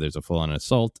Ahsoka. There's a full-on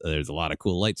assault. There's a lot of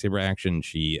cool lightsaber action.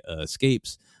 She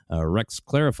escapes. Rex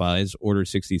clarifies Order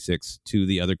 66 to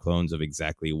the other clones of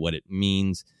exactly what it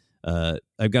means.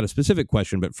 I've got a specific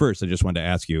question, but first I just wanted to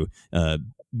ask you,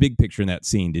 big picture in that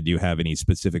scene, did you have any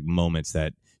specific moments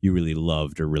that you really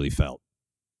loved or really felt?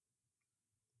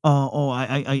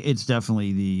 It's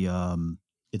definitely the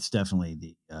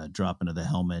dropping of the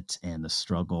helmet and the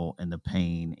struggle and the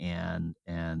pain,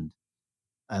 and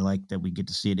I like that we get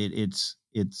to see it.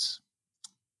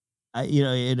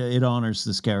 It honors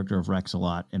this character of Rex a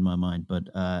lot in my mind, but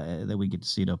that we get to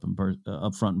see it up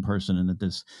front in person, and that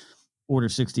this Order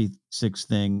 66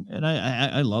 thing, and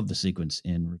I love the sequence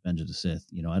in Revenge of the Sith.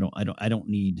 I don't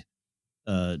need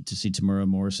to see Temuera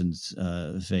Morrison's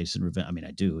face in Revenge. I mean,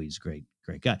 I do. He's a great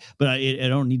guy, but I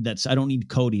don't need that. I don't need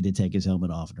Cody to take his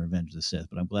helmet off in Revenge of the Sith.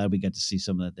 But I'm glad we got to see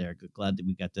some of that there. Glad that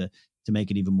we got to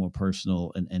make it even more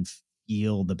personal and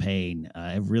feel the pain.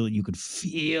 You could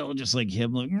feel just like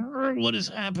him, like, what is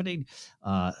happening?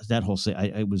 That whole thing,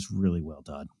 it was really well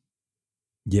done.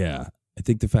 Yeah. I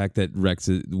think the fact that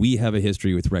we have a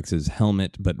history with Rex's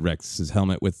helmet, but Rex's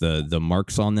helmet with the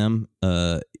marks on them,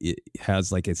 it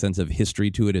has like a sense of history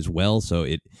to it as well. So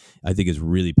I think is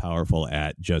really powerful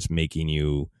at just making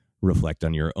you reflect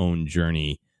on your own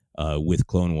journey with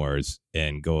Clone Wars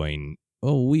and going,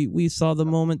 oh, we saw the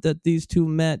moment that these two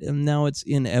met, and now it's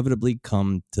inevitably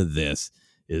come to this,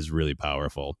 is really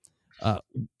powerful. No.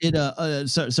 And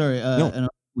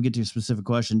we'll get to your specific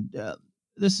question.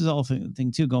 This is all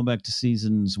thing too, going back to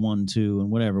seasons 1, 2, and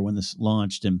whatever, when this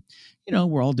launched, and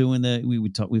we're all doing that.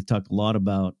 We've talked a lot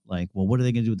about, like, well, what are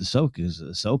they going to do with Ahsoka? Because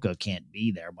Ahsoka can't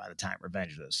be there by the time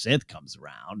Revenge of the Sith comes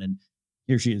around, and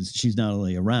here she is. She's not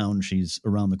only around, she's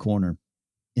around the corner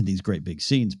in these great big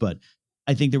scenes. But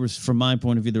I think there was, from my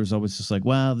point of view, there was always just like,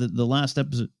 wow, the last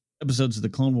episodes of the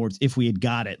Clone Wars, if we had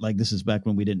got it, like, this is back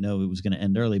when we didn't know it was going to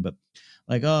end early, but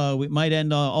like, oh, we might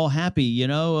end all happy,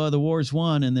 the war's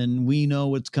won, and then we know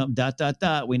what's coming, ...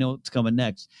 we know what's coming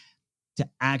next. To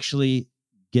actually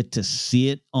get to see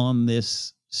it on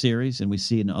this series, and we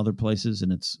see it in other places,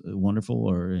 and it's wonderful,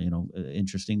 or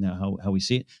interesting how we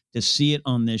see it. To see it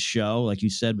on this show, like you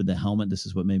said, with the helmet, this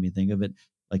is what made me think of it.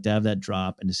 Like, to have that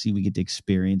drop and to see we get to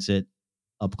experience it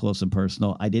up close and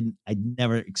personal. I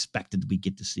never expected we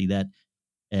get to see that,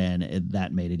 and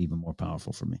that made it even more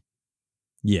powerful for me.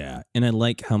 Yeah, and I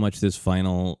like how much this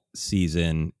final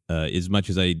season, as much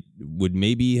as I would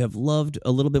maybe have loved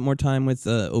a little bit more time with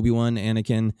Obi-Wan,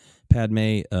 Anakin,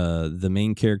 Padme, the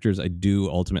main characters, I do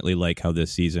ultimately like how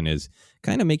this season is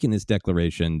kind of making this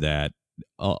declaration that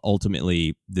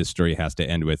ultimately this story has to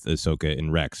end with Ahsoka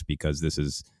and Rex, because this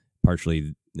is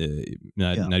partially,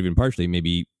 not even partially,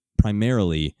 maybe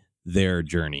primarily their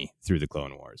journey through the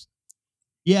Clone Wars.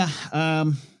 Yeah,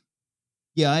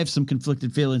 I have some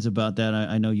conflicted feelings about that.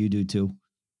 I know you do too.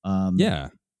 I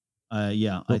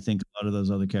think a lot of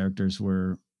those other characters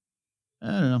were, I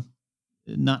don't know,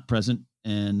 not present,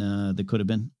 and they could have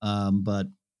been. But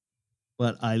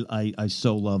I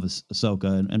so love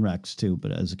Ahsoka and Rex too.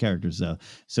 But as a characters,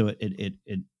 so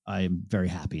I am very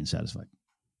happy and satisfied.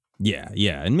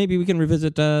 Yeah, and maybe we can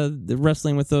revisit the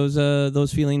wrestling with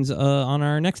those feelings on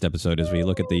our next episode as we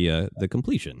look at the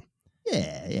completion.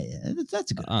 Yeah.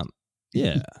 That's a good.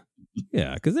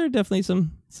 Yeah, because there are definitely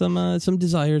some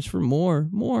desires for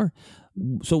more.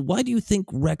 So why do you think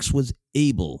Rex was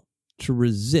able to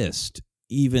resist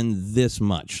even this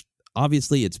much?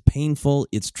 Obviously, it's painful,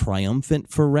 it's triumphant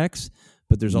for Rex,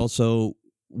 but there's also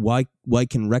why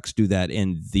can Rex do that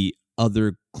and the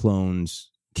other clones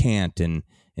can't, and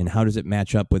how does it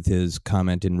match up with his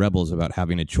comment in Rebels about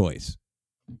having a choice?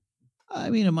 I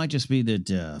mean, it might just be that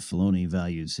Filoni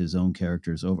values his own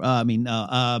characters over.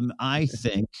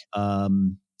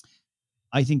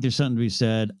 I think there's something to be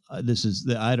said.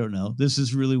 I don't know. This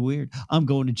is really weird. I'm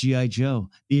going to G.I. Joe.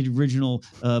 The original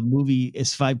movie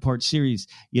is 5-part series.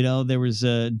 You know, there was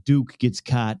Duke gets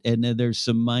caught, and there's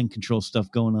some mind control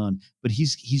stuff going on. But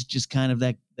he's just kind of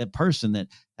that person that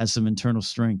has some internal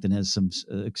strength and has some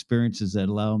experiences that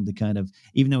allow him to kind of,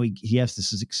 even though he has to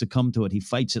succumb to it, he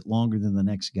fights it longer than the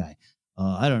next guy.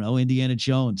 I don't know, Indiana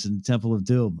Jones and Temple of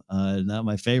Doom. Not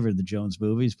my favorite of the Jones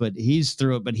movies, but he's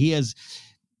through it. But he's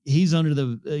under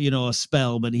the a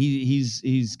spell, but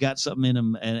he's got something in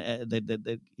him, and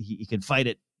that he can fight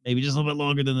it maybe just a little bit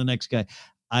longer than the next guy.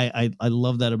 I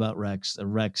love that about Rex.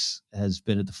 Rex has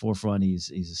been at the forefront. He's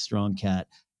a strong cat.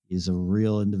 He's a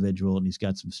real individual, and he's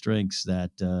got some strengths that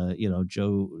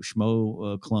Joe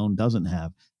Schmo clone doesn't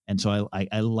have. And so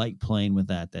I like playing with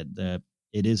that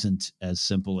it isn't as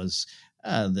simple as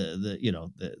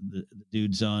the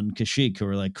dudes on Kashyyyk who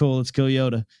are like, cool, let's kill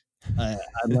Yoda. I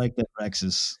like that Rex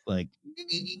is like,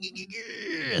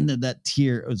 and then that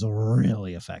tear is a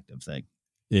really effective thing.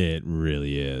 It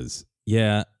really is.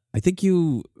 Yeah, I think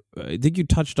you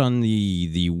touched on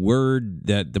the word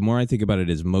that the more I think about it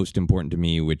is most important to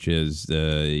me, which is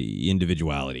the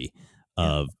individuality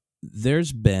of.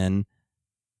 There's been.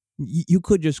 You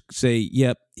could just say,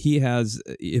 yep, he has,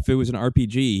 if it was an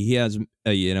RPG, he has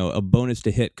a bonus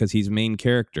to hit because he's main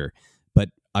character. But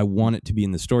I want it to be in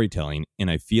the storytelling.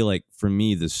 And I feel like for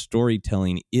me, the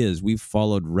storytelling is we've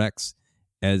followed Rex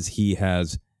as he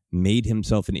has made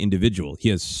himself an individual. He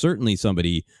is certainly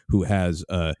somebody who has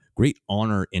great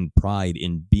honor and pride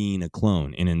in being a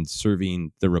clone and in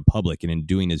serving the Republic and in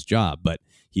doing his job. But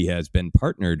he has been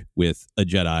partnered with a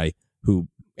Jedi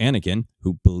Anakin,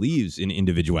 who believes in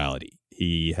individuality.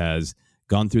 He has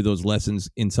gone through those lessons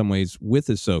in some ways with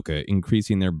Ahsoka,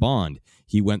 increasing their bond.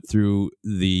 He went through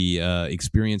the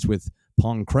experience with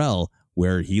Pong Krell,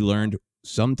 where he learned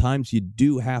sometimes you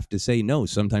do have to say no.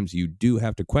 Sometimes you do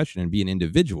have to question and be an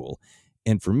individual.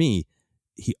 And for me,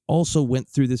 he also went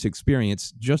through this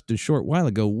experience just a short while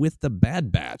ago with the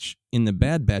Bad Batch. And the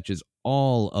Bad Batch is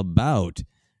all about,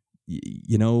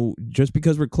 just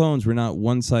because we're clones, we're not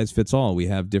one size fits all. We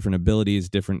have different abilities,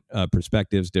 different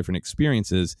perspectives, different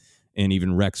experiences, and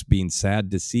even Rex being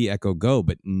sad to see Echo go,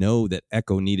 but know that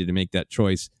Echo needed to make that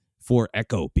choice for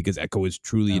Echo because Echo is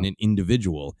truly an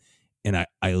individual. And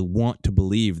I want to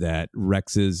believe that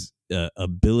Rex's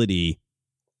ability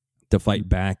to fight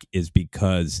back is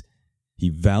because he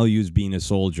values being a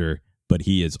soldier, but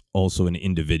he is also an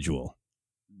individual.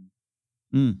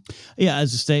 Yeah,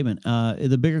 as a statement.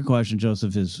 The bigger question,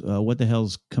 Joseph, is what the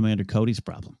hell's Commander Cody's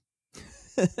problem?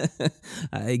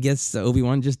 I guess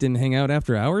Obi-Wan just didn't hang out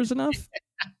after hours enough.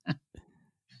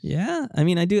 Yeah, I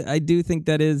mean, I do think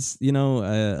that is,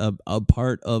 a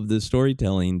part of the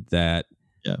storytelling that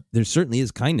there certainly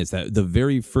is kindness. That the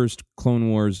very first Clone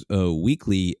Wars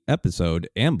weekly episode,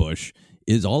 Ambush,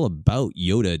 is all about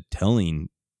Yoda telling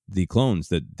the clones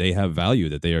that they have value,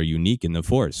 that they are unique in the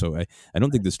Force. So I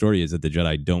don't think the story is that the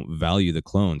Jedi don't value the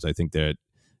clones. I think that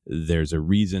there's a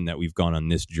reason that we've gone on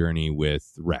this journey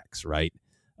with Rex, right?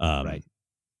 Right.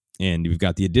 And we've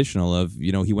got the additional of,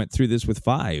 he went through this with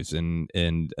Fives,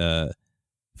 and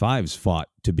Fives fought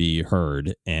to be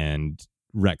heard, and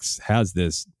Rex has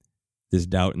this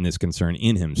doubt and this concern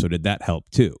in him. So did that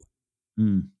help too?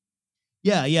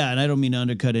 Yeah, and I don't mean to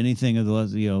undercut anything of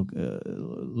the,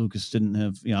 Lucas didn't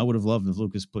have, I would have loved if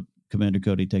Lucas put Commander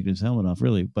Cody taking his helmet off,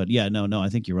 really. But yeah, no, I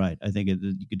think you're right. I think you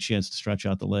get a chance to stretch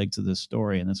out the legs of this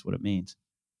story, and that's what it means.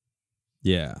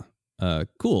 Yeah.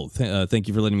 Cool. Thank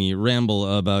you for letting me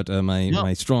ramble about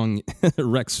my strong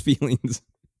Rex feelings.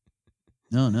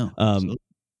 No.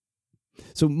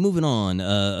 So moving on,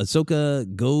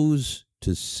 Ahsoka goes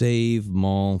to save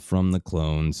Maul from the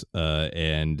clones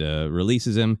and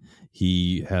releases him.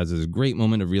 He has this great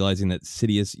moment of realizing that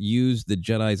Sidious used the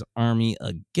Jedi's army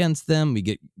against them. We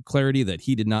get clarity that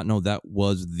he did not know that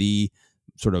was the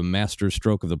sort of master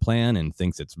stroke of the plan and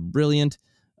thinks it's brilliant.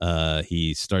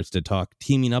 He starts to talk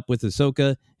teaming up with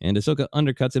Ahsoka, and Ahsoka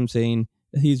undercuts him, saying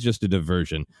he's just a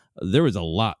diversion. There was a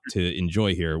lot to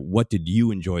enjoy here. What did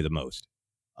you enjoy the most?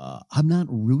 I'm not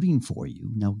rooting for you.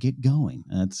 Now get going.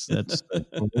 That's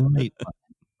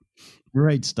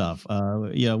great stuff.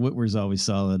 Whitwer's always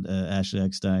solid. Ashley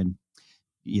Eckstein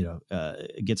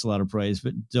gets a lot of praise,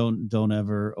 but don't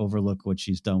ever overlook what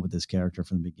she's done with this character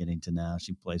from the beginning to now.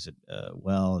 She plays it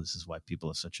well. This is why people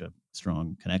have such a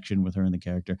strong connection with her and the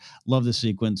character. Love the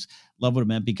sequence. Love what it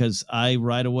meant, because I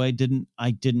right away didn't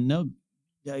know.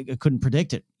 I couldn't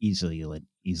predict it easily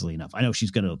enough. I know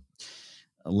she's going to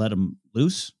let him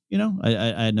loose.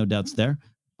 I had no doubts there,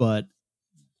 but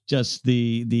just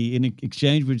the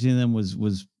exchange between them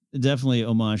was definitely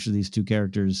homage to these two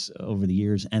characters over the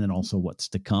years, and then also what's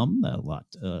to come. A lot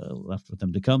left with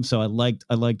them to come. So I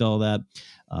liked all that.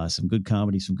 Some good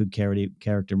comedy, some good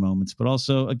character moments, but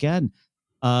also again,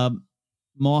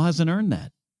 Maul hasn't earned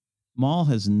that. Maul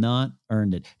has not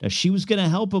earned it. Now, she was going to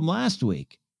help him last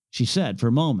week, she said, for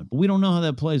a moment, but we don't know how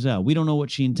that plays out. We don't know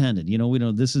what she intended. We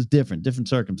know this is different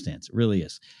circumstance. It really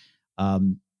is.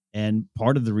 And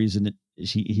part of the reason that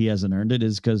he hasn't earned it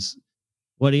is because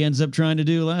what he ends up trying to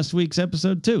do last week's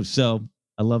episode too. So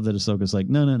I love that Ahsoka's like,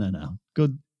 no. Go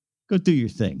do your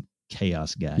thing,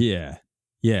 chaos guy.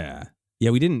 Yeah.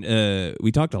 We didn't,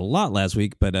 we talked a lot last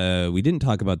week, but we didn't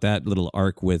talk about that little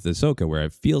arc with Ahsoka where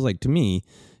it feels like to me,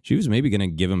 she was maybe going to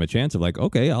give him a chance of like,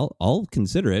 okay, I'll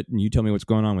consider it. And you tell me what's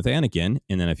going on with Anakin.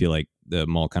 And then I feel like the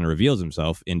Maul kind of reveals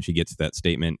himself, and she gets that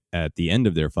statement at the end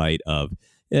of their fight of,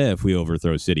 if we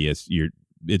overthrow Sidious,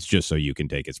 it's just so you can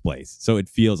take its place. So it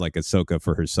feels like Ahsoka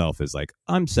for herself is like,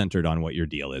 I'm centered on what your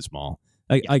deal is, Maul.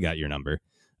 I got your number.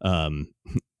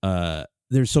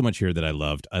 There's so much here that I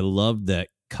loved. I loved that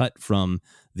cut from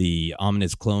the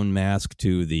ominous clone mask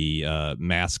to the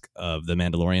mask of the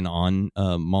Mandalorian on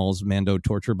Maul's Mando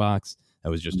torture box. That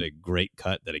was just a great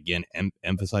cut that, again,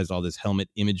 emphasized all this helmet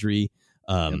imagery.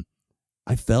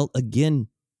 I felt, again,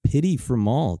 pity for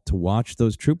Maul to watch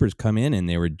those troopers come in and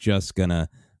they were just going to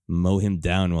mow him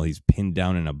down while he's pinned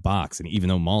down in a box. And even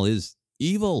though Maul is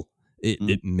evil,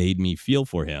 it made me feel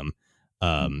for him.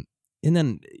 And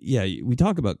then, we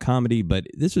talk about comedy, but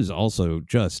this is also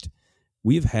just,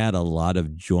 we've had a lot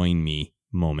of join me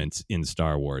moments in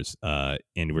Star Wars,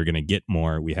 and we're going to get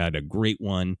more. We had a great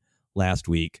one last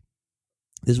week.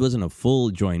 This wasn't a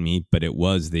full join me, but it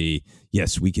was the,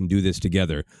 yes, we can do this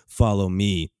together. Follow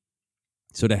me.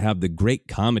 So to have the great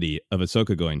comedy of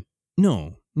Ahsoka going,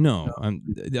 no,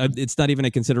 it's not even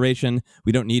a consideration.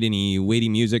 We don't need any weighty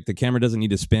music. The camera doesn't need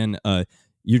to spin.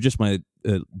 You're just my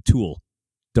tool.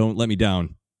 Don't let me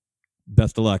down.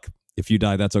 Best of luck. If you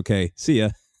die, that's okay. See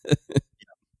ya.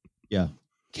 Yeah.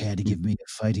 Can't give me a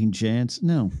fighting chance?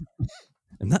 No.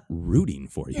 I'm not rooting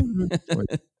for you.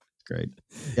 Great.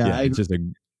 It's just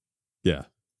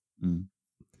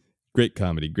great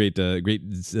comedy. Great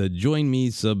join me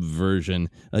subversion.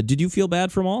 Did you feel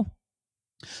bad for Maul?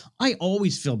 I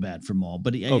always feel bad for Maul,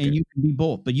 but and you can be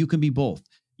both. But you can be both.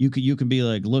 You can be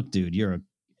like, look, dude, you're an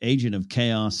agent of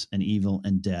chaos and evil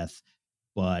and death,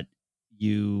 but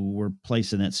you were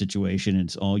placed in that situation. And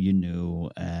it's all you knew,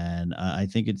 and I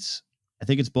think it's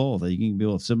both. You can be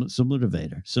both, similar to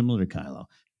Vader, similar to Kylo.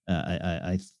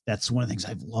 I that's one of the things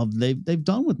I've loved they've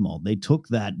done with Maul. They took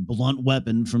that blunt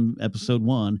weapon from episode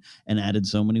 1 and added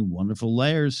so many wonderful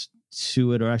layers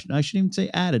to it, or I shouldn't even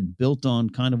say added, built on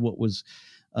kind of what was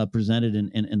presented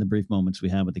in the brief moments we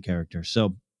had with the character.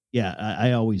 So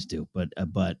I always do, but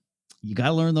you got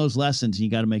to learn those lessons and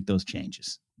you got to make those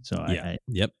changes. So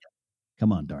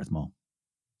come on, Darth Maul.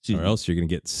 Or else you're going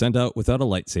to get sent out without a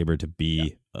lightsaber to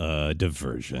be a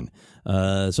diversion.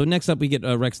 So next up, we get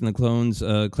Rex and the clones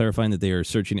clarifying that they are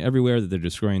searching everywhere, that they're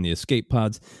destroying the escape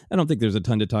pods. I don't think there's a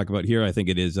ton to talk about here. I think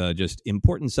it is just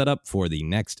important setup for the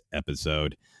next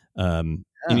episode.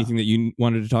 Anything that you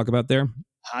wanted to talk about there?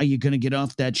 How are you going to get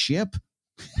off that ship?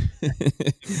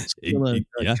 It's still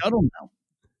a shuttle now.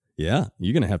 Yeah,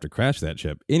 you're going to have to crash that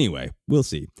ship. Anyway, we'll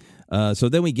see. So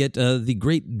then we get the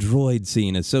great droid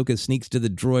scene. Ahsoka sneaks to the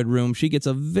droid room. She gets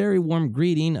a very warm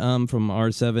greeting from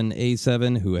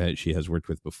R7A7, who she has worked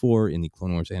with before in the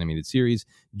Clone Wars animated series,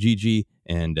 Gigi,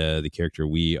 and the character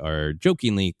we are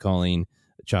jokingly calling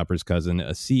Chopper's cousin,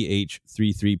 a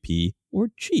CH-33P, or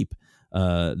Cheap.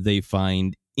 They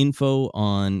find info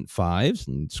on Fives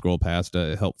and scroll past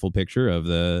a helpful picture of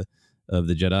the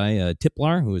Jedi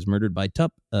Tiplar, who was murdered by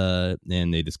Tup,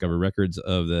 and they discover records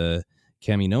of the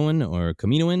Kaminoan or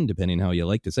Kaminoan, depending how you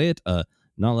like to say it,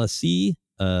 Nala C,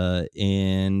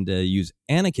 and use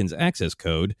Anakin's access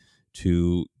code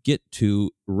to get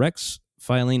to Rex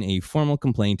filing a formal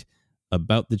complaint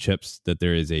about the chips, that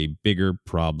there is a bigger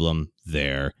problem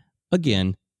there.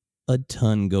 Again, a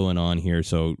ton going on here.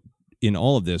 So in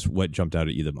all of this, what jumped out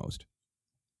at you the most?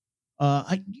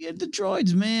 The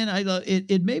droids, man.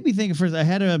 It made me think at first. I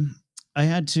had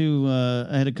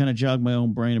to kind of jog my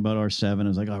own brain about R7. I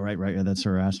was like, oh, right, that's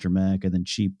her astromech, and then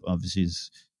Cheap obviously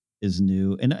is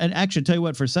new. And actually, tell you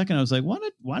what, for a second, I was like,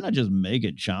 why not just make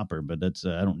it Chopper? But that's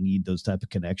I don't need those type of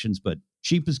connections. But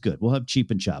cheap is good. We'll have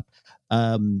cheap and chop.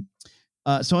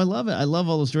 So I love it. I love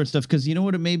all this droid stuff because you know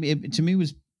what it made me. It, to me,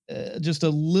 was just a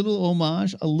little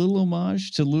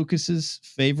homage to Lucas's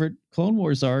favorite Clone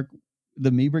Wars arc, the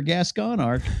Meeber Gascon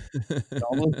arc.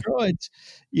 All those droids,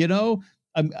 you know.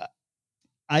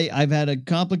 I've had a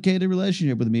complicated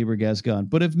relationship with Meeber Gascon,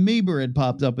 but if Meeber had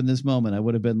popped up in this moment, I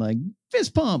would have been like,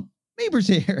 fist pump, Meeber's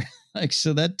here. Like,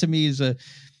 so that to me is a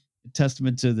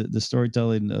testament to the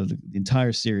storytelling of the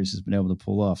entire series has been able to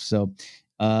pull off. So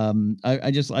I love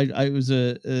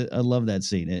that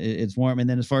scene. It's warm. And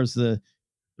then as far as the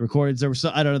recordings, there was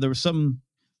something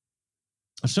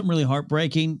really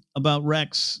heartbreaking about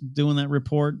Rex doing that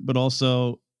report, but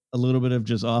also a little bit of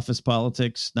just office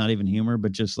politics, not even humor,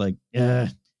 but just like, well,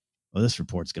 this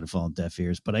report's going to fall on deaf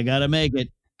ears, but I got to make it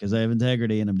because I have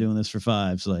integrity and I'm doing this for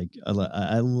five. So like,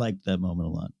 I like that moment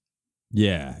a lot.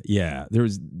 Yeah. There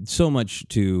was so much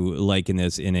to like in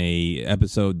this, in a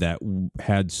episode that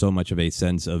had so much of a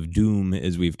sense of doom,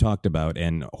 as we've talked about,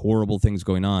 and horrible things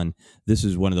going on. This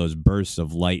is one of those bursts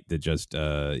of light that just,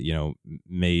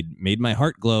 made my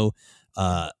heart glow.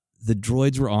 The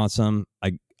droids were awesome.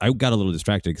 I got a little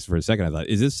distracted because for a second I thought,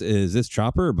 is this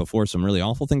Chopper before some really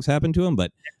awful things happened to him?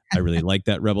 But I really like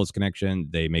that Rebels connection.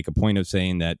 They make a point of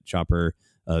saying that Chopper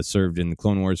served in the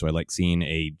Clone Wars, so I like seeing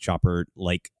a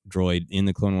Chopper-like droid in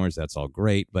the Clone Wars. That's all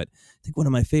great. But I think one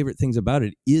of my favorite things about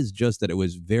it is just that it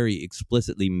was very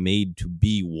explicitly made to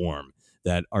be warm,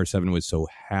 that R7 was so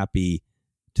happy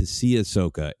to see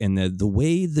Ahsoka, and the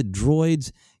way the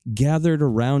droids gathered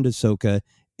around Ahsoka,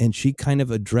 and she kind of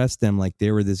addressed them like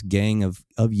they were this gang of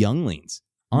younglings,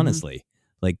 honestly. Mm-hmm.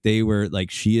 Like they were, like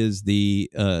she is the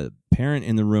parent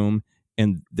in the room,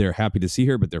 and they're happy to see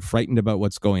her, but they're frightened about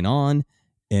what's going on.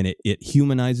 And it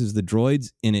humanizes the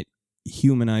droids, and it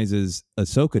humanizes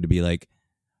Ahsoka to be like,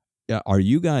 are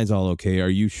you guys all okay? Are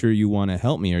you sure you want to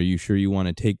help me? Are you sure you want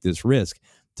to take this risk?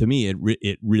 To me,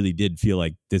 it really did feel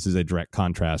like this is a direct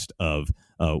contrast of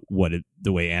the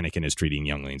way Anakin is treating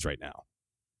younglings right now.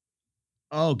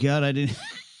 Oh God, I didn't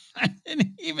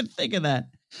even think of that.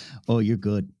 Oh, you're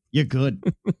good. You're good.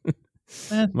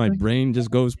 My brain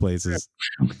just goes places.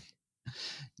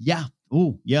 Yeah.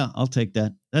 Oh, yeah. I'll take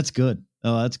that. That's good.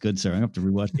 Oh, that's good, sir. I have to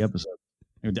rewatch the episode.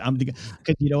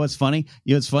 Because you know what's funny?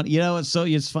 It's fun.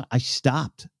 I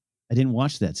stopped. I didn't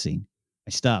watch that scene. I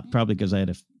stopped probably because I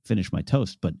had to finish my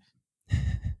toast. But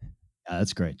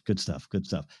that's great. Good stuff.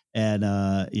 And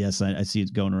yes, I see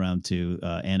it's going around to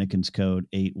Anakin's code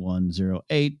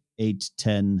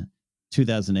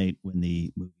 8108-810-2008 when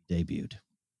the movie debuted.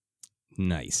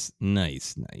 Nice.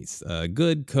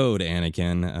 Good code,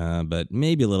 Anakin, but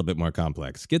maybe a little bit more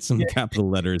complex. Get some capital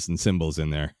letters and symbols in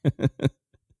there.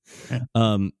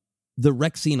 The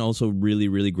Rex scene also really,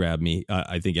 really grabbed me.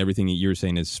 I think everything that you're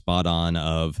saying is spot on,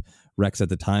 of Rex at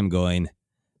the time going,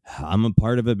 I'm a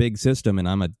part of a big system and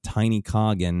I'm a tiny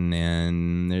cog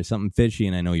and there's something fishy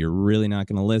and I know you're really not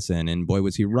going to listen. And boy,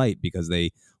 was he right, because they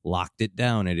locked it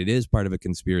down and it is part of a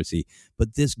conspiracy.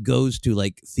 But this goes to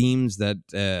like themes that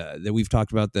we've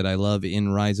talked about that I love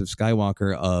in Rise of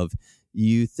Skywalker, of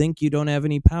you think you don't have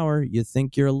any power, you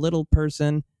think you're a little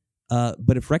person.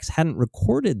 But if Rex hadn't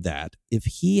recorded that, if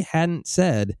he hadn't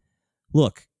said,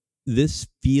 look, this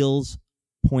feels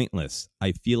pointless,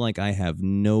 I feel like I have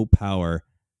no power,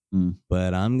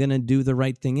 but I'm going to do the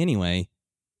right thing anyway,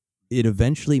 it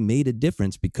eventually made a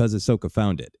difference because Ahsoka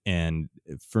found it. And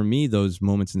for me, those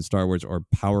moments in Star Wars are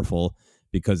powerful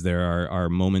because there are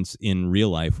moments in real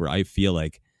life where I feel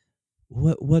like,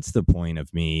 what's the point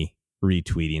of me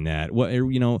retweeting that? What,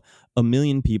 a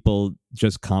million people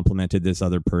just complimented this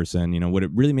other person. Would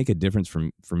it really make a difference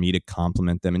for me to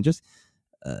compliment them? And just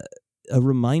a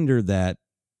reminder that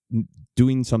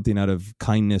doing something out of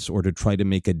kindness or to try to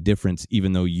make a difference,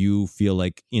 even though you feel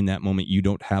like in that moment you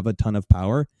don't have a ton of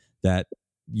power, that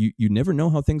you never know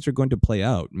how things are going to play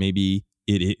out. Maybe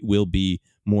it will be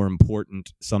more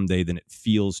important someday than it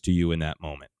feels to you in that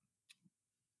moment.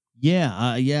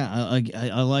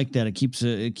 I like that. It keeps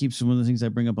one of the things I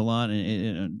bring up a lot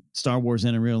in Star Wars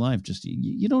and in real life. Just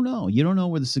you don't know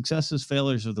where the successes,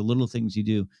 failures, or the little things you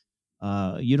do.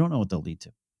 You don't know what they'll lead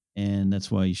to, and that's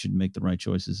why you should make the right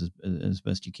choices as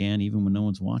best you can, even when no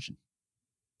one's watching.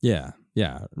 Yeah.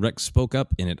 Rex spoke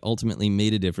up, and it ultimately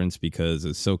made a difference because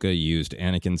Ahsoka used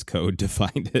Anakin's code to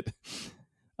find it.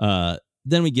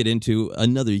 Then we get into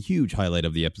another huge highlight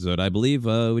of the episode, I believe,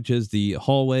 which is the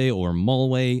hallway or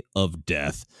Maulway of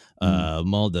death.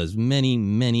 Maul does many,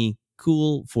 many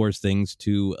cool Force things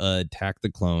to attack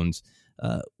the clones.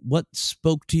 What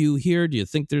spoke to you here? Do you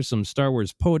think there's some Star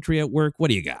Wars poetry at work? What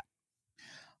do you got?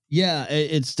 Yeah,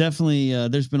 it's definitely,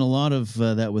 there's been a lot of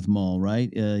that with Maul, right?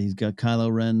 He's got Kylo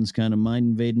Ren's kind of mind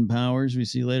invading powers we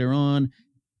see later on.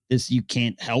 You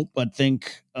can't help but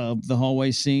think of the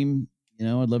hallway scene.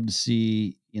 I'd love to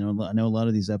see, I know a lot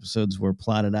of these episodes were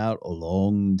plotted out a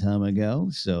long time ago.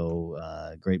 So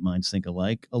great minds think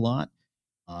alike a lot.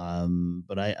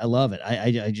 But I love it.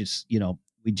 I just,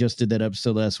 we just did that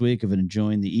episode last week of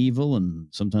enjoying the evil, and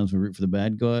sometimes we root for the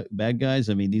bad guys.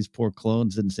 I mean, these poor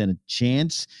clones didn't stand a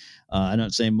chance. I'm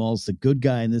not saying Maul's the good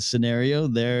guy in this scenario.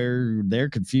 They're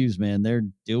confused, man. They're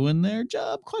doing their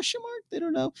job? ? They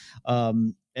don't know.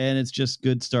 And it's just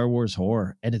good Star Wars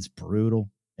horror, and it's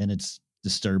brutal, and it's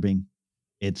disturbing.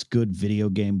 It's good video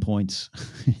game points.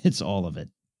 It's all of it.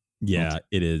 Yeah,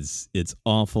 it is. It's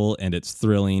awful, and it's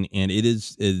thrilling, and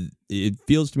it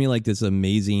feels to me like this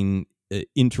amazing,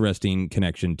 interesting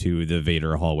connection to the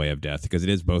Vader hallway of death, because it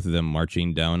is both of them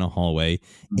marching down a hallway,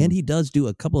 and he does do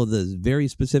a couple of the very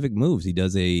specific moves. He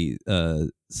does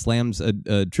slams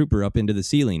a trooper up into the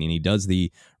ceiling, and he does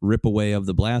the rip away of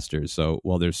the blasters. So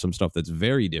while there's some stuff that's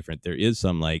very different, there is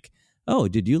some like, oh,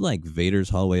 did you like Vader's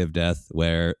hallway of death?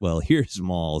 Where, well, here's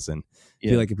Maul's, and I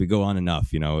feel like if we go on enough,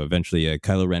 eventually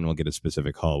Kylo Ren will get a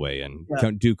specific hallway, and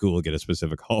Count Dooku will get a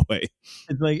specific hallway.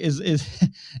 It's like,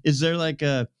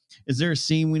 is there a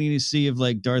scene we need to see of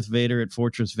like Darth Vader at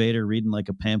Fortress Vader reading like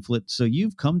a pamphlet? So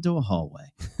you've come to a hallway.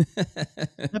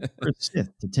 For a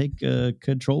Sith to take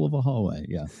control of a hallway.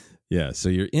 Yeah. Yeah. So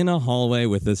you're in a hallway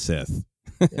with a Sith.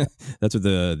 Yeah. That's what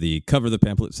the cover of the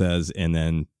pamphlet says, and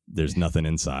then there's nothing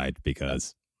inside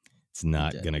because it's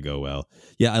not going to go well.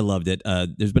 Yeah, I loved it.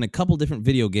 There's been a couple different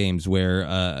video games where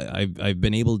I've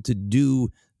been able to do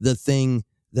the thing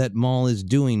that Maul is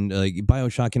doing. Like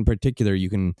BioShock in particular, you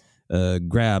can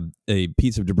grab a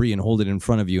piece of debris and hold it in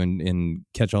front of you and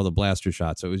catch all the blaster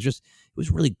shots. So it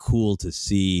was really cool to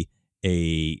see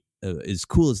as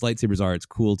cool as lightsabers are, it's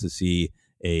cool to see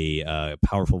a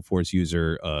powerful Force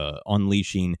user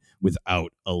unleashing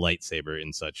without a lightsaber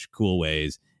in such cool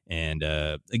ways. And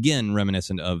again,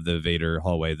 reminiscent of the Vader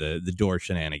hallway, the door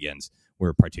shenanigans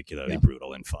were particularly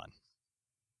brutal and fun.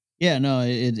 Yeah, no,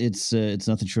 it's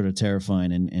nothing short of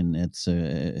terrifying, and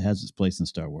it has its place in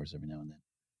Star Wars every now and then.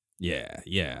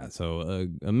 Yeah. So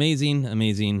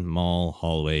amazing Maul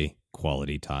hallway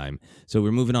quality time. So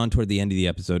we're moving on toward the end of the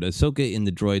episode. Ahsoka and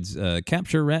the droids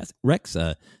capture Rex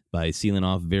by sealing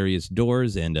off various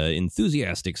doors, and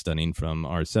enthusiastic stunning from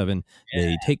R7. Yeah.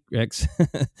 They take Rex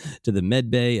to the med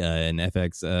bay. An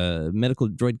FX medical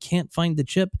droid can't find the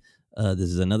chip. This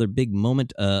is another big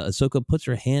moment. Ahsoka puts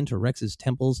her hand to Rex's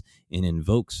temples and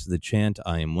invokes the chant,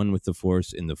 "I am one with the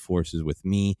Force, and the Force is with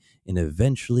me." And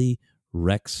eventually,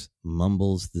 Rex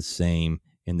mumbles the same,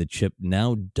 and the chip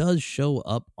now does show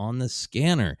up on the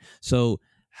scanner. So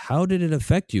how did it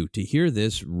affect you to hear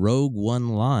this Rogue One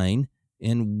line?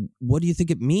 And what do you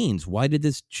think it means? Why did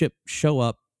this chip show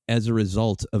up as a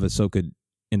result of Ahsoka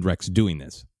and Rex doing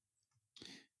this?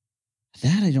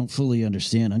 That I don't fully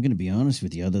understand. I'm going to be honest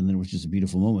with you, other than it was just a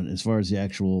beautiful moment. As far as the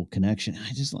actual connection,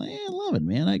 I love it,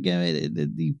 man. I get it.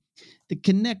 The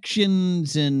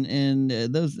connections and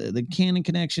those, the canon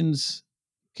connections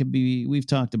can be, we've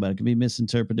talked about it, can be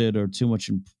misinterpreted or too much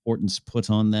importance put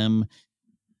on them.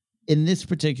 In this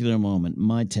particular moment,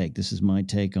 this is my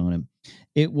take on it.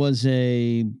 It was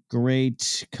a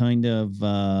great kind of,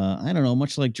 I don't know,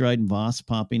 much like Dryden Voss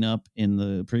popping up in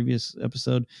the previous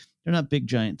episode. They're not big,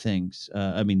 giant things.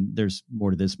 I mean, there's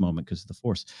more to this moment because of the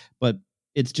Force. But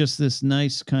it's just this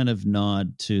nice kind of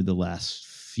nod to the last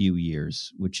few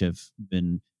years, which have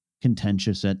been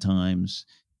contentious at times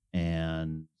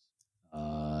and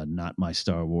not my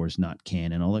Star Wars, not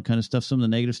canon, all that kind of stuff. Some of the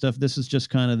negative stuff. This is just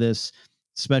kind of this,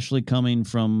 especially coming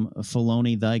from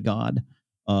Filoni, thy God,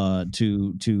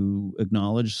 to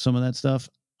acknowledge some of that stuff.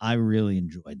 I really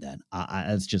enjoyed that.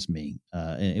 That's just me.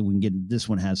 And we can get, this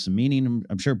one has some meaning,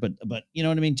 I'm sure, but you know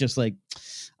what I mean? Just like,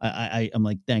 I'm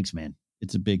like, thanks, man.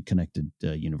 It's a big connected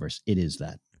universe. It is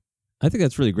that. I think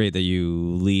that's really great that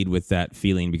you lead with that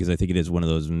feeling, because I think it is one of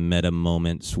those meta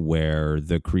moments where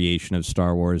the creation of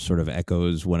Star Wars sort of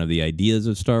echoes one of the ideas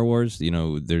of Star Wars. You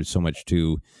know, there's so much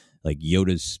to like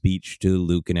Yoda's speech to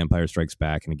Luke in Empire Strikes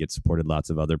Back, and it gets supported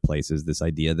lots of other places. This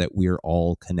idea that we're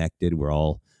all connected, we're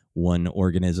all one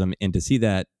organism, and to see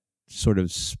that sort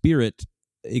of spirit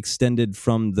extended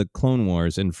from the Clone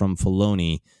Wars and from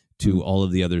Filoni to all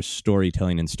of the other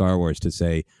storytelling in Star Wars, to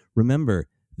say, remember,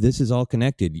 this is all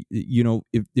connected. You know,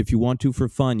 if you want to for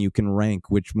fun, you can rank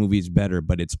which movie's better,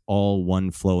 but it's all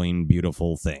one flowing,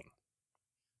 beautiful thing.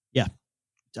 Yeah.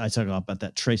 I talk about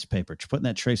that trace paper, putting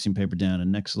that tracing paper down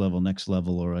and next level,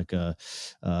 or like a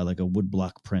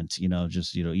woodblock print,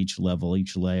 just, each level,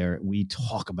 each layer. We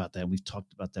talk about that. We've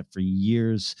talked about that for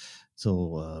years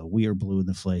till we are blue in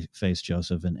the face,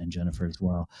 Joseph and Jennifer as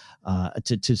well.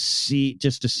 To see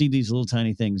these little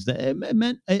tiny things, that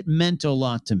it meant a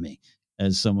lot to me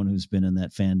as someone who's been in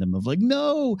that fandom of like,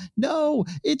 no,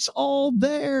 it's all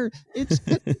there. It's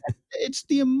it's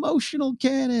the emotional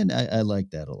canon. I like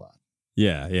that a lot.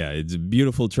 Yeah, it's a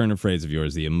beautiful turn of phrase of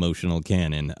yours, the emotional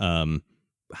canon.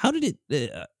 How did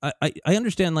it? I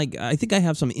understand. Like, I think I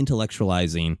have some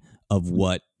intellectualizing of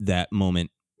what that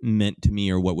moment meant to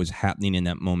me, or what was happening in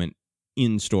that moment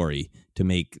in story to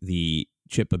make the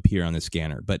chip appear on the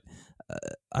scanner. But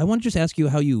I want to just ask you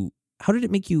how did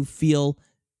it make you feel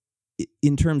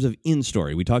in terms of in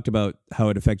story? We talked about how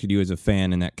it affected you as a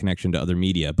fan and that connection to other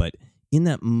media, but in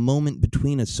that moment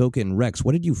between Ahsoka and Rex,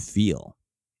 what did you feel?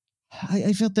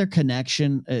 I felt their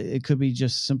connection. It could be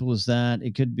just simple as that.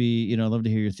 It could be, I'd love to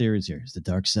hear your theories here. Is the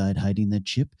dark side hiding that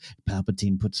chip?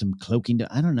 Palpatine put some cloaking to,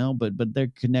 I don't know, but their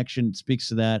connection speaks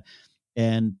to that.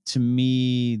 And to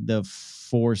me, the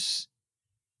Force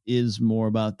is more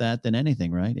about that than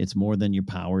anything, right? It's more than your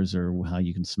powers or how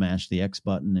you can smash the X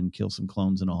button and kill some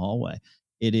clones in a hallway.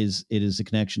 It is the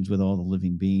connections with all the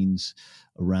living beings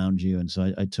around you. And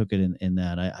so I took it in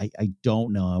that. I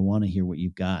don't know. I want to hear what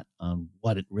you've got on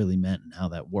what it really meant and how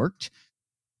that worked.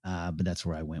 But that's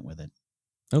where I went with it.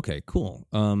 Okay, cool.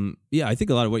 Yeah, I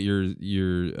think a lot of what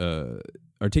you're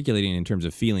articulating in terms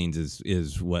of feelings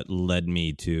is what led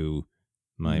me to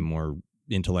my more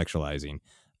intellectualizing.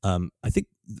 I think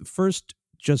first,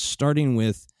 just starting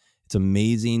with, it's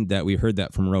amazing that we heard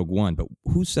that from Rogue One, but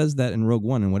who says that in Rogue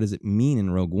One, and what does it mean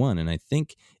in Rogue One? And I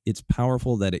think it's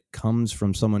powerful that it comes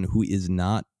from someone who is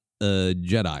not a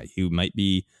Jedi, who might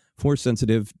be Force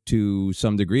sensitive to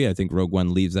some degree. I think Rogue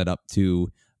One leaves that up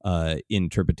to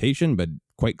interpretation, but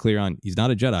quite clear on he's not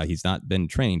a Jedi. He's not been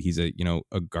trained. He's a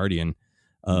guardian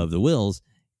of the wills.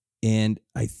 And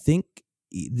I think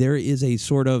there is a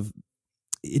sort of,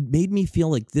 it made me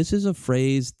feel like this is a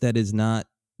phrase that does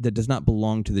not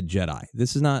belong to the Jedi.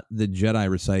 This is not the Jedi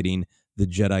reciting the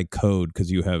Jedi code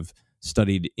because you have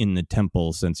studied in the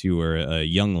temple since you were a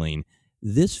youngling.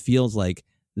 This feels like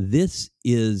this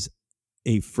is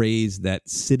a phrase that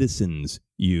citizens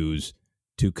use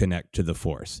to connect to the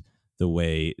Force, the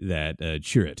way that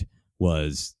Chirrut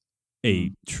was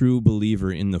a true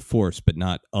believer in the Force, but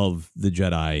not of the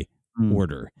Jedi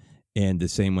Order. And the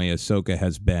same way Ahsoka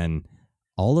has been,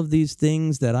 all of these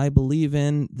things that I believe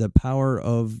in, the power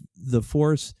of the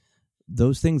Force,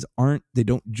 those things they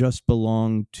don't just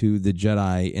belong to the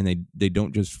Jedi, and they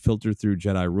don't just filter through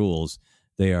Jedi rules.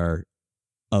 They are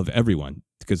of everyone,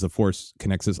 because the Force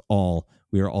connects us all.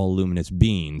 We are all luminous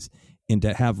beings. And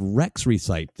to have Rex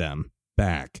recite them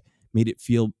back made it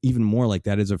feel even more like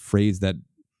that is a phrase that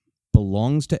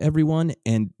belongs to everyone.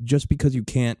 And just because you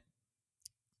can't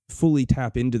fully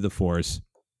tap into the Force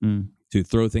to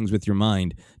throw things with your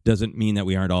mind doesn't mean that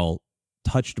we aren't all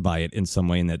touched by it in some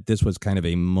way, and that this was kind of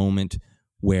a moment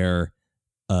where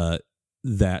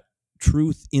that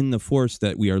truth in the Force,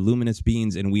 that we are luminous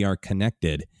beings and we are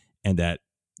connected, and that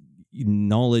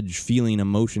knowledge, feeling,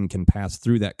 emotion can pass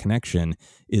through that connection,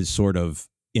 is sort of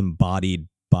embodied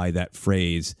by that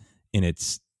phrase. And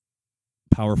it's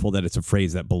powerful that it's a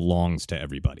phrase that belongs to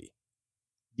everybody.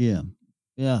 Yeah.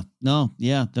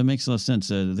 That makes a lot of sense.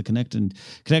 The connection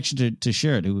to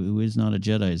Chirrut, who is not a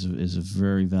Jedi, is a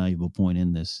very valuable point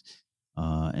in this.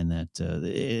 And that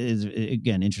is,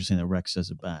 again, interesting that Rex says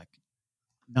it back.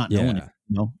 Not knowing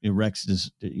it. Rex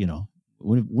is,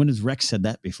 when has Rex said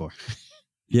that before?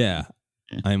 Yeah.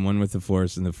 I'm one with the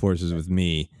Force and the Force is with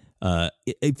me. I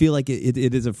feel like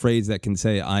it is a phrase that can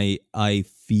say, I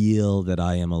feel that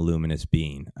I am a luminous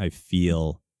being. I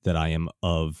feel that I am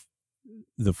of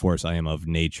the Force. I am of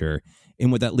nature.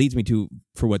 And what that leads me to,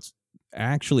 for what's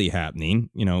actually happening,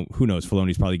 who knows?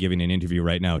 Filoni's probably giving an interview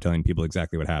right now telling people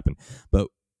exactly what happened. But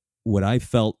what I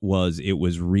felt was it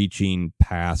was reaching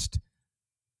past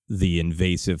the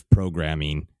invasive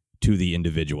programming to the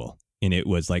individual. And it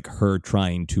was like her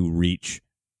trying to reach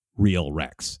real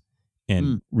Rex.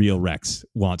 And real Rex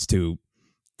wants to,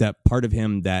 that part of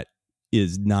him that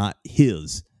is not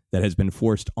his, that has been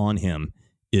forced on him,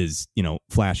 is,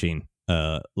 flashing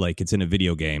like it's in a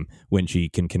video game when she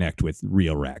can connect with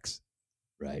real Rex.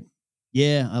 Right.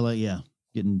 Yeah,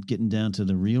 getting down to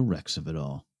the real Rex of it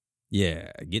all.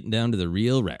 Yeah, getting down to the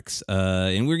real Rex.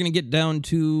 And we're going to get down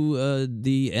to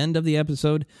the end of the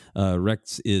episode.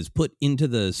 Rex is put into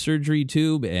the surgery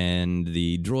tube, and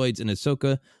the droids and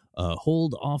Ahsoka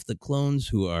hold off the clones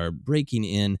who are breaking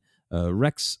in.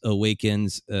 Rex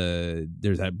awakens.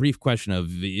 There's that brief question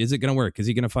of, is it going to work? Is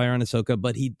he going to fire on Ahsoka?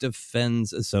 But he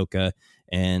defends Ahsoka,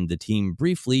 and the team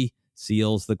briefly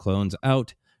seals the clones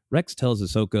out. Rex tells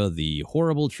Ahsoka the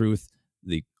horrible truth.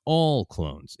 All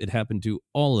clones, it happened to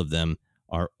all of them,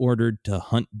 are ordered to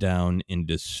hunt down and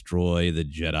destroy the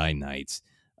Jedi Knights.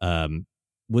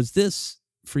 Was this,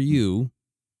 for you,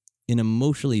 an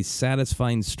emotionally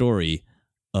satisfying story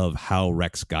of how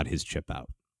Rex got his chip out?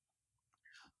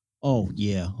 Oh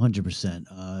yeah, 100%.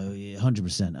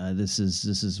 100%. This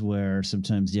is where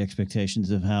sometimes the expectations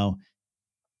of how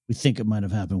we think it might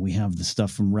have happened. We have the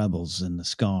stuff from Rebels and the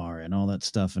scar and all that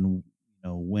stuff, and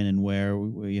when and where.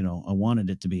 I wanted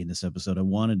it to be in this episode. I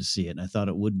wanted to see it, and I thought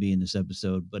it would be in this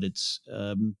episode. But it's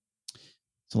a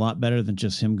lot better than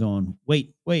just him going,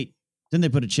 wait. Then they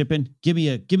put a chip in. Give me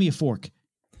a fork.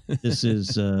 This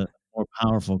is more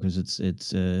powerful because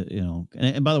it's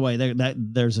And by the way,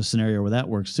 there's a scenario where that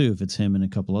works too. If it's him and a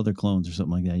couple other clones or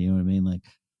something like that, you know what I mean? Like,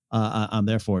 I'm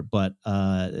there for it. But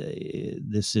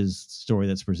this is the story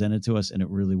that's presented to us, and it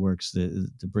really works to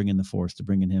bring in the Force, to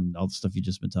bring in him, all the stuff you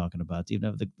just been talking about, to even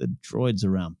have the droids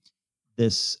around.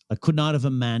 This, I could not have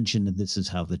imagined that this is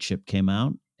how the chip came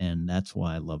out, and that's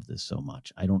why I love this so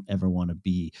much. I don't ever want to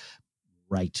be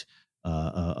right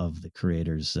of the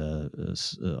creators,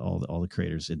 all the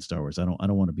creators in Star Wars. I don't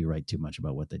want to be right too much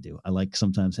about what they do. I like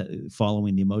sometimes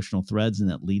following the emotional threads, and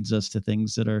that leads us to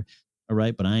things that are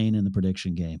right. But I ain't in the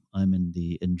prediction game. I'm in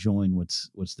the enjoying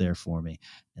what's there for me,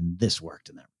 and this worked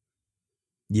in there.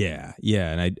 Yeah,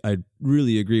 and I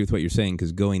really agree with what you're saying,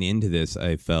 because going into this,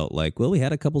 I felt like, well, we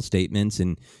had a couple statements,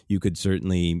 and you could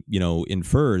certainly,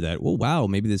 infer that, well, wow,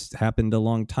 maybe this happened a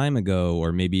long time ago,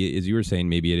 or maybe, as you were saying,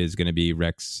 maybe it is going to be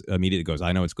Rex immediately goes,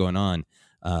 I know what's going on.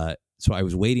 So I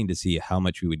was waiting to see how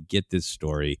much we would get this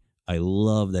story. I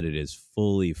love that it is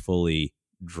fully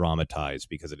dramatized,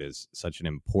 because it is such an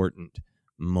important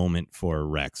moment for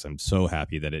Rex. I'm so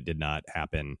happy that it did not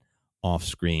happen off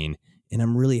screen. And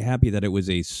I'm really happy that it was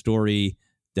a story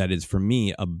that is, for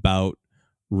me, about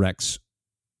Rex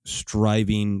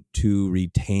striving to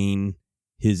retain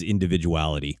his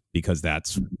individuality, because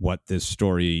that's what this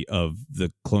story of the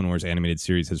Clone Wars animated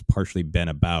series has partially been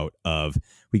about. Of,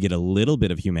 we get a little bit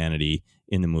of humanity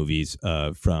in the movies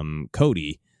from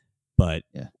Cody, but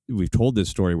we've told this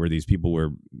story where these people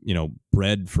were,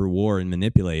 bred for war and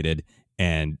manipulated,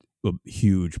 and a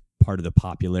huge part of the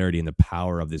popularity and the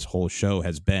power of this whole show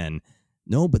has been,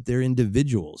 no, but they're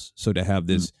individuals. So to have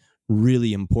this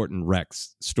really important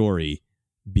Rex story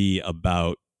be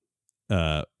about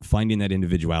finding that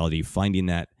individuality, finding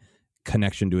that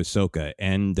connection to Ahsoka,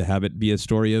 and to have it be a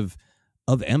story of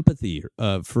empathy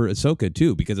for Ahsoka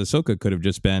too, because Ahsoka could have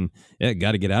just been,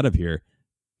 got to get out of here,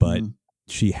 but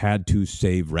she had to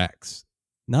save Rex,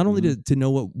 not only to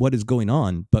know what is going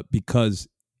on, but because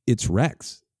it's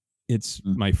Rex, it's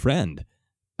my friend.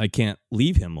 I can't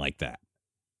leave him like that.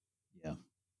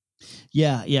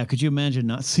 Yeah. Could you imagine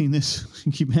not seeing this?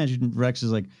 Can you imagine Rex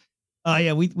is like, oh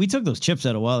yeah, we took those chips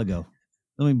out a while ago.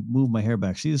 Let me move my hair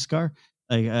back. See the scar?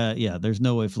 Like, there's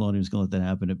no way Filoni was going to let that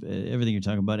happen. Everything you're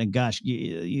talking about, and gosh,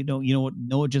 you know what?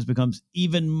 No, it just becomes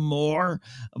even more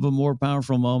of a more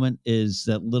powerful moment is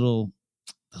that the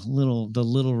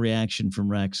little reaction from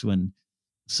Rex when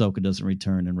Ahsoka doesn't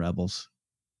return in Rebels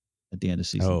at the end of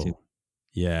season 2.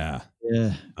 Yeah.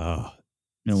 Oh,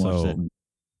 watch that.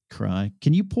 Cry.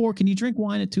 Can you drink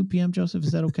wine at 2 p.m., Joseph?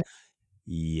 Is that okay?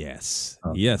 Yes.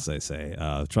 Yes, I say.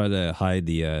 Try to hide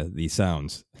the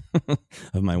sounds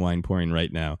of my wine pouring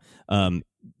right now.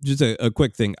 Just a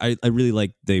quick thing. I really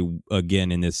like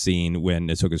again, in this scene when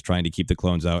Ahsoka's trying to keep the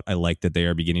clones out, I like that they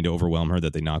are beginning to overwhelm her,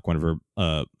 that they knock one of her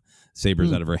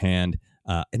sabers out of her hand.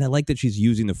 And I like that she's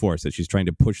using the Force, that she's trying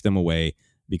to push them away,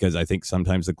 because I think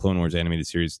sometimes the Clone Wars animated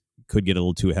series could get a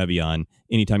little too heavy on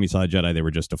anytime you saw a Jedi, they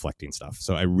were just deflecting stuff.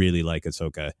 So I really like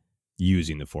Ahsoka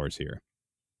using the Force here.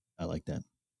 I like that.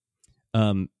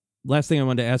 Last thing I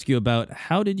wanted to ask you about,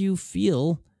 how did you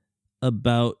feel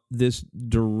about this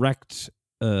direct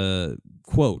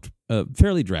quote,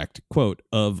 fairly direct quote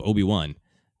of Obi-Wan,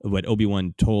 what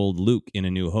Obi-Wan told Luke in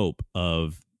A New Hope,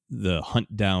 of the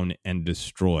hunt down and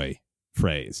destroy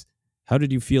phrase? How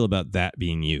did you feel about that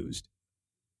being used?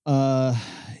 And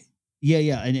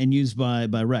used by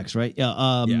Rex, right?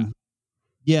 No,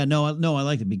 I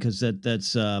liked it, because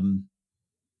that's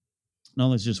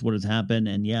just what has happened.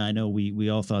 And I know we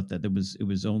all thought that it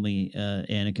was only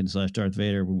Anakin / Darth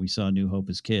Vader when we saw New Hope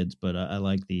as kids, but I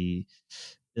like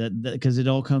that because it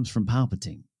all comes from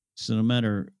Palpatine. So no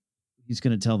matter, he's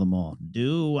going to tell them all,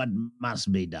 do what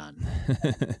must be done.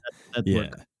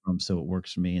 That's from, so it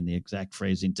works for me. And the exact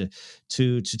phrasing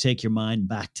to take your mind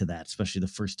back to that, especially the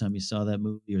first time you saw that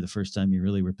movie or the first time you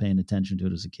really were paying attention to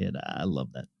it as a kid. I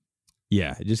love that.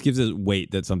 Yeah, it just gives it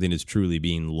weight that something is truly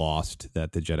being lost,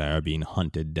 that the Jedi are being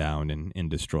hunted down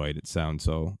and destroyed. It sounds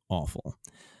so awful.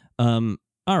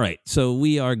 All right, so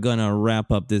we are going to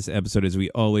wrap up this episode as we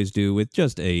always do with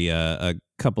just a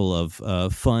couple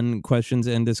of fun questions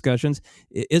and discussions.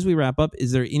 As we wrap up,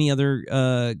 is there any other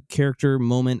character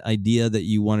moment idea that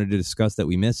you wanted to discuss that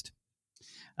we missed?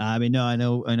 I mean, no, I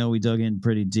know we dug in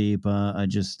pretty deep. I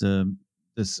just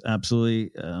this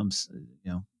absolutely, so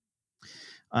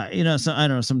I don't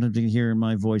know. Sometimes you can hear in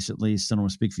my voice, at least. I don't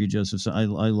want to speak for you, Joseph. So I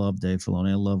love Dave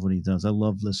Filoni. I love what he does. I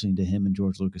love listening to him and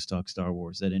George Lucas talk Star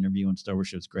Wars. That interview on Star Wars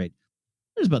Show is great.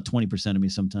 There's about 20% of me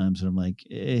sometimes that I'm like,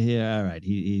 yeah, all right.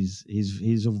 He's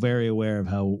very aware of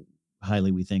how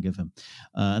highly we think of him,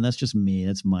 and that's just me.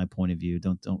 That's my point of view.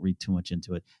 Don't read too much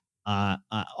into it.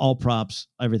 All props,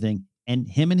 everything, and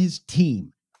him and his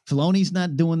team. Filoni's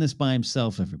not doing this by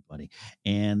himself, everybody.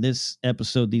 And this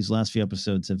episode, these last few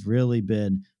episodes have really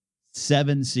been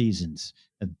 7 seasons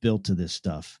have built to this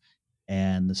stuff.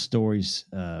 And the stories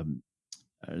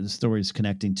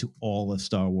connecting to all of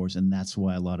Star Wars. And that's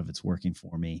why a lot of it's working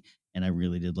for me. And I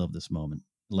really did love this moment.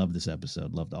 Love this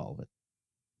episode. Loved all of it.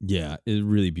 Yeah, it's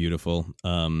really beautiful.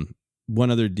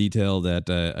 One other detail that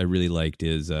I really liked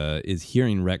is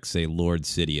hearing Rex say Lord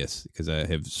Sidious, because I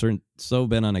have so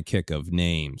been on a kick of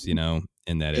names, and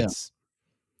that it's,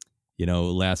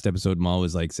 last episode Maul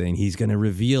was like saying he's going to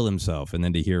reveal himself, and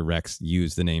then to hear Rex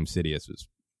use the name Sidious was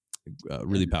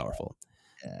really powerful.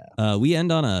 Yeah. We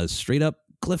end on a straight up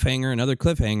cliffhanger, another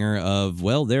cliffhanger of,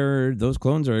 well, those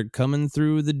clones are coming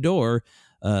through the door.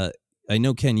 I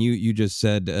know, Ken, you just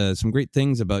said some great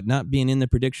things about not being in the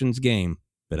predictions game.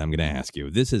 But I'm going to ask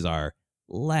you, this is our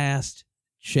last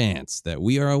chance that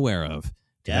we are aware of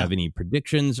to have any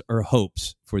predictions or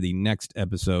hopes for the next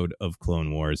episode of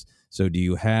Clone Wars. So do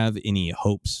you have any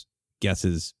hopes,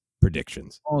 guesses,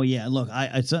 predictions? Oh, yeah. Look,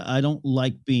 I don't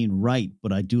like being right,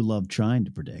 but I do love trying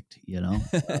to predict,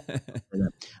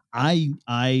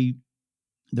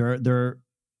 They're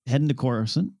heading to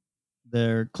Coruscant.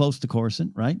 They're close to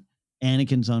Coruscant, right?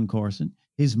 Anakin's on Coruscant.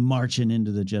 He's marching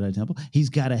into the Jedi Temple. He's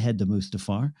got to head to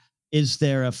Mustafar. Is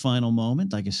there a final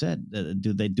moment? Like I said,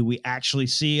 do we actually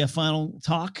see a final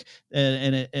talk?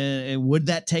 And would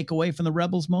that take away from the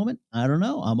Rebels moment? I don't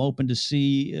know. I'm open to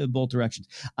see both directions.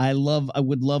 I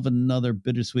would love another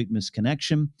bittersweet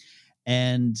misconnection,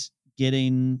 and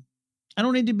getting. I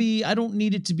don't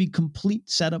need it to be complete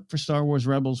setup for Star Wars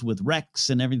Rebels with Rex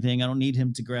and everything. I don't need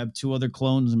him to grab 2 other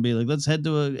clones and be like, let's head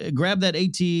to grab that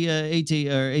ATT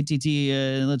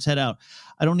and let's head out.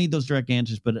 I don't need those direct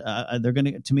answers, but they're going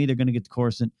to get to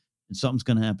Coruscant, and something's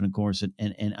going to happen in Coruscant.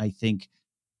 And I think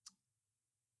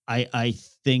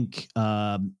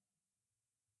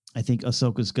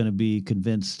Ahsoka's going to be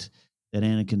convinced that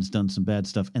Anakin's done some bad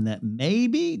stuff, and that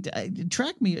maybe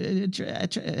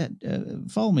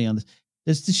follow me on this.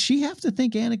 Does she have to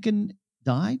think Anakin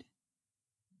died?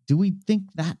 Do we think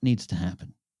that needs to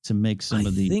happen to make some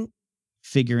of the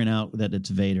figuring out that it's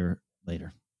Vader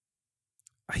later?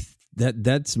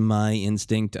 That's my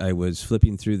instinct. I was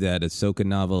flipping through that Ahsoka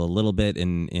novel a little bit,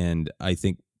 and I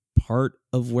think part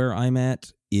of where I'm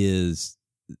at is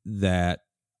that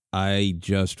I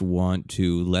just want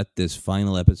to let this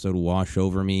final episode wash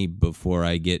over me before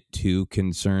I get too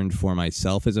concerned for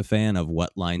myself as a fan of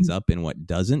what lines up and what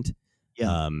doesn't.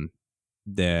 Yeah.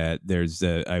 I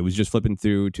was just flipping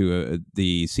through to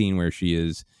the scene where she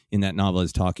is in that novel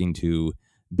is talking to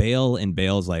Bail, and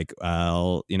Bail's like,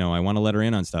 well, I want to let her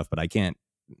in on stuff, but I can't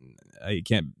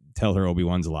tell her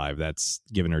Obi-Wan's alive. That's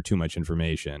giving her too much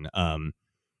information.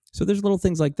 So there's little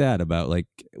things like that about like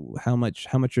how much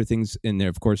are things in there.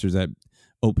 Of course, there's that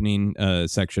opening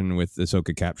section with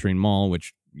Ahsoka capturing Maul,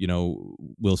 which,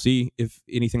 we'll see if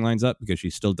anything lines up, because she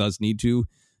still does need to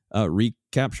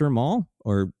recapture Maul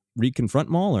or reconfront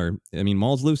Maul.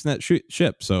 Maul's loose in that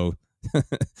ship, so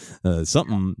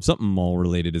something Maul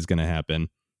related is going to happen.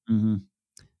 Mm-hmm.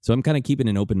 So I'm kind of keeping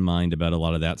an open mind about a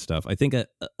lot of that stuff. I think a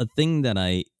thing that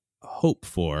I hope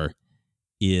for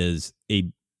is a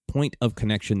point of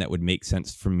connection that would make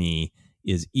sense for me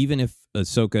is, even if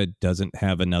Ahsoka doesn't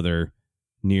have another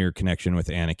near connection with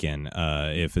Anakin,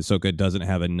 if Ahsoka doesn't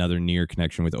have another near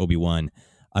connection with Obi-Wan,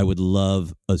 I would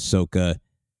love Ahsoka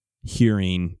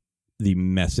hearing the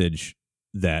message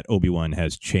that Obi-Wan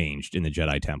has changed in the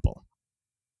Jedi Temple.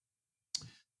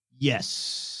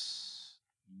 Yes.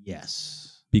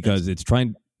 Because it's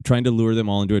trying to lure them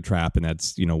all into a trap, and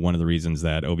that's, one of the reasons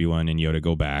that Obi-Wan and Yoda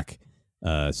go back,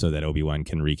 so that Obi-Wan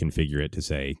can reconfigure it to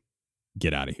say,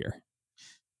 get out of here.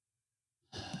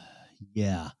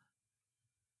 Yeah.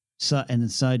 So, and a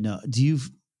side note,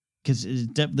 because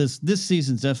this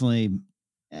season's definitely,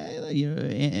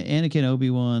 Anakin,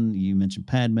 Obi-Wan, you mentioned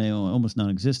Padme, almost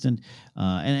non-existent,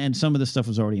 and some of this stuff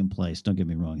was already in place. Don't get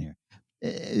me wrong here.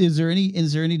 Is there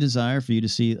any desire for you to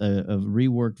see a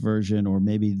reworked version, or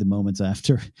maybe the moments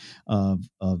after of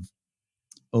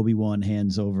Obi-Wan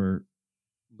hands over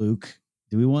Luke?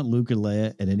 Do we want Luke and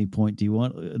Leia at any point? Do you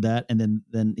want that? And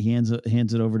then he hands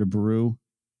it over to Beru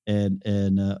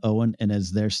and Owen, and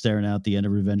as they're staring out the end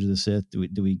of Revenge of the Sith, do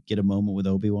we get a moment with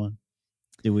Obi-Wan?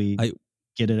 Do we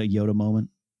get a Yoda moment?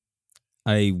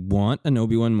 I want an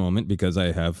Obi-Wan moment because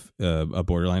I have a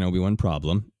borderline Obi-Wan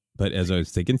problem. But as I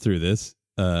was thinking through this,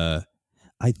 I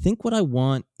think what I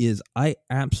want is I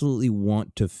absolutely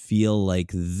want to feel like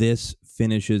this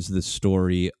finishes the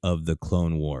story of the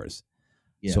Clone Wars.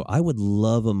 Yeah. So I would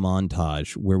love a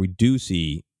montage where we do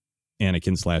see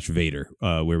Anakin / Vader,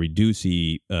 where we do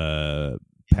see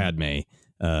Padme,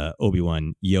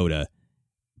 Obi-Wan, Yoda,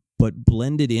 but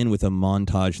blended in with a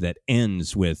montage that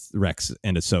ends with Rex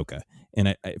and Ahsoka.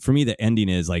 And for me, the ending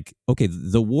is like, okay,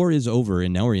 the war is over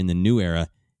and now we're in the new era.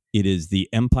 It is the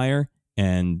Empire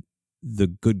and the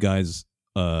good guys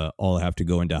all have to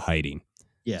go into hiding.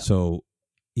 Yeah. So,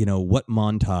 what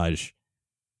montage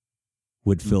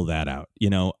would fill that out?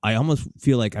 I almost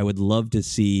feel like I would love to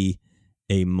see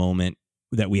a moment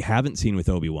that we haven't seen with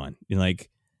Obi-Wan,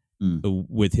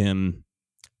 with him,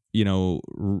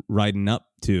 riding up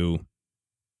to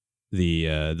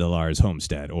the Lars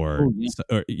homestead, or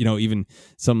even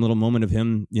some little moment of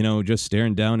him, just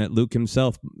staring down at Luke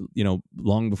himself,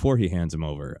 long before he hands him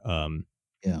over.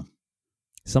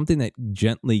 Something that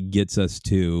gently gets us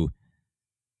to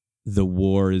the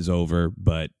war is over,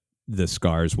 but the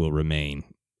scars will remain.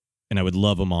 And I would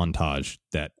love a montage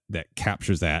that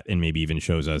captures that and maybe even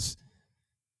shows us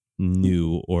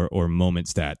new or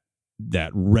moments that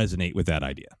resonate with that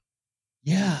idea.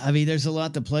 Yeah, I mean, there's a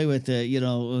lot to play with.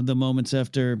 The moments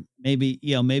after maybe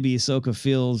Ahsoka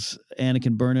feels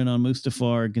Anakin burning on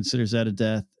Mustafar and considers that a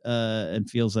death, and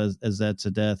feels as that's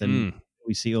a death, and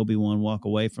we see Obi-Wan walk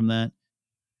away from that.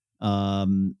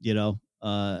 There's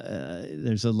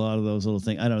a lot of those little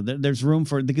things. I don't know. There's room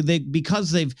for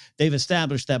because they've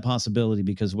established that possibility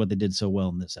because of what they did so well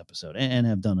in this episode and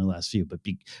have done in the last few. But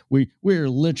we're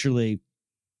literally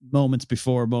moments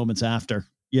before, moments after.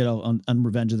 On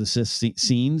Revenge of the Sith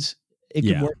scenes, it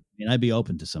could work. I mean, I'd be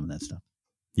open to some of that stuff.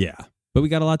 Yeah, but we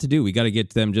got a lot to do. We got to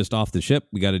get them just off the ship.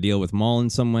 We got to deal with Maul in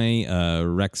some way.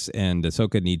 Rex and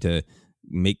Ahsoka need to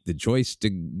make the choice to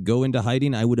go into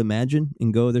hiding, I would imagine,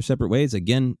 and go their separate ways.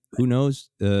 Again, who knows?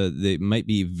 They might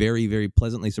be very, very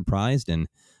pleasantly surprised and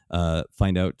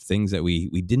find out things that we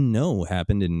didn't know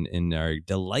happened and are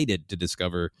delighted to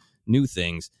discover new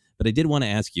things. But I did want to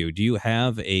ask you, do you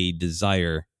have a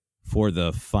desire for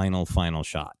the final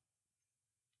shot?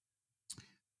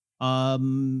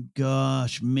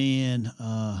 Gosh, man.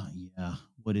 Yeah.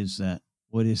 What is that?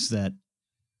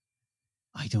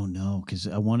 I don't know, because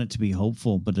I want it to be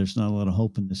hopeful, but there's not a lot of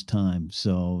hope in this time.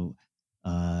 So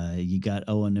you got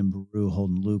Owen and Beru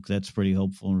holding Luke. That's pretty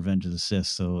hopeful in Revenge of the Sith.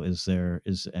 So we've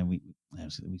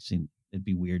seen, it'd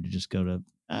be weird to just go to,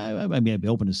 I mean, I'd be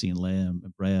open to seeing Leia and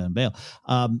Breya and Bail.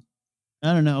 I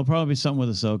don't know. It'll probably be something with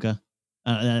Ahsoka.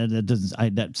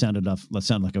 That sounded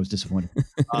like I was disappointed.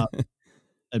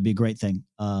 That'd be a great thing.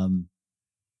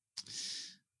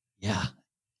 Yeah.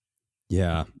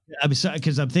 I'm sorry,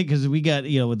 because we got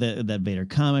with that Vader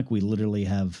comic, we literally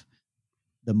have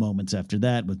the moments after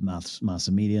that with Masa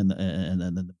Media and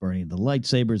then the burning of the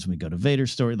lightsabers. And we go to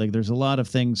Vader's story. Like, there's a lot of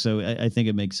things. So I think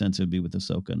it makes sense. It'd be with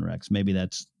Ahsoka and Rex. Maybe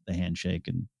that's the handshake,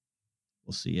 and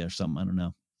we'll see, or something. I don't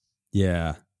know.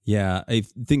 Yeah. I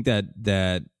think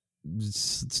that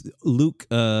Luke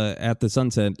at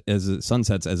the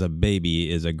sunsets as a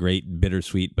baby is a great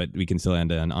bittersweet, but we can still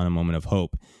end on a moment of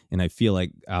hope. And I feel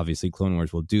like obviously Clone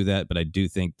Wars will do that, but I do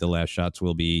think the last shots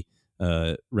will be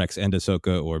Rex and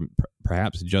Ahsoka, or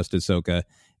perhaps just Ahsoka.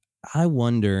 I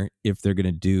wonder if they're going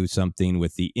to do something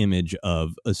with the image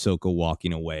of Ahsoka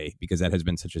walking away, because that has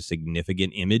been such a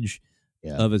significant image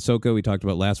of Ahsoka. We talked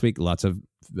about last week, a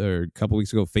couple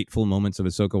weeks ago, fateful moments of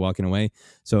Ahsoka walking away.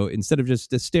 So instead of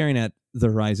just staring at the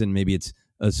horizon, maybe it's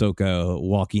Ahsoka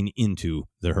walking into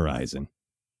the horizon.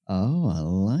 Oh, I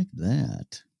like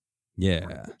that. Yeah.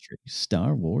 Poetry.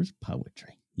 Star Wars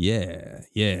poetry. Yeah.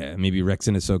 Maybe Rex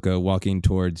and Ahsoka walking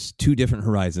towards two different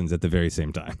horizons at the very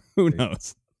same time. Who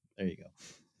knows? There you go.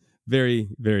 Very,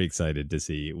 very excited to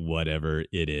see whatever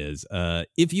it is.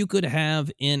 If you could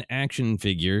have an action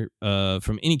figure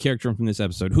from any character from this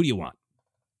episode, who do you want?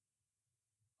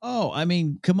 Oh, I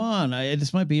mean, come on.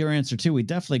 This might be your answer, too. We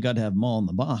definitely got to have Mall in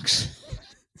the Box.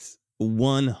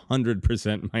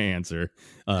 100% my answer.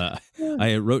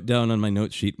 I wrote down on my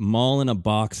note sheet, Mall in a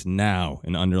Box now,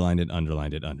 and underlined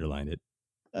it.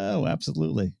 Oh,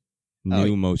 absolutely.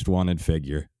 New most wanted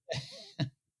figure.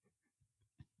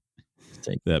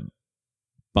 That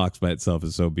box by itself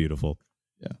is so beautiful.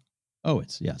 Yeah. Oh,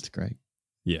 it's great.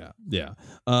 Yeah.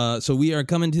 So we are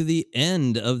coming to the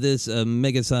end of this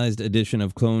mega-sized edition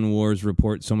of Clone Wars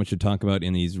Report. So much to talk about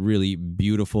in these really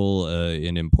beautiful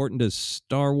and important to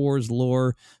Star Wars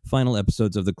lore final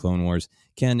episodes of the Clone Wars.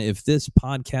 Ken, if this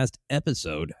podcast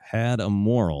episode had a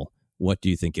moral, what do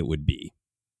you think it would be?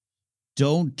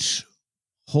 Don't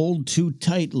hold too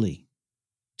tightly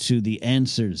to the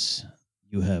answers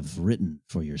you have written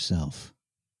for yourself.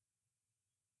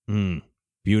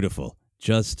 Beautiful.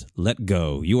 Just let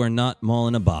go. You are not Mall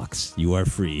in a Box. You are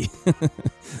free.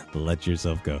 Let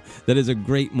yourself go. That is a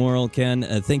great moral, Ken.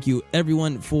 Thank you,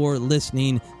 everyone, for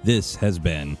listening. This has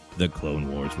been the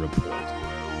Clone Wars Report.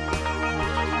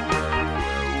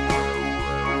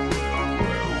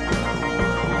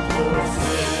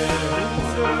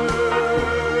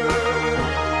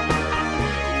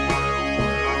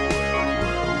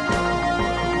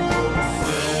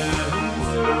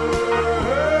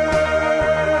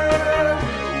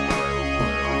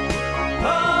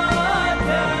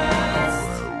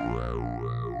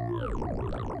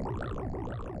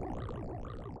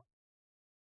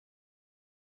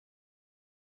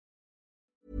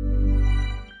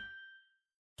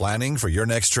 Planning for your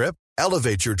next trip?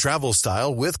 Elevate your travel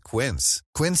style with Quince.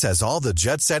 Quince has all the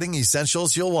jet-setting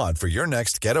essentials you'll want for your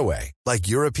next getaway, like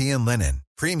European linen,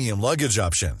 premium luggage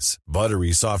options,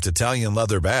 buttery soft Italian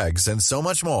leather bags, and so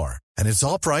much more. And it's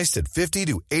all priced at 50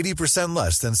 to 80%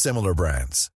 less than similar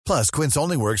brands. Plus, Quince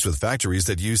only works with factories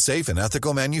that use safe and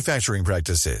ethical manufacturing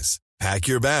practices. Pack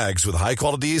your bags with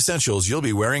high-quality essentials you'll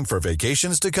be wearing for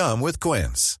vacations to come with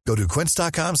Quince. Go to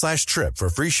quince.com/trip for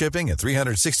free shipping and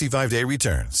 365-day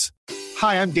returns.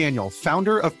 Hi, I'm Daniel,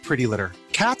 founder of Pretty Litter.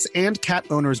 Cats and cat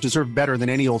owners deserve better than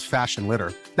any old-fashioned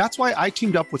litter. That's why I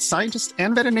teamed up with scientists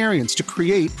and veterinarians to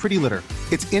create Pretty Litter.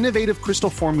 Its innovative crystal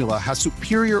formula has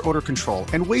superior odor control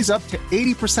and weighs up to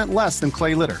 80% less than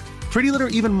clay litter. Pretty Litter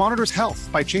even monitors health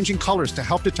by changing colors to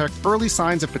help detect early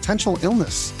signs of potential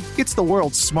illness. It's the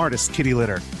world's smartest kitty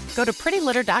litter. Go to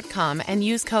prettylitter.com and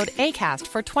use code ACAST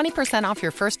for 20% off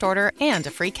your first order and a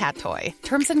free cat toy.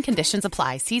 Terms and conditions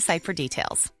apply. See site for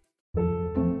details.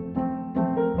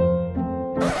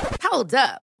 Hold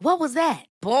up. What was that?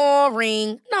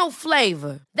 Boring. No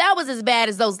flavor. That was as bad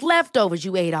as those leftovers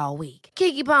you ate all week.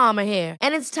 Keke Palmer here,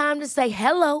 and it's time to say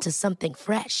hello to something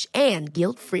fresh and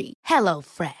guilt-free. Hello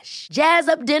Fresh. Jazz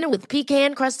up dinner with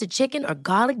pecan-crusted chicken or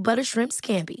garlic butter shrimp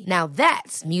scampi. Now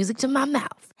that's music to my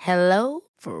mouth. Hello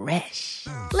Fresh.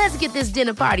 Let's get this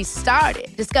dinner party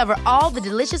started. Discover all the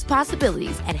delicious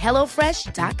possibilities at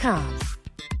HelloFresh.com.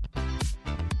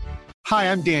 Hi,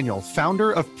 I'm Daniel,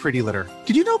 founder of Pretty Litter.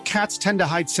 Did you know cats tend to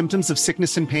hide symptoms of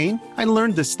sickness and pain? I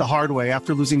learned this the hard way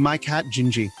after losing my cat,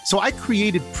 Gingy. So I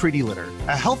created Pretty Litter,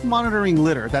 a health monitoring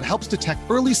litter that helps detect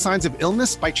early signs of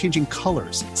illness by changing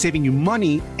colors, saving you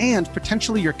money and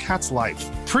potentially your cat's life.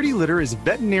 Pretty Litter is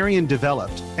veterinarian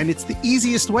developed, and it's the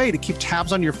easiest way to keep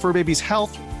tabs on your fur baby's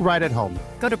health right at home.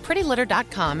 Go to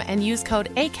prettylitter.com and use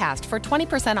code ACAST for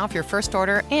 20% off your first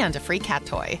order and a free cat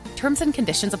toy. Terms and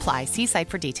conditions apply. See site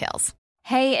for details.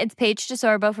 Hey, it's Paige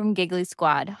DeSorbo from Giggly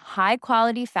Squad. High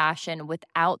quality fashion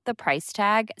without the price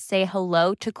tag. Say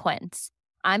hello to Quince.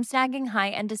 I'm snagging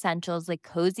high-end essentials like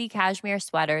cozy cashmere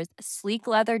sweaters, sleek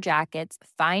leather jackets,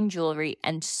 fine jewelry,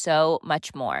 and so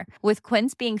much more. With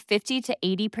Quince being 50 to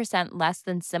 80% less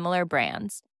than similar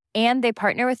brands. And they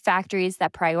partner with factories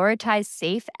that prioritize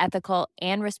safe, ethical,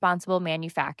 and responsible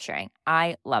manufacturing.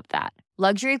 I love that.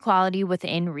 Luxury quality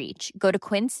within reach. Go to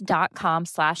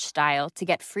quince.com/style to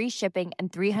get free shipping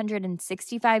and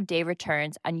 365-day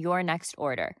returns on your next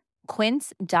order.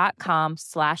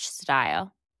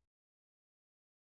 Quince.com/style.